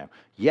issues now.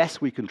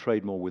 Yes, we can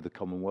trade more with the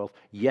Commonwealth.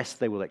 Yes,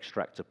 they will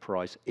extract a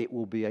price. It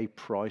will be a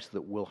price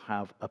that will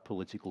have a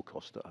political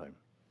cost at home.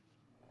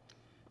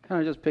 Can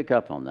I just pick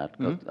up on that?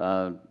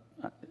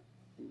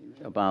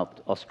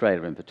 About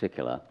Australia in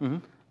particular.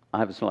 I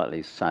have a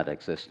slightly sad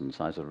existence.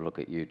 I sort of look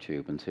at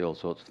YouTube and see all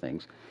sorts of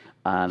things.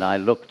 And I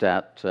looked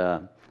at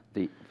the...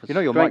 You know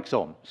your mic's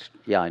on.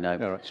 Yeah, I know.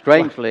 Right.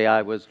 Strangely,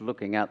 I was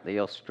looking at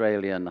the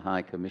Australian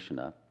High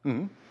Commissioner.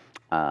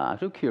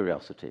 Out of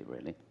curiosity,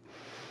 really.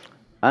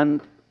 And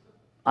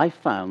I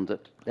found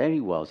that there he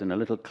was in a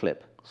little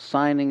clip,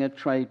 signing a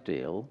trade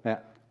deal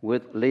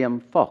with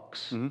Liam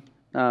Fox.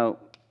 Now,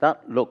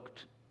 that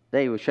looked,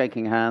 they were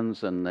shaking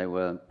hands and they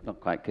were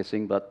not quite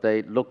kissing, but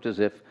they looked as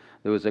if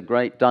there was a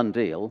great done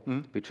deal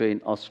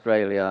between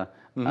Australia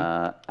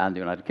and the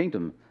United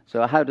Kingdom.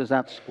 So how does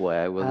that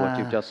square with what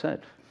you've just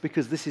said?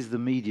 Because this is the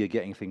media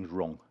getting things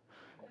wrong.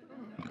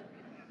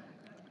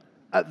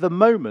 At the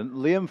moment,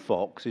 Liam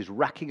Fox is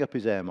racking up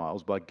his air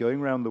miles by going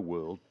around the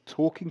world,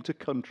 talking to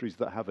countries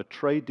that have a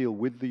trade deal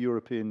with the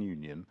European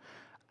Union,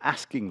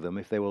 asking them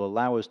if they will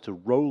allow us to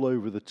roll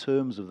over the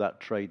terms of that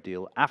trade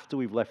deal after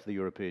we've left the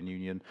European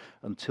Union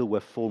until we're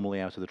formally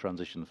out of the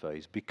transition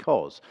phase.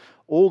 Because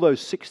all those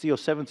 60 or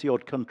 70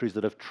 odd countries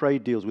that have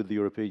trade deals with the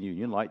European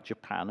Union, like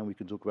Japan, and we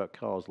can talk about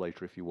cars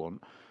later if you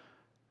want,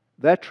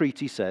 their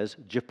treaty says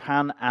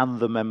Japan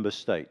and the member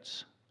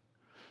states.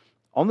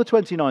 On the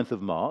 29th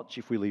of March,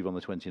 if we leave on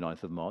the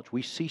 29th of March,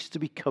 we cease to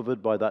be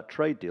covered by that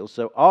trade deal.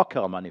 So our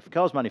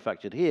cars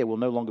manufactured here will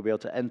no longer be able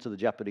to enter the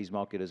Japanese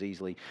market as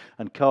easily,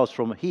 and cars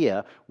from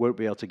here won't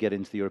be able to get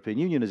into the European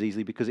Union as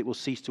easily because it will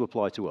cease to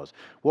apply to us.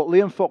 What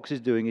Liam Fox is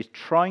doing is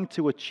trying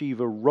to achieve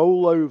a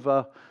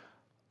rollover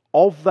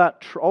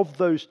of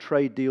those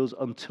trade deals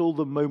until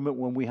the moment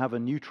when we have a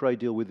new trade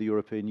deal with the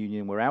European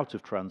Union, we're out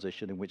of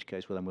transition, in which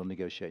case we'll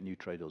negotiate new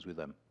trade deals with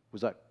them.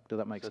 Did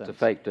that make sense? It's a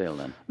fake deal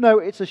then? No,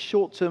 it's a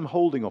short-term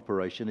holding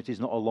operation. It is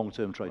not a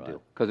long-term trade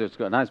deal. Because it's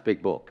got a nice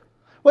big book.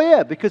 Well,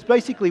 yeah, because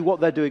basically what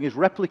they're doing is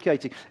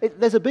replicating.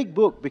 There's a big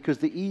book because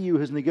the EU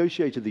has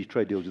negotiated these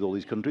trade deals with all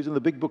these countries, and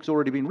the big book's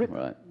already been written.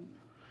 Right.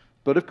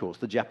 But of course,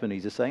 the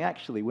Japanese are saying,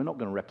 actually, we're not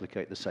going to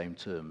replicate the same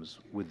terms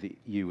with the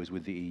EU as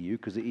with the EU,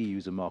 because the EU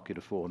is a market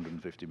of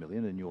 450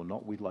 million, and you're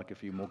not. We'd like a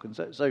few more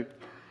concessions. So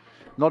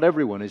not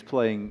everyone is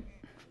playing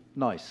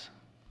nice.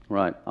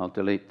 Right, I'll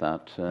delete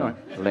that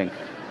link.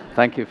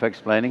 Thank you for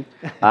explaining.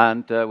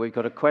 And we've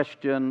got a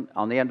question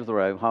on the end of the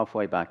row,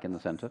 halfway back in the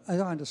centre.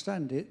 As I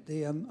understand it,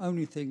 the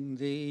only thing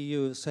the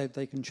EU has said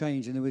they can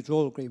change in the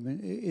withdrawal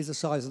agreement is the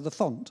size of the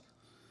font.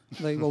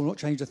 They will not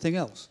change a thing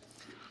else.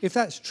 If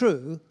that's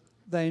true,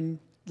 then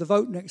the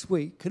vote next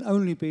week can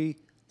only be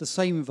the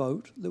same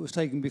vote that was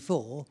taken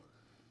before,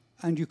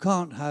 and you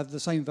can't have the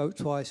same vote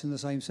twice in the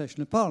same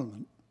session of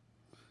Parliament.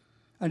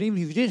 And even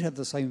if you did have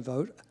the same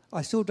vote,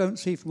 I still don't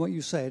see from what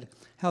you said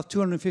how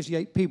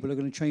 258 people are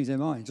going to change their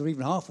minds, or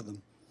even half of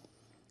them.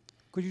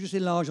 Could you just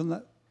enlarge on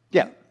that?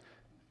 Yeah.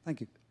 Thank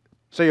you.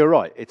 So you're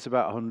right. It's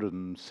about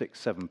 106,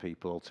 7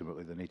 people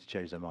ultimately that need to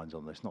change their minds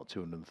on this, not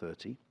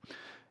 230.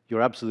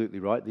 You're absolutely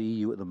right. The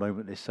EU at the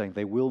moment is saying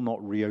they will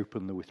not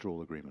reopen the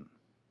withdrawal agreement.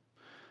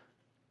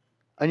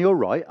 And you're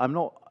right, I'm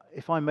not,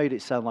 if I made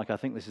it sound like I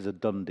think this is a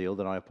done deal,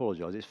 then I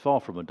apologise. It's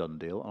far from a done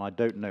deal, and I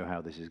don't know how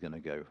this is going to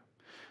go.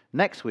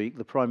 Next week,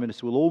 the Prime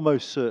Minister will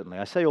almost certainly,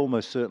 I say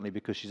almost certainly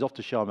because she's off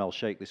to Sharm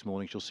el-Sheikh this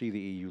morning, she'll see the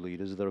EU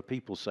leaders. There are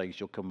people saying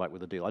she'll come back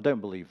with a deal. I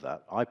don't believe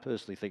that. I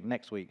personally think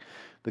next week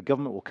the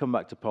government will come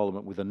back to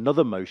Parliament with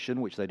another motion,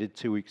 which they did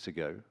 2 weeks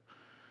ago.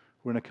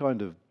 We're in a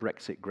kind of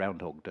Brexit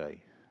Groundhog Day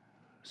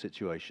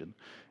situation.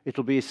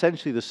 It'll be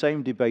essentially the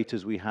same debate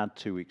as we had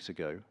 2 weeks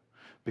ago,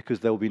 because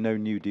there will be no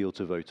new deal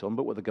to vote on.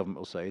 But what the government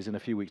will say is, in a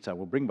few weeks' time,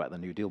 we'll bring back the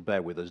new deal,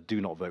 bear with us, do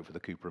not vote for the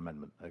Cooper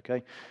Amendment,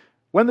 okay?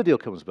 When the deal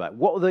comes back,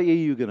 what are the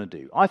EU going to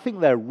do? I think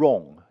they're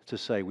wrong to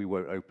say we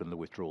won't open the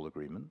withdrawal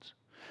agreement.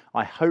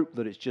 I hope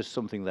that it's just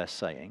something they're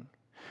saying.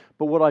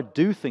 But what I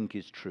do think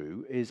is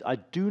true is I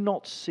do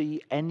not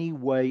see any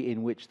way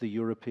in which the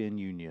European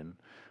Union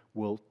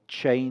will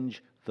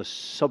change the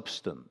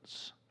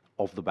substance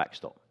of the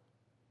backstop.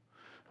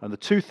 And the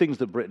two things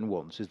that Britain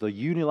wants is the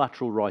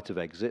unilateral right of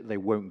exit they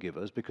won't give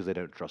us because they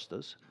don't trust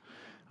us.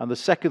 And the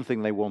second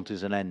thing they want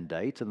is an end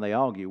date, and they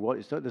argue, well,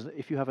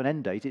 if you have an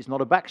end date, it's not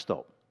a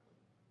backstop.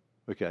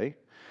 Okay?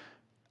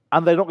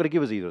 And they're not going to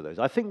give us either of those.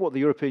 I think what the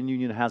European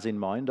Union has in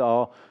mind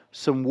are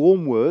some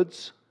warm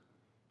words.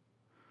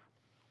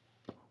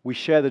 We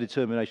share the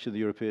determination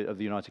of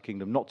the United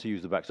Kingdom not to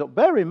use the backstop.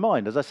 Bear in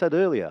mind, as I said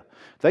earlier,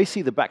 they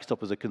see the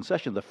backstop as a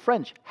concession. The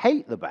French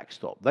hate the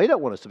backstop. They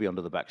don't want us to be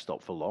under the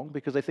backstop for long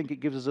because they think it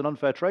gives us an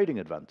unfair trading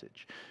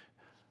advantage.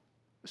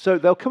 So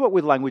they'll come up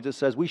with language that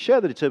says, we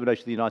share the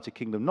determination of the United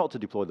Kingdom not to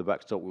deploy the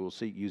backstop. We will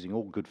seek using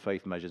all good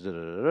faith measures.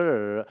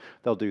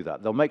 They'll do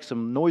that. They'll make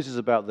some noises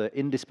about the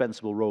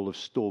indispensable role of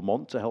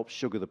Stormont to help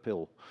sugar the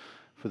pill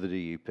for the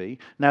DUP.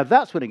 Now,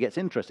 that's when it gets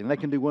interesting. They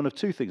can do one of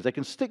two things. They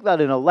can stick that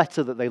in a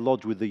letter that they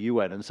lodge with the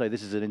UN and say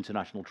this is an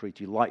international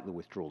treaty like the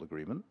withdrawal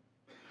agreement.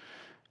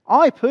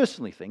 I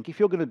personally think if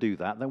you're going to do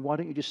that, then why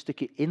don't you just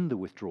stick it in the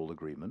withdrawal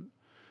agreement?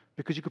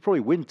 Because you could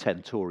probably win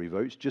 10 Tory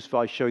votes just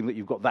by showing that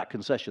you've got that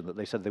concession that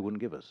they said they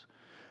wouldn't give us.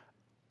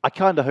 I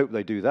kind of hope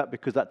they do that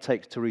because that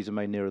takes Theresa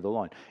May nearer the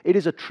line. It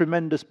is a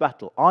tremendous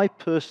battle. I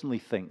personally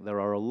think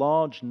there are a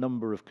large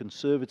number of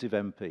Conservative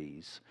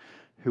MPs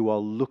who are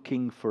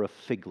looking for a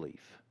fig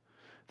leaf.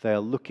 They are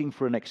looking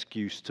for an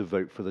excuse to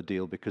vote for the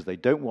deal because they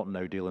don't want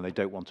no deal and they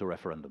don't want a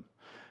referendum.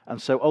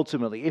 And so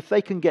ultimately, if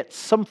they can get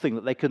something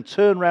that they can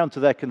turn around to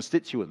their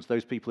constituents,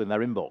 those people in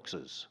their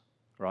inboxes,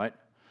 right,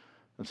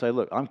 and say,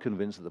 look, I'm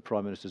convinced that the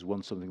Prime Minister's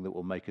won something that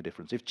will make a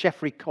difference. If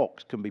Geoffrey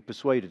Cox can be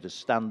persuaded to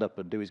stand up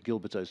and do his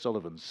Gilbert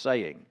O'Sullivan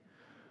saying,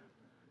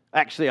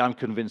 actually, I'm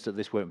convinced that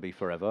this won't be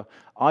forever,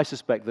 I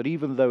suspect that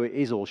even though it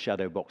is all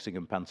shadow boxing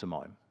and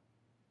pantomime,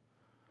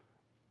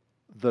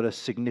 that a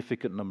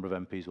significant number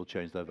of MPs will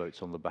change their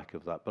votes on the back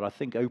of that. But I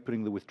think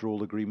opening the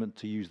withdrawal agreement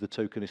to use the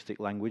tokenistic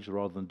language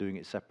rather than doing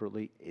it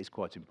separately is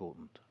quite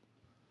important.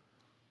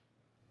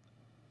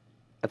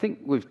 I think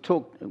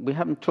we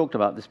haven't talked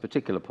about this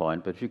particular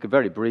point, but if you could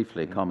very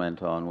briefly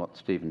comment on what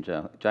Stephen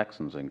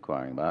Jackson's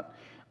inquiring about.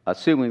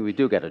 Assuming we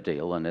do get a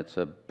deal, and it's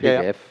a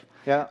big if,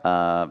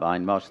 by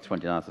March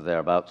 29th or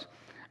thereabouts,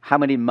 how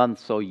many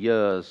months or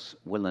years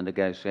will the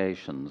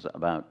negotiations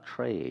about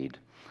trade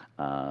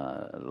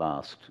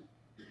last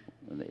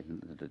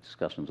in the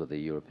discussions with the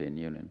European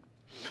Union?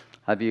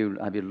 Have you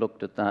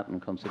looked at that and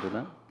considered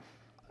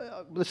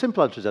that? The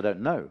simple answer is I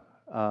don't know.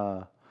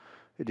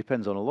 It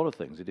depends on a lot of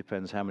things. It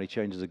depends how many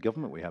changes of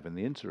government we have in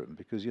the interim,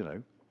 because, you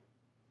know,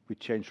 we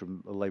change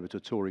from a Labour to a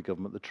Tory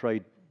government. The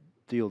trade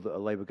deal that a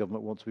Labour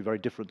government wants will be very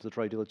different to the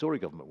trade deal a Tory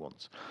government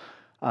wants.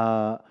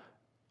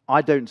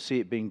 I don't see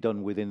it being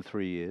done within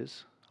 3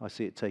 years. I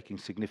see it taking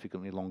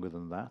significantly longer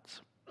than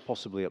that,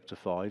 possibly up to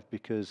 5,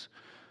 because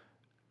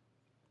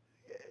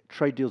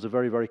trade deals are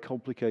very, very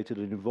complicated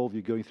and involve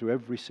you going through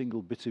every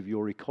single bit of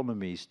your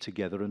economies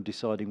together and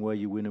deciding where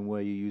you win and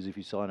where you use if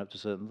you sign up to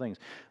certain things.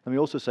 Let me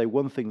also say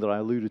one thing that I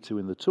alluded to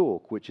in the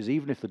talk, which is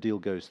even if the deal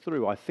goes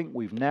through, I think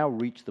we've now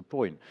reached the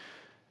point.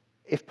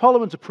 If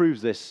Parliament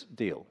approves this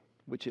deal,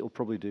 which it'll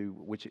probably do,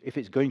 which if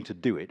it's going to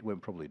do it, it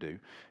won't probably do,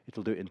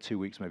 it'll do it in 2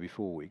 weeks, maybe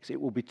 4 weeks,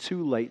 it will be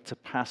too late to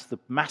pass the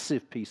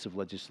massive piece of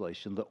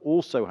legislation that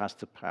also has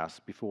to pass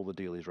before the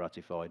deal is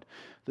ratified,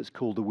 that's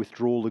called the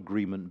Withdrawal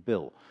Agreement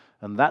Bill.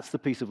 And that's the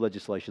piece of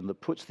legislation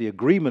that puts the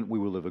agreement we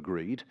will have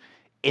agreed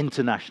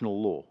into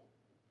national law,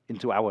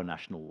 into our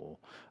national law.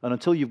 And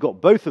until you've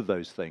got both of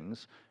those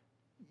things,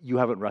 you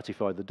haven't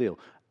ratified the deal.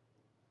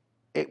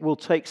 It will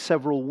take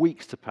several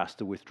weeks to pass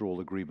the Withdrawal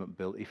Agreement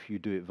Bill if you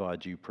do it via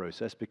due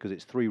process, because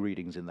it's 3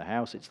 readings in the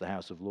House, it's the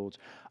House of Lords.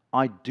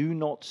 I do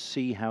not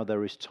see how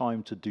there is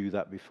time to do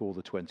that before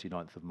the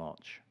 29th of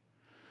March.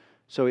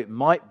 So it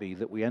might be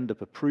that we end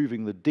up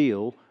approving the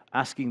deal,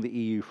 asking the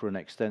EU for an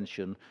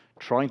extension,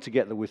 trying to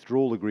get the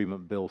Withdrawal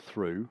Agreement Bill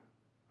through.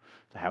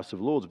 The House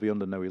of Lords, be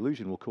under no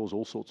illusion, will cause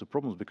all sorts of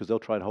problems because they'll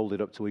try and hold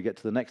it up till we get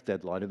to the next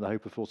deadline in the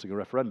hope of forcing a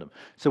referendum.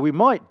 So we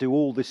might do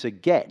all this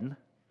again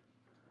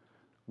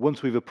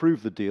once we've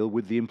approved the deal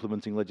with the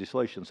implementing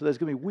legislation. So there's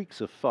going to be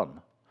weeks of fun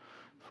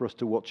for us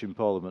to watch in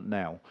Parliament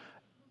now.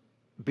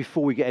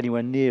 before we get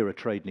anywhere near a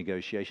trade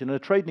negotiation. And a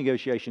trade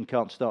negotiation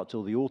can't start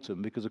till the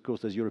autumn because, of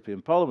course, there's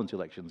European Parliament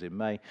elections in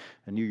May.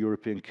 A new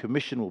European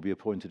Commission will be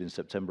appointed in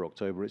September,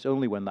 October. It's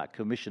only when that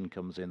Commission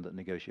comes in that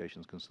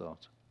negotiations can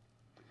start.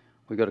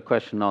 We've got a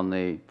question on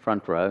the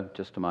front row,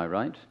 just to my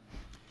right.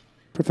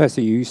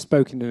 Professor, you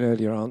spoke in an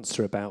earlier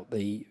answer about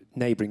the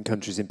neighbouring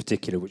countries in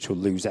particular, which will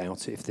lose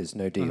out if there's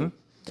no deal. Mm-hmm.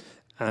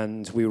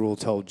 And we were all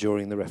told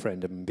during the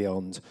referendum and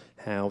beyond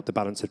how the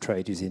balance of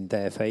trade is in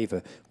their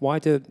favour. Why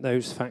do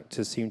those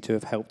factors seem to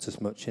have helped us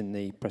much in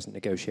the present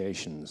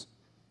negotiations?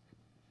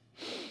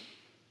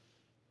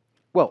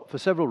 Well, for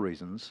several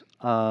reasons.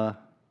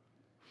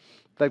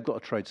 They've got a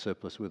trade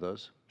surplus with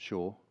us,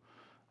 sure.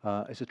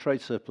 It's a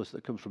trade surplus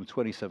that comes from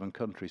 27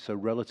 countries, so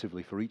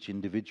relatively for each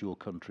individual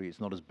country,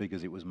 it's not as big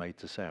as it was made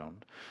to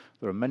sound.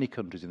 There are many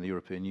countries in the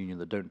European Union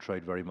that don't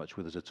trade very much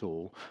with us at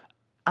all.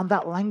 And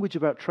that language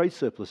about trade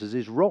surpluses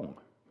is wrong,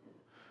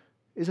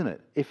 isn't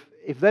it?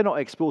 If they're not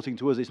exporting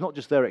to us, it's not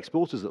just their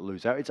exporters that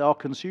lose out, it's our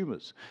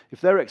consumers.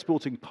 If they're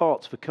exporting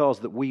parts for cars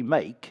that we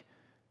make,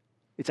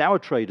 it's our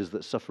traders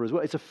that suffer as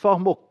well. It's a far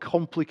more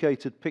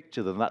complicated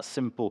picture than that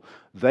simple,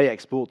 they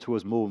export to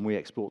us more than we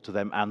export to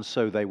them, and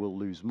so they will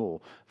lose more.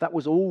 That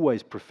was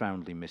always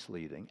profoundly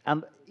misleading.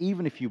 And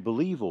even if you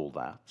believe all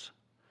that,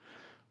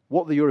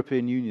 what the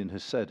European Union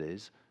has said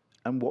is,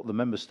 and what the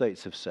member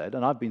states have said,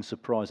 and I've been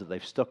surprised that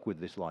they've stuck with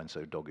this line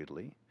so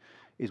doggedly,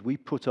 is we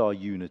put our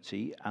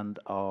unity and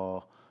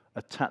our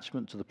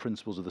attachment to the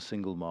principles of the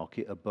single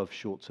market above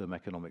short-term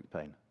economic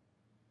pain.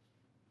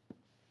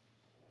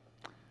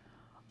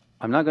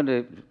 I'm now going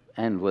to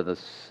end with a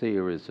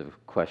series of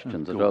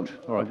questions. Oh, that are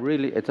all right.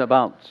 really, it's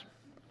about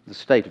the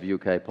state of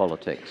UK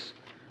politics.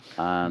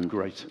 And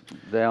great.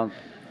 They are,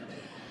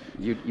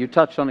 you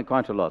touched on it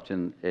quite a lot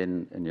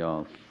in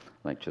your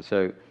lecture.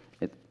 So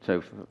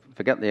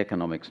forget the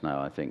economics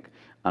now, I think.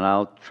 And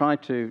I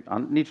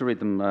need to read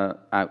them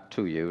out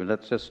to you.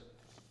 Let's just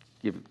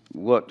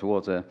work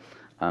towards an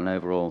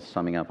overall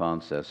summing up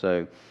answer.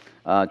 So,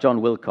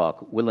 John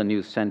Wilcock, will a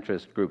new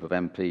centrist group of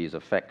MPs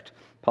affect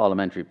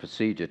parliamentary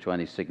procedure in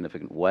any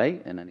significant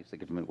way in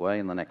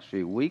the next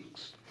few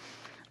weeks?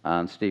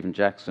 And Stephen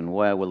Jackson,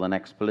 where will the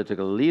next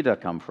political leader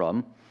come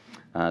from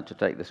to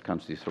take this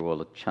country through all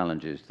the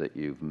challenges that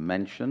you've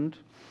mentioned?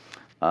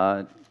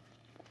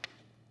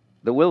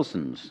 The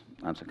Wilsons,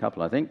 that's a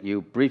couple, I think.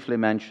 You briefly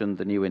mentioned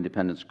the new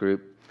independence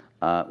group,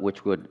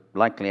 which would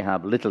likely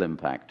have little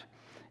impact.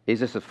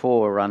 Is this a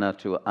forerunner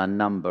to a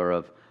number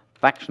of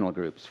factional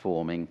groups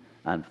forming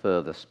and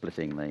further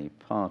splitting the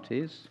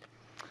parties?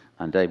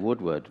 And Dave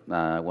Woodward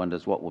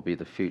wonders what will be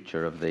the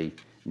future of the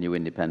new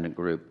independent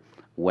group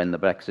when the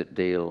Brexit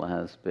deal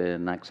has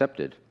been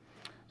accepted.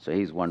 So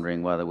he's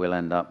wondering whether we'll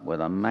end up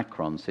with a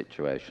Macron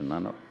situation.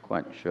 I'm not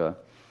quite sure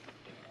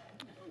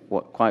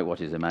what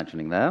he's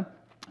imagining there.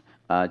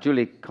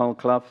 Julie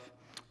Colclough,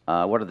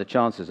 what are the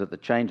chances that the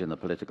change in the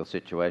political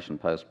situation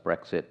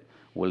post-Brexit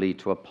will lead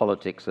to a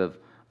politics of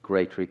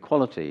greater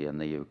equality in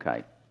the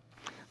UK?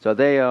 So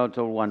they are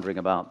all wondering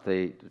about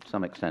to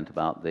some extent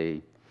about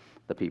the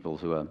people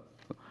who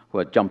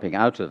are jumping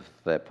out of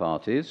their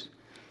parties.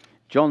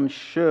 John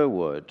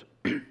Sherwood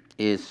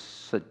is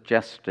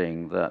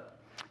suggesting that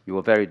you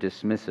were very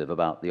dismissive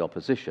about the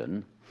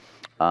opposition,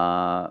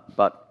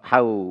 but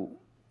how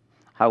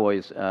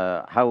is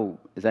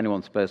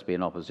anyone supposed to be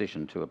in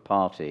opposition to a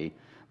party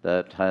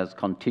that has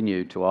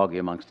continued to argue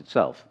amongst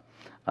itself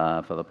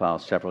for the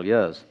past several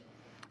years?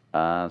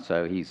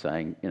 So he's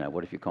saying,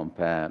 what if you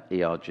compare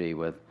ERG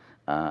with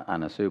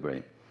Anna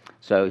Soubry?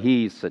 So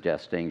he's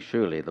suggesting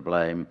surely the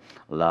blame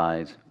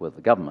lies with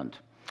the government.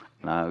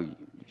 Now,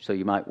 so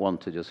you might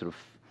want to just sort of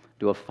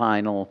do a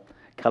final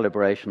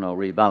calibration or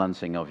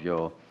rebalancing of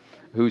your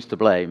who's to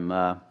blame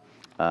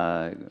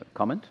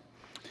comment.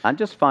 And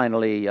just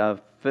finally,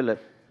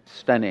 Philip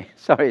Stenny.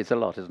 Sorry, it's a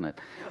lot, isn't it?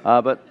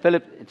 But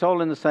Philip, it's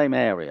all in the same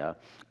area.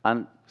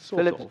 And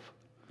Sort Philip, of.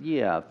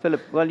 Yeah,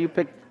 Philip, well, you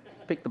pick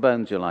the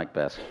bones you like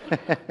best.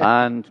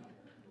 And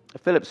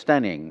Philip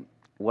Stenning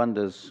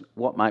wonders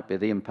what might be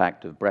the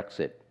impact of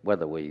Brexit,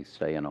 whether we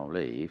stay in or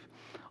leave,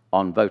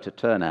 on voter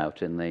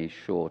turnout in the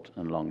short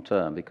and long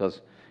term,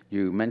 because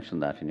you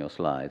mentioned that in your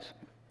slides.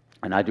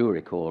 And I do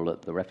recall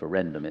at the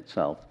referendum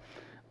itself,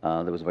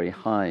 there was a very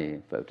high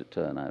voter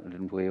turnout.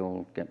 Didn't we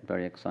all get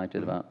very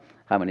excited about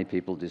how many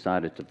people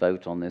decided to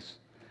vote on this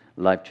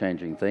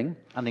life-changing thing?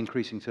 And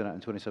increasing turnout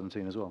in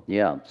 2017 as well.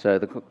 Yeah,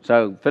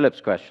 so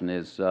Philip's question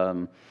is,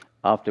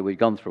 after we've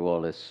gone through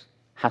all this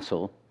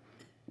hassle,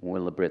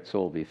 will the Brits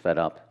all be fed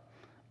up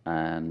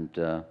and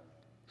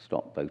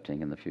stop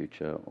voting in the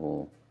future,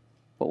 or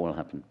what will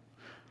happen?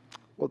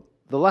 Well,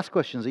 the last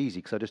question's easy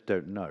because I just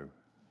don't know.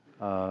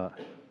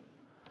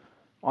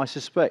 I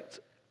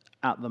suspect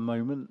at the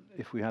moment,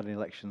 if we had an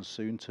election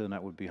soon,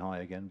 turnout would be high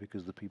again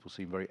because the people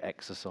seem very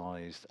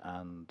exercised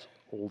and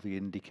all the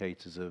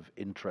indicators of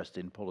interest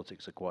in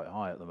politics are quite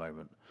high at the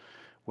moment.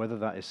 Whether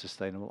that is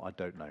sustainable, I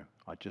don't know.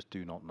 I just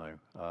do not know.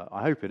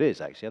 I hope it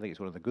is, actually. I think it's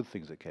one of the good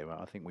things that came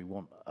out. I think we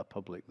want a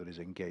public that is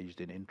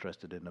engaged in,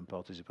 interested in, and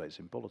participates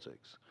in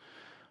politics.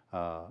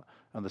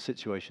 And the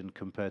situation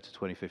compared to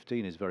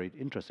 2015 is very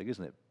interesting,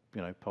 isn't it?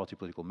 You know, party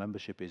political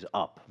membership is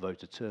up,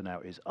 voter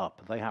turnout is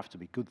up. They have to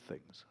be good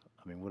things.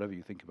 I mean, whatever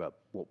you think about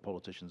what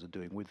politicians are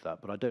doing with that,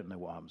 but I don't know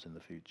what happens in the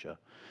future.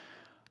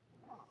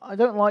 I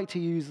don't like to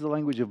use the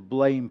language of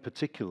blame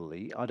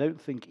particularly. I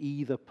don't think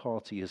either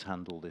party has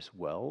handled this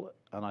well,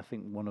 and I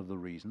think one of the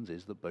reasons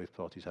is that both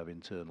parties have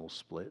internal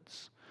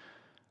splits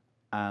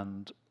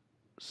and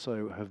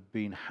so have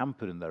been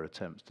hampered in their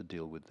attempts to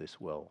deal with this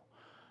well.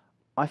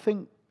 I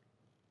think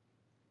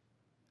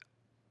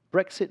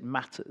Brexit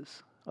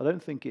matters. I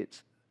don't think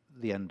it's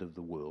the end of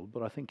the world,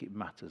 but I think it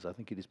matters. I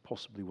think it is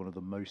possibly one of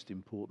the most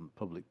important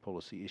public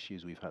policy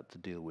issues we've had to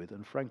deal with,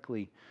 and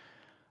frankly,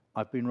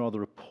 I've been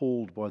rather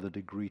appalled by the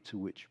degree to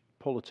which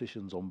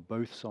politicians on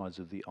both sides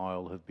of the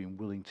aisle have been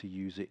willing to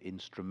use it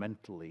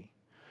instrumentally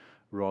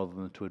rather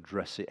than to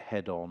address it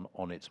head-on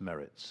on its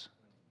merits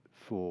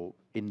for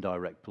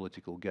indirect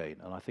political gain.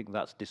 And I think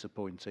that's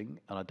disappointing,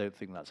 and I don't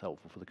think that's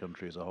helpful for the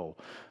country as a whole.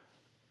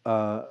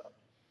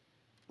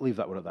 Leave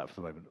that one at that for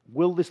the moment.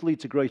 Will this lead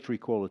to greater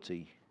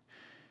equality?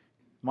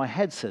 My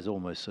head says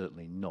almost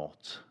certainly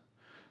not.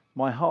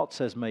 My heart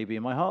says maybe,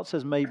 and my heart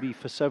says maybe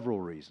for several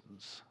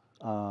reasons.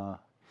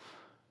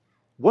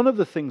 One of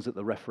the things that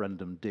the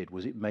referendum did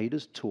was it made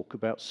us talk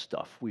about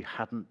stuff we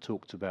hadn't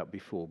talked about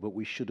before, but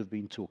we should have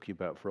been talking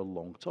about for a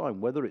long time,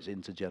 whether it's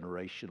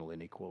intergenerational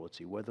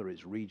inequality, whether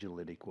it's regional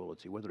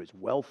inequality, whether it's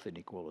wealth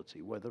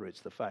inequality, whether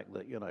it's the fact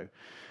that, you know,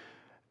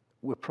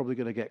 we're probably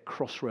going to get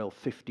Crossrail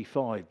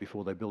 55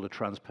 before they build a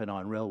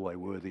Transpennine Railway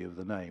worthy of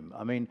the name.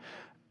 I mean,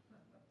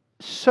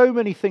 so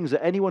many things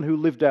that anyone who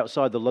lived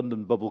outside the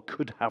London bubble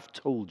could have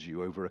told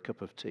you over a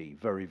cup of tea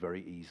very,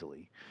 very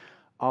easily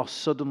are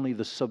suddenly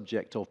the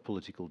subject of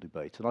political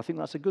debate. And I think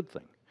that's a good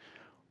thing.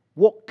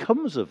 What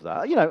comes of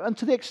that, you know, and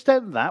to the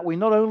extent that we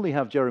not only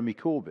have Jeremy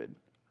Corbyn,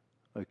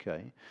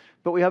 okay,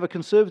 but we have a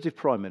Conservative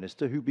Prime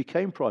Minister who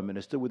became Prime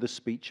Minister with a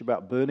speech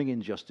about burning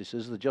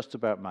injustices, the just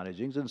about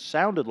managings, and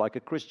sounded like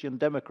a Christian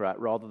Democrat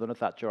rather than a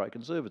Thatcherite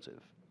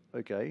Conservative,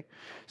 okay?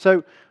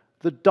 So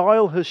the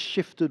dial has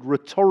shifted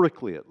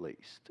rhetorically, at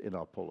least, in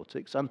our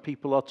politics, and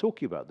people are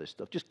talking about this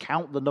stuff. Just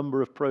count the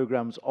number of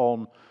programmes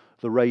on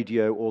the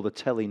radio or the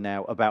telly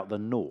now about the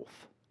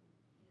North.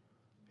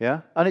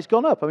 Yeah? And it's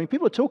gone up. I mean,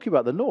 people are talking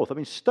about the North. I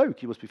mean,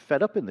 Stoke, you must be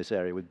fed up in this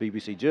area with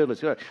BBC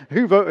journalists.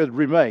 Who voted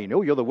Remain?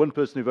 Oh, you're the one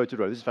person who voted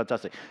Remain. This is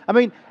fantastic. I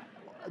mean,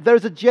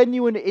 there's a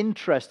genuine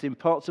interest in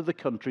parts of the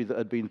country that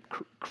had been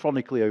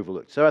chronically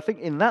overlooked. So I think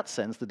in that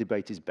sense, the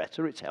debate is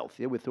better. It's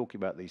healthier. We're talking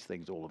about these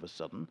things all of a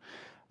sudden.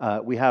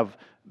 We have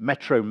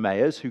metro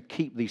mayors who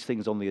keep these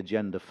things on the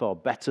agenda far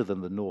better than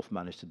the North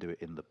managed to do it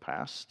in the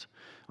past.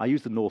 I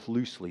use the North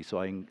loosely, so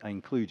I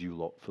include you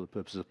lot for the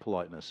purposes of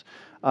politeness.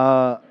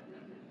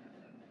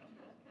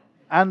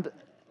 And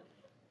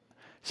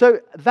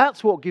so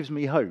that's what gives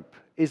me hope,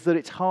 is that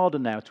it's harder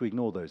now to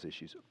ignore those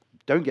issues.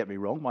 Don't get me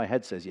wrong, my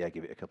head says, yeah,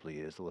 give it a couple of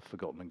years, they'll have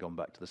forgotten and gone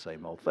back to the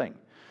same old thing.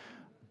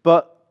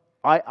 But,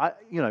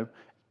 you know,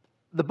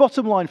 the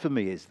bottom line for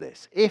me is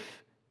this. If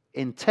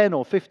in 10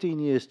 or 15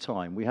 years'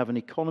 time we have an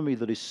economy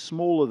that is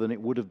smaller than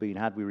it would have been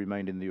had we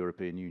remained in the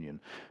European Union,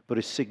 but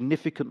is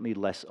significantly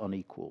less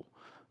unequal,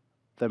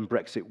 then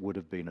Brexit would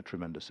have been a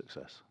tremendous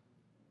success.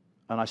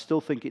 And I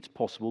still think it's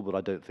possible, but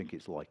I don't think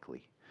it's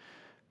likely.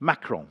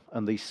 Macron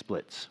and these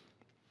splits.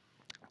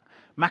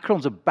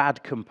 Macron's a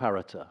bad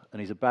comparator,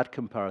 and he's a bad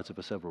comparator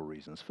for several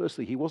reasons.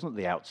 Firstly, he wasn't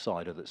the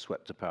outsider that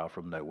swept to power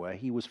from nowhere.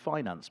 He was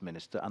finance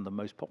minister and the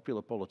most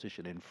popular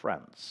politician in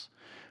France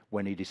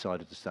when he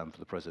decided to stand for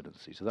the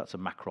presidency. So that's a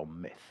Macron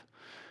myth.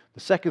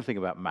 The second thing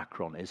about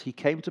Macron is he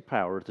came to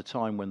power at a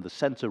time when the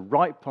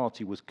centre-right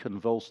party was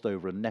convulsed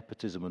over a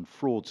nepotism and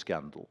fraud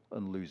scandal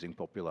and losing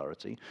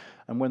popularity,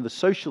 and when the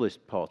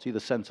Socialist Party, the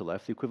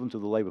centre-left, the equivalent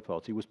of the Labour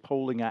Party, was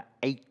polling at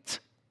 8%.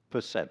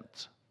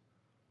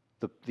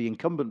 The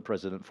incumbent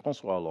president,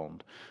 François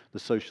Hollande, the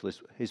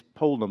socialist, his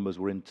poll numbers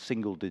were in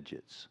single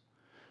digits.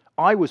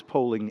 I was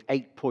polling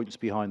 8 points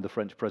behind the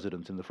French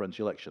president in the French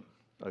election,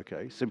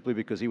 okay, simply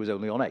because he was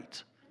only on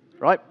 8,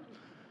 right?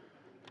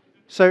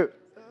 So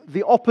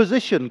the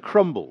opposition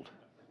crumbled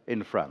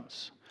in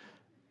France,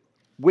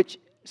 which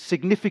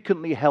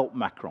significantly helped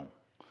Macron.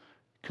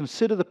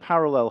 Consider the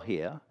parallel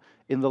here.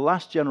 In the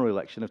last general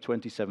election of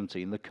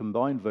 2017, the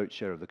combined vote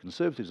share of the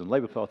Conservatives and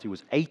Labour Party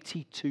was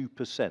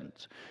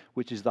 82%,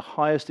 which is the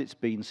highest it's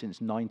been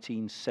since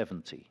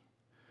 1970.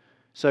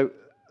 So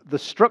the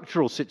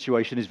structural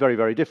situation is very,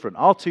 very different.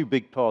 Our two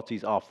big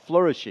parties are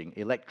flourishing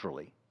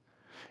electorally.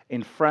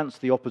 In France,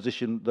 the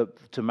opposition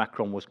to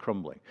Macron was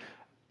crumbling.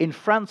 In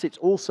France, it's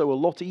also a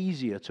lot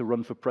easier to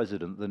run for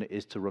president than it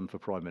is to run for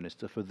prime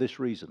minister for this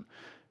reason.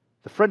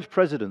 The French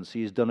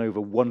presidency is done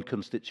over one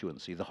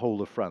constituency, the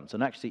whole of France.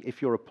 And actually,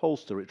 if you're a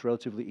pollster, it's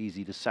relatively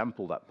easy to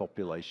sample that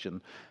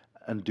population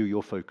and do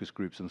your focus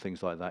groups and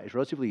things like that. It's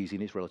relatively easy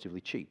and it's relatively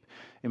cheap.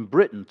 In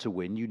Britain, to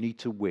win, you need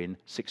to win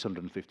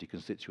 650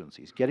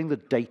 constituencies. Getting the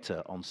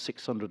data on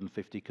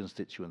 650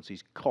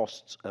 constituencies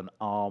costs an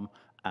arm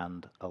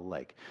and a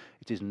leg.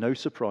 It is no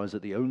surprise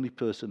that the only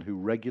person who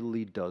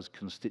regularly does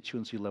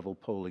constituency-level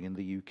polling in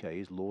the UK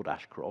is Lord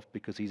Ashcroft,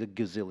 because he's a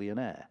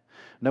gazillionaire.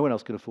 No one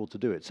else can afford to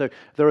do it. So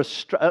there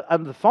are,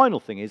 and the final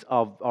thing is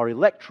our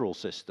electoral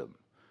system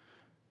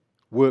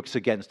works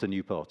against a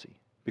new party,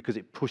 because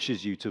it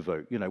pushes you to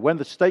vote. You know, when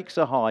the stakes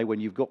are high, when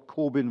you've got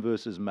Corbyn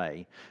versus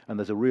May, and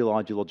there's a real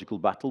ideological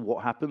battle,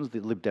 what happens? The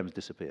Lib Dems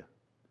disappear.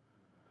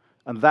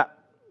 And that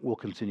will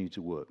continue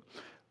to work.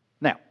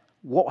 Now,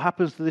 what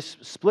happens to this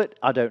split?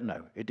 I don't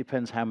know. It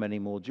depends how many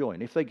more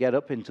join. If they get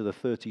up into the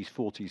 30s,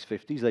 40s,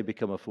 50s, they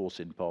become a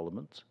force in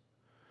Parliament.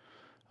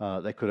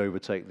 They could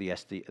overtake the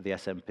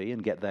SNP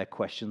and get their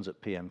questions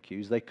at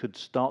PMQs. They could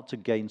start to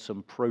gain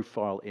some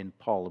profile in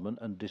Parliament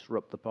and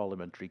disrupt the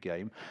parliamentary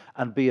game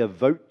and be a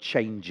vote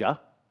changer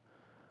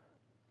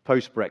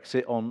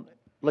post-Brexit on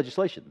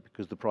legislation,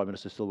 because the Prime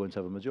Minister still won't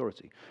have a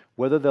majority.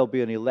 Whether there'll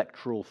be an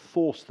electoral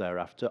force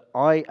thereafter,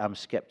 I am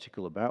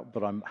sceptical about,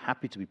 but I'm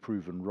happy to be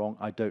proven wrong.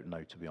 I don't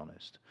know, to be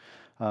honest.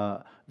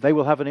 They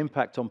will have an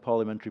impact on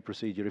parliamentary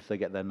procedure if they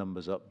get their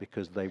numbers up,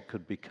 because they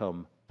could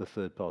become the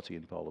third party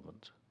in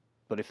Parliament.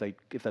 But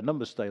if their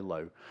numbers stay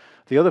low.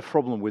 The other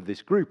problem with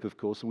this group, of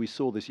course, and we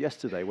saw this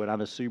yesterday when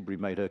Anna Soubry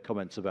made her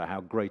comments about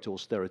how great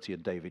austerity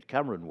and David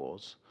Cameron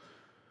was,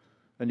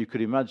 and you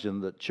could imagine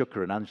that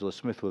Chuka and Angela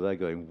Smith were there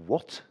going,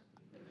 what?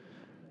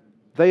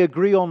 They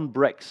agree on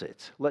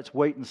Brexit. Let's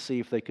wait and see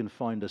if they can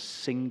find a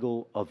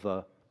single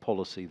other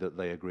policy that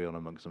they agree on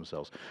amongst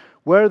themselves.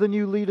 Where are the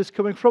new leaders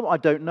coming from? I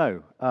don't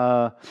know.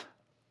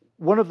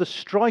 One of the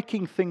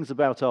striking things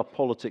about our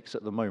politics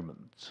at the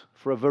moment,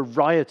 for a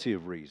variety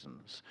of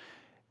reasons,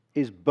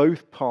 is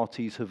both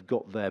parties have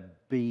got their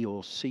B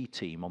or C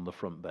team on the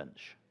front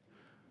bench.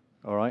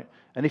 All right?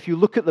 And if you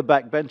look at the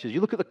back benches,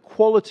 you look at the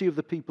quality of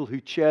the people who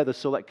chair the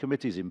select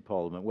committees in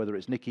Parliament, whether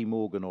it's Nicky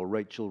Morgan or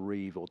Rachel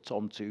Reeve or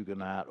Tom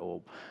Tugendhat,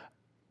 or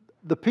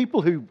the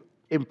people who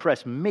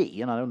impress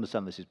me, and I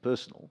understand this is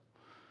personal,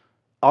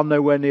 are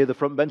nowhere near the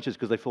front benches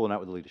because they've fallen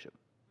out with the leadership.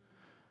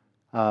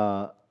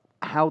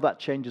 How that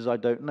changes, I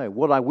don't know.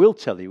 What I will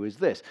tell you is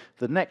this.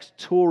 The next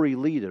Tory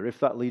leader, if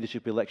that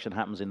leadership election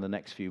happens in the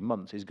next few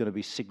months, is going to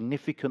be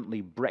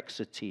significantly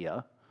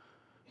Brexiteer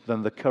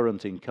than the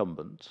current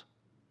incumbent,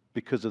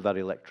 because of that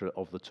electorate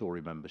of the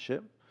Tory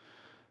membership.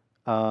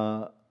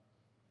 And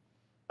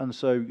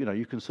so, you know,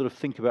 you can sort of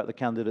think about the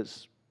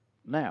candidates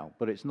now,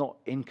 but it's not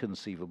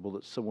inconceivable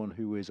that someone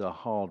who is a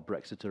hard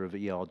Brexiter of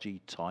ERG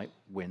type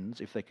wins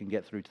if they can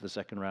get through to the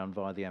second round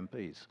via the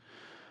MPs.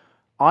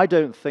 I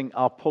don't think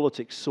our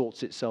politics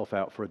sorts itself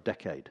out for a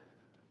decade,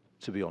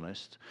 to be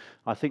honest.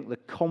 I think the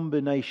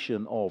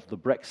combination of the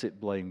Brexit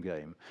blame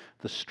game,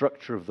 the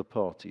structure of the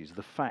parties,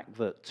 the fact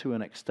that, to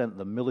an extent,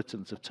 the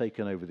militants have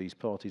taken over these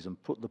parties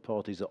and put the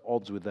parties at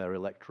odds with their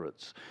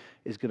electorates,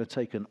 is going to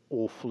take an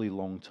awfully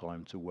long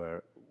time to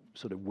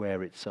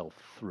wear itself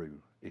through,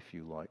 if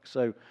you like.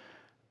 So,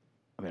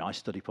 I mean, I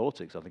study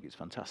politics. I think it's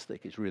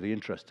fantastic. It's really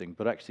interesting.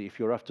 But actually, if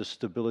you're after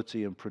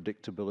stability and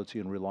predictability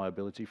and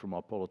reliability from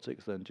our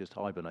politics, then just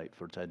hibernate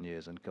for 10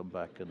 years and come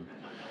back and...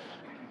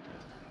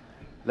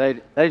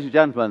 Ladies and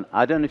gentlemen,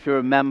 I don't know if you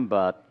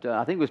remember,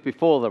 I think it was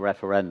before the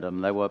referendum,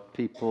 there were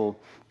people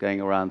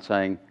going around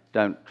saying,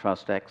 don't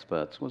trust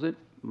experts. Was it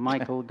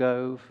Michael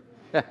Gove?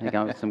 He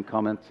gave some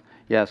comments.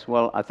 Yes,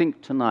 well, I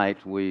think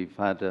tonight we've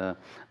had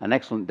an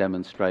excellent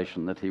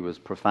demonstration that he was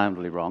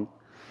profoundly wrong.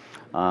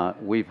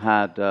 We've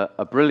had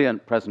a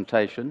brilliant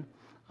presentation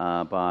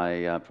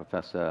by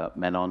Professor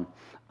Menon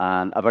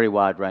and a very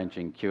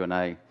wide-ranging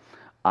Q&A.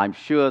 I'm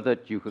sure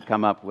that you could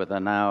come up with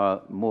an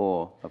hour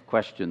more of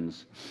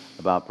questions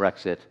about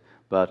Brexit,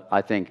 but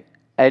I think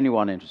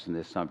anyone interested in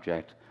this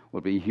subject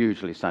will be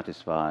hugely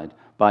satisfied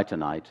by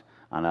tonight,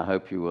 and I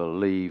hope you will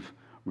leave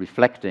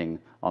reflecting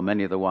on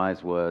many of the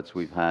wise words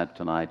we've had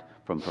tonight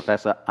from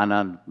Professor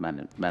Anand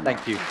Menon.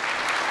 Thank you.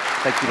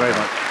 Thank you very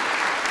much.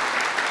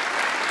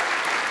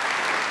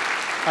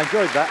 I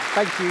enjoyed that.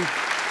 Thank you.